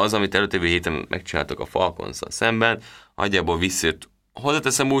 Tehát az, amit előtévő héten megcsináltak a Falconszal szemben, nagyjából visszajött.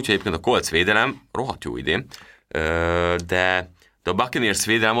 Hozzáteszem úgy, hogy egyébként a Colts védelem rohadt jó idén, de a Buccaneers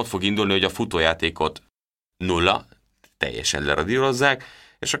védelem ott fog indulni, hogy a futójátékot 0, teljesen leradírozzák,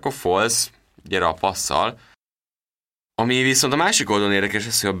 és akkor Foles gyere a passzal, ami viszont a másik oldalon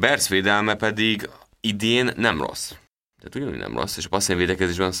érdekes, hogy a Bears védelme pedig idén nem rossz. Tehát ugyanúgy nem rossz, és a passzív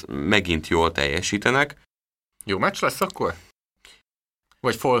védekezésben megint jól teljesítenek. Jó meccs lesz akkor?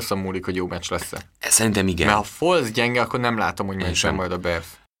 Vagy Foles-on múlik, hogy jó meccs lesz-e? Szerintem igen. Mert ha Foles gyenge, akkor nem látom, hogy meccsen majd a Bears.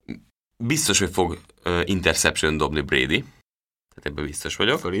 Biztos, hogy fog interception dobni Brady. Tehát ebben biztos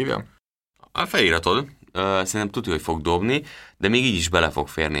vagyok. Fölhívjam? A felíratod. Szerintem tudja, hogy fog dobni, de még így is bele fog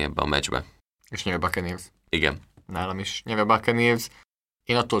férni ebbe a meccsbe. És nyilván Buccaneers. Igen. Nálam is nyilván Buccaneers.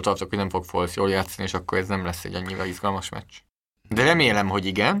 Én attól tartok, hogy nem fog Foles jól játszani, és akkor ez nem lesz egy annyira izgalmas meccs. De remélem, hogy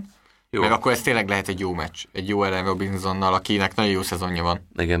igen. Jó. Meg akkor ez tényleg lehet egy jó meccs. Egy jó Allen Robinsonnal, akinek nagyon jó szezonja van.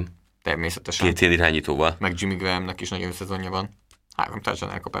 Igen. Természetesen. 2 ilyen irányítóval. Meg Jimmy Grahamnek is nagyon jó szezonja van. 3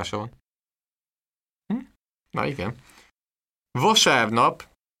 touchdown elkapása van. Na igen. Vasárnap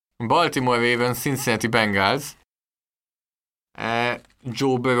Baltimore Ravens, Cincinnati Bengals.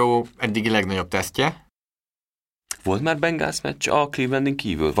 Joe Burrow eddigi legnagyobb tesztje. Volt már Bengals meccs a Clevelandin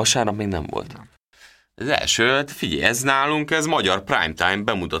kívül? Vasárnap még nem volt. Nem. Az első, figyelj, ez nálunk, ez magyar primetime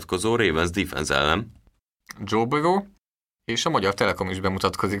bemutatkozó Ravens defense ellen. Joe Burrow, és a Magyar Telekom is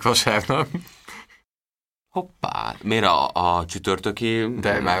bemutatkozik vasárnap. Hoppá, miért a csütörtöki?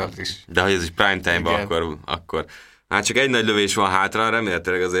 De már az is. De hogy ez is primetime-ban, akkor hát csak egy nagy lövés van hátra,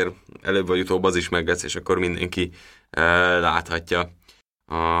 remélhetőleg azért előbb vagy utóbb az is meg lesz, és akkor mindenki láthatja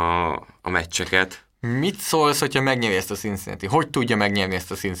a meccseket. Mit szólsz, hogyha megnyeri ezt a Cincinnati? Hogy tudja megnyerni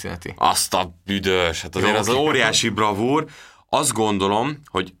ezt a Cincinnati? Azt a büdös, hát azért az óriási bravúr. Azt gondolom,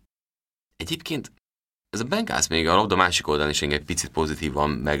 hogy egyébként ez a Bengals még a labda másik oldalán is engem picit pozitívan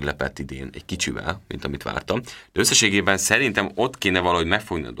meglepett idén, egy kicsivel, mint amit vártam. De összességében szerintem ott kéne valahogy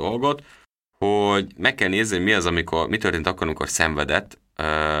megfogni a dolgot, hogy meg kell nézni, hogy mi történt akkor, amikor szenvedett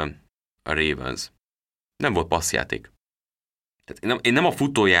a Ravens. Nem volt passzjáték. Tehát én nem a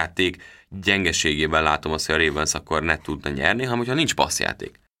futójáték gyengeségében látom azt, hogy a Ravens akkor ne tudna nyerni, hanem hogyha nincs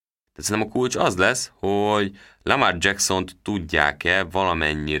passzjáték. Tehát szerintem a kulcs az lesz, hogy Lamar Jacksont tudják-e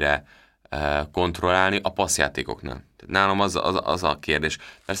valamennyire kontrollálni a passzjátékoknál. Tehát nálam az a kérdés.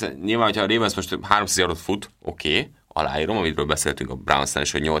 Persze nyilván, hogyha a Ravens most 300 yardot fut, oké, aláírom, amitről beszéltünk a Brownsnál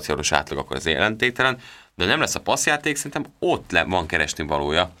is, hogy 8 yardos átlag, akkor az jelentéktelen, de nem lesz a passzjáték, szerintem ott van keresni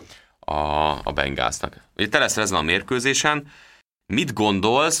valója a Bengalsnak. Ugye te leszel ezen a mérkőzésen, mit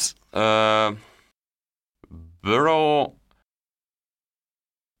gondolsz? Burrow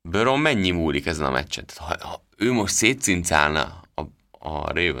mennyi múlik ezen a meccsen? Ha ő most szétcincálna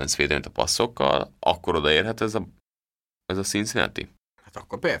a Ravens védelmet a passzokkal, akkor odaérhet ez a Cincinnati? Hát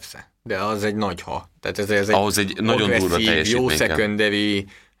akkor persze, de az egy nagy ha. Tehát ez ahhoz egy nagyon durva teljesítmény. Jó secondary,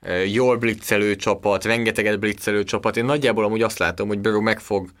 jól blitzelő csapat, rengeteget blitzelő csapat. Én nagyjából amúgy azt látom, hogy Burrow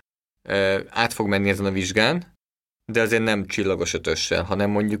át fog menni ezen a vizsgán, de azért nem csillagos 5-össel, hanem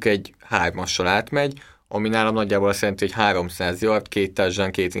mondjuk egy 3-assal átmegy, ami nálam nagyjából azt jelenti, hogy 300 yard, 2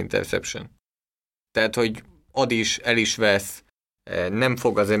 touchdown, 2 interception. Tehát, hogy ad is, el is vesz, nem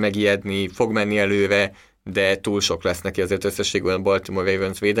fog azért megijedni, fog menni előre, de túl sok lesz neki azért összességben a Baltimore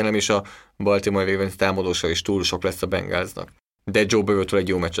Ravens védelem, és a Baltimore Ravens támadósor is túl sok lesz a Bengalsnak. De Joe Burrow-tól egy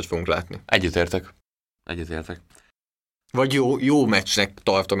jó meccset fogunk látni. Egyetértek. Vagy jó meccsnek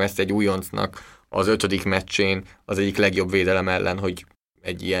tartom ezt egy újoncnak az 5. meccsén az egyik legjobb védelem ellen, hogy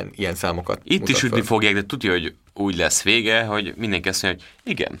egy ilyen számokat itt is ütni fogják, de tudja, hogy úgy lesz vége, hogy mindenki azt mondja,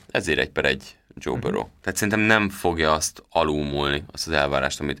 hogy igen, ezért 1-1 Joe Burrow. Tehát szerintem nem fogja azt alulmúlni, azt az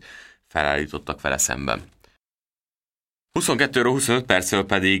elvárást, amit felállítottak vele szemben. 22-25 percről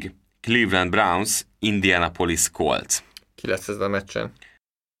pedig Cleveland Browns, Indianapolis Colts. Ki lesz ez a meccsen?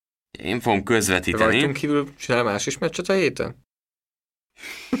 Én fogom közvetíteni. Rajtunk kívül csinál más is meccset a héten?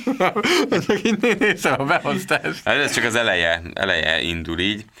 Csak így nézem a beosztást. Ez csak az eleje indul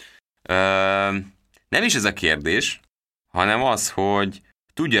így. Nem is ez a kérdés, hanem az, hogy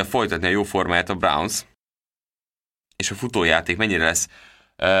tudja folytatni a jó formáját a Browns, és a futójáték mennyire lesz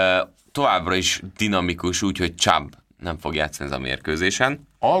továbbra is dinamikus, úgyhogy Chubb nem fog játszani ez a mérkőzésen.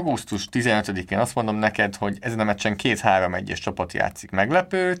 Augusztus 15-én azt mondom neked, hogy ezen a meccsen 2-3-1-es csapat játszik.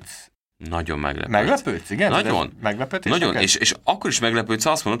 Meglepődsz? Nagyon meglepődsz. Meglepődsz, igen? Nagyon. Meglepődés? Nagyon, és akkor is meglepődsz,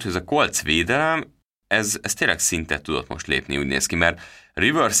 azt mondod, hogy ez a Colts védelem, ez tényleg szintet tudott most lépni, úgy néz ki, mert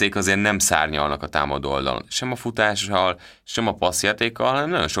Riversék azért nem szárnyalnak a támadó oldalon. Sem a futással, sem a passzjátékkal, hanem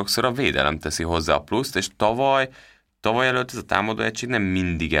nagyon sokszor a védelem teszi hozzá a pluszt, és tavaly előtt ez a támadó egység nem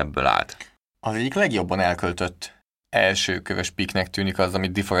mindig ebből állt. Az egyik legjobban elköltött elsőkörös piknek tűnik az,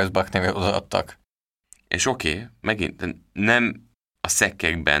 amit DeForest Bucknerre odaadtak. És oké, megint nem a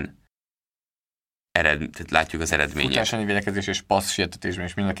szekkekben tehát látjuk az eredményét. Futásányi védekezés és passz sietetésben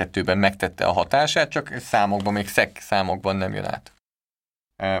és mind a kettőben megtette a hatását, csak számokban, még szekk számokban nem jön át.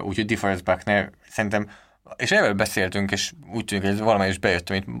 Úgyhogy DeForest Buckner szerintem és erről beszéltünk, és úgy tűnik, hogy valamelyik bejött,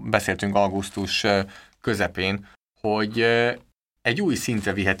 amit beszéltünk augusztus közepén, hogy egy új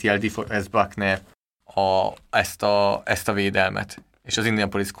szintre viheti el DeForest Buckner ezt a védelmet. És az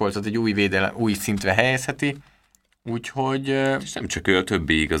Indianapolis Colts-ot egy új szintre helyezheti, úgyhogy... És nem csak ő, a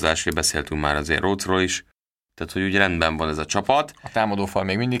többi igazásról beszéltünk már azért Rhodesról is, tehát hogy úgy rendben van ez a csapat. A támadófal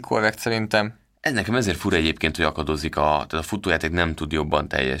még mindig korrekt szerintem. Ez nekem ezért fura egyébként, hogy akadozik, tehát a futójáték nem tud jobban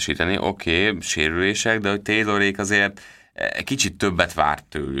teljesíteni. Oké, sérülések, de hogy Taylorék azért kicsit többet várt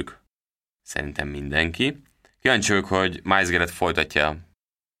tőlük. Szerintem mindenki. Kíváncsi vagyok, hogy Myles Garrett folytatja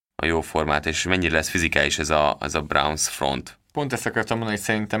a jó formát, és mennyire lesz fizikális ez a Browns front. Pont ezt akartam mondani, hogy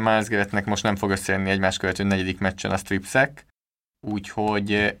szerintem Myles Garrettnek most nem fog összejönni egymás követő 4. meccsen a strip sack,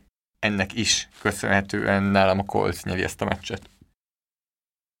 úgyhogy ennek is köszönhetően nálam a Colts nyeri ezt a meccset.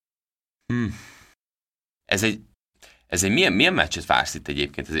 Ez egy milyen meccset vársz itt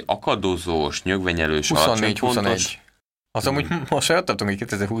egyébként? Ez egy akadozós, nyögvenyelős, alacsony pontos? 24-21. Az amúgy most eltartunk, hogy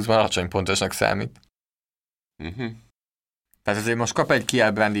 2020-ban alacsony pontosnak számít. Tehát azért most kap egy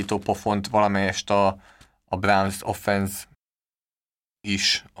kiábrándító pofont valamelyest a Browns offense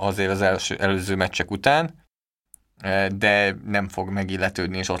is azért az előző meccsek után, de nem fog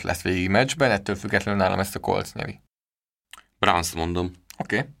megilletődni, és ott lesz végig meccsben, ettől függetlenül nálam ezt a Colts nyeri. Browns mondom.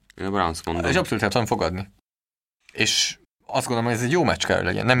 Oké. Én a Browns mondom. És abszolút el tudom fogadni. És azt gondolom, hogy ez egy jó meccs kell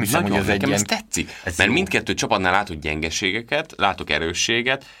legyen. Nem hiszem, nagyon, hogy ez egy ilyen... ez tetszik. Mert mindkettő csapatnál látok gyengeségeket, látok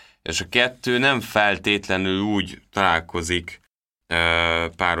erősséget, és a kettő nem feltétlenül úgy találkozik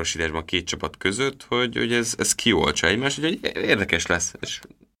párosításban a két csapat között, hogy ez kioltsa egymást, hogy érdekes lesz. És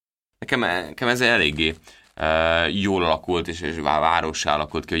nekem ez eléggé jól alakult, és várossá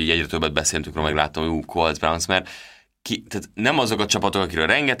alakult ki, hogy egyre többet beszéltünk róla, meg láttam, hogy Colts, Browns, mert tehát nem azok a csapatok, akiről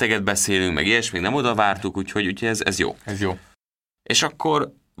rengeteget beszélünk, meg ilyesmi, még nem oda vártuk, úgyhogy ez jó. Ez jó. És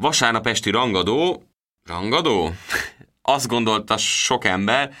akkor vasárnap esti rangadó, azt gondolta sok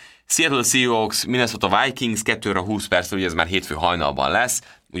ember, Seattle Seahawks, Minnesota Vikings, 2-20 perc, ugye ez már hétfő hajnalban lesz,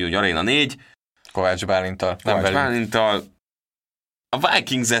 úgyhogy Arena 4. Kovács Bálintal. A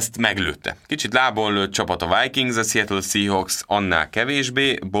Vikings ezt meglőtte. Kicsit lábon lőtt csapat a Vikings, a Seattle Seahawks annál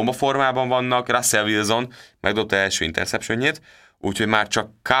kevésbé, bombaformában vannak, Russell Wilson megdobta első interceptionjét, úgyhogy már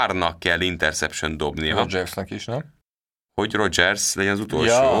csak Carrnak kell interception dobnia. Rodgersnak is, nem? Hogy Rodgers legyen az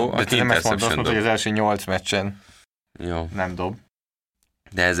utolsó, ja, de te nem ezt mondod, hogy az első 8 meccsen nem dob.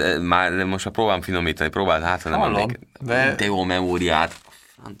 De ez már most már próbálom finomítani, hát nem emlék. De jó memóriát.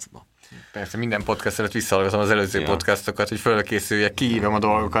 Francba. Persze, minden podcast előtt visszahallgatom az előző podcastokat, hogy fölkészüljek, kiírom a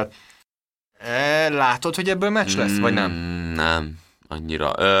dolgokat. Látod, hogy ebből meccs lesz, vagy nem? Nem,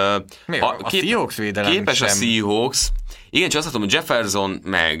 annyira. A Seahawks védelem képes sem. A Seahawks. Igen, csak azt látom, hogy Jefferson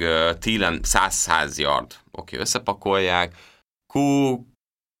meg Thielen 100 yard. Oké, összepakolják.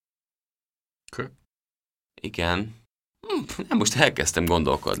 Igen. Most elkezdtem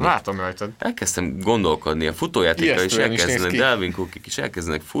gondolkodni. Látom rajtad. Elkezdtem gondolkodni. A futójátékkal is elkezdenek, Dalvin Cookik is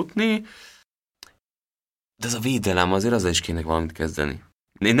elkezdenek futni. De ez a védelem, azért azzal is kéne valamit kezdeni.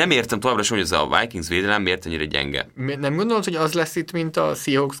 Én nem értem továbbra sem, hogy ez a Vikings védelem miért ennyire gyenge. Nem gondolod, hogy az lesz itt, mint a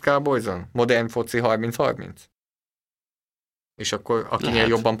Seahawks Cowboyson? Modern foci 30-30? És akkor akinél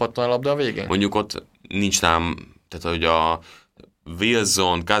jobban pattan a labda a végén? Mondjuk ott nincs tehát hogy a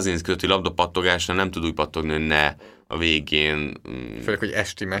Wilson, Cousins közötti labdapattogásnál nem tud úgy pattogni, hogy ne a végén... Főleg, hogy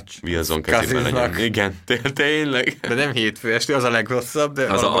esti meccs. Wilson kezében legyen. Igen, tényleg. De nem hétfő esti, az a legrosszabb, de...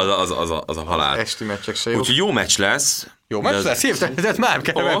 Az a halál. Esti meccsek se jó. Úgyhogy jó meccs lesz. Jó meccs lesz? Hirtelen, már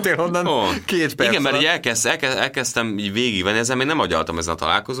kellettél honnan 2 perc. Igen, mert így elkezdtem így végigvenni, ezzel még nem agyaltam ezen a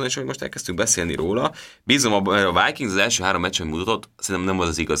találkozón, és hogy most elkezdtünk beszélni róla. Bízom, a Vikings az első 3 meccsen mutatott, szerintem nem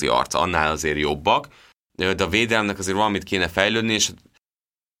az igazi arca, annál azért jobbak, de a védelemnek azért valamit kéne fejlődni, és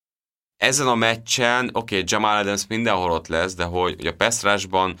ezen a meccsen, oké, Jamal Adams mindenhol ott lesz, de hogy a pass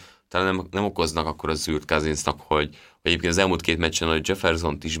rushban talán nem okoznak akkor a zűrt Cousinsnak, hogy egyébként az elmúlt 2 meccsen, hogy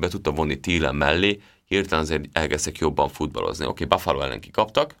Jeffersont is be tudta vonni Thielen mellé, hirtelen azért elkezdtek jobban futballozni. Oké, Buffalo ellen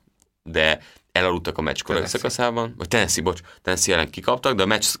kikaptak, de elaludtak a meccs korai szakaszában, vagy Tennessee ellen kikaptak, de a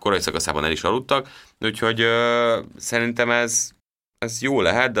meccs korai szakaszában el is aludtak, úgyhogy szerintem ez jó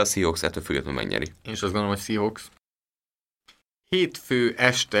lehet, de a Seahawks ettől függetlenül megnyeri. Én is azt gondolom, hogy Seahawks. Hétfő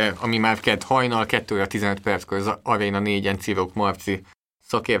este, ami már kedd hajnal, 2:15 perckor az Arena 4-en Civok Marci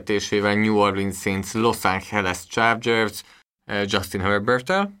szakértésével New Orleans Saints, Los Angeles Chargers, Justin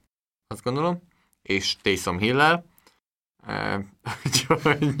Herbert-tel, azt gondolom, és Taysom Hill-el.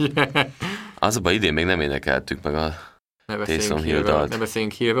 Az a baj, idén még nem énekeltük meg a Taysom Hill-dalt. Ne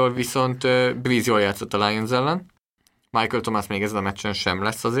beszéljünk Hillről, viszont Breeze jól játszott a Lions ellen. Michael Thomas még ezen a meccsen sem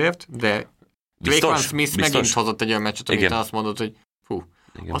lesz azért, de Draquan Smith megint hozott egy olyan meccset, amit azt mondod, hogy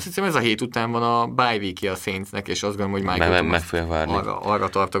Igen. Azt hiszem ez a hét után van a bye week-je a Saintsnek, és azt gondolom, hogy Michael Meg fogja várni. arra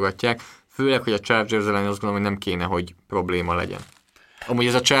tartogatják. Főleg, hogy a Chargers ellen azt gondolom, hogy nem kéne, hogy probléma legyen. Amúgy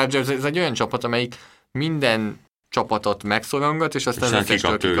ez a Chargers, ez egy olyan csapat, amelyik minden csapatot megszorongat, és aztán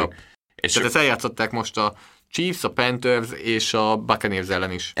összestől kikap. És tehát ezt eljátszották most a Chiefs, a Panthers és a Buccaneers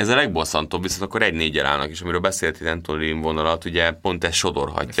ellen is. Ez a legbosszantóbb, viszont akkor 1-4-jel állnak, és amiről beszéltél Antolin vonalat, ugye pont ez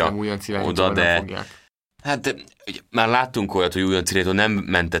sodorhatja oda, de hát már láttunk olyat, hogy újonc irányító nem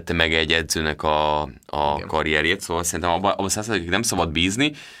mentette meg egy edzőnek a karrierjét, szóval szerintem abban százalékig nem szabad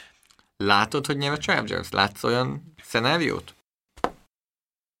bízni. Látod, hogy nyer a Chargers? Látsz olyan szenáriót?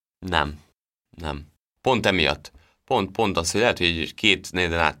 Nem. Pont emiatt. Pont az, hogy lehet, hogy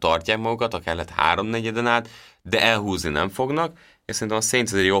 2/4 át tartják magukat, akár lehet 3/4 át, de elhúzni nem fognak, és szerintem a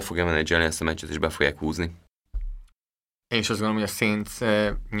Saints azért jól fogja menedzselni ezt a meccset, és be fogják húzni. Én is azt gondolom, hogy a Saints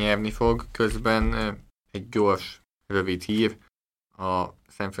nyerni fog. Közben egy gyors, rövid hír. A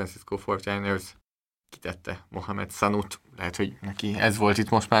San Francisco 49ers kitette Mohamed Sanut. Lehet, hogy neki ez volt itt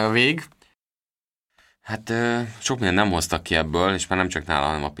most már a vég. Hát sok minden nem hoztak ki ebből, és már nem csak nála,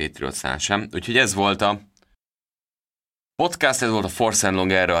 hanem a Patriotsnál sem. Úgyhogy ez volt a podcast, ez volt a Force and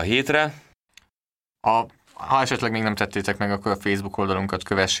Long erre a hétre. Ha esetleg még nem tettétek meg, akkor a Facebook oldalunkat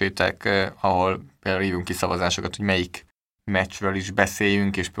kövessétek, ahol például írunk ki szavazásokat, hogy melyik meccsről is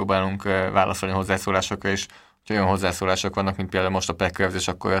beszéljünk, és próbálunk válaszolni hozzászólásokra, és ha olyan hozzászólások vannak, mint például most a Packers, és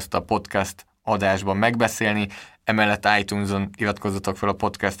akkor ezt a podcast adásban megbeszélni. Emellett iTunes-on iratkozzatok fel a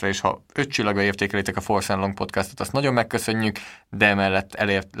podcastra, és ha 5 csillagra értékelitek a Force and Long podcastot, azt nagyon megköszönjük, de emellett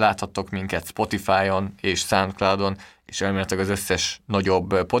láthattok minket Spotify-on és Soundcloud-on, és elméletileg az összes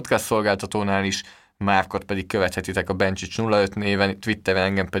nagyobb podcast szolgáltatónál is, Márkot pedig követhetitek a Bencsics 05 néven, Twitteren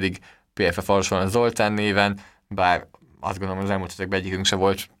engem pedig PFF Zoltán néven, bár azt gondolom, az elmúlt hetekben egyikünk se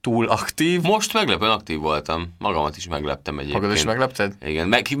volt túl aktív. Most meglepően aktív voltam. Magamat is megleptem egyébként. Magad is meglepted? Igen.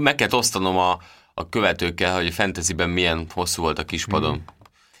 Meg kell osztanom a követőkkel, hogy a fantasyben milyen hosszú volt a kispadon.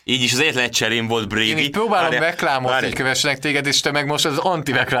 Így is az egyetlen egy cserém volt Brady. Én így próbálom reklámot, hogy kövessenek téged, és te meg most az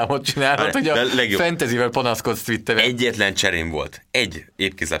anti-reklámot csinálod, hogy a fantasyvel panaszkodsz Twitteren. Egyetlen cserém volt. Egy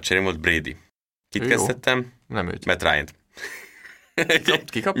épkézláb cserém volt Brady. Kit kezdtem? Nem őt. Matt Ryan-t.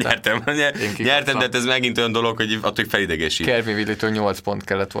 Kikaptál? Nyertem, de ez megint olyan dolog, hogy attól felidegesít. Calvin Ridley-től 8 pont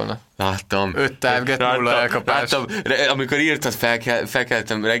kellett volna. Láttam. 5 target, 0 elkapás. Láttam. Amikor írtad,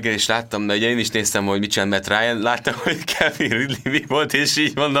 felkeltem reggel, és láttam, de ugye én is néztem, hogy mit csinál Matt Ryan, láttam, hogy Calvin Ridley mi volt, és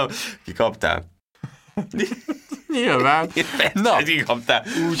így mondom, kikaptál. Nyilván. Na, kikaptál.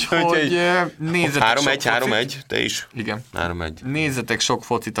 Úgyhogy nézzetek 3-1, te is. Igen. 3-1. Nézzetek sok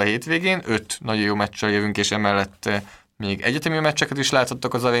focit a hétvégén, 5 nagyon jó meccsel jövünk, és emellett még egyetemi meccseket is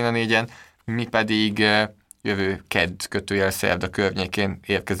láthattok az Arena 4-en, mi pedig jövő kedd /szerda környékén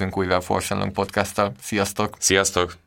érkezünk újra a Force and Long podcasttal. Sziasztok! Sziasztok!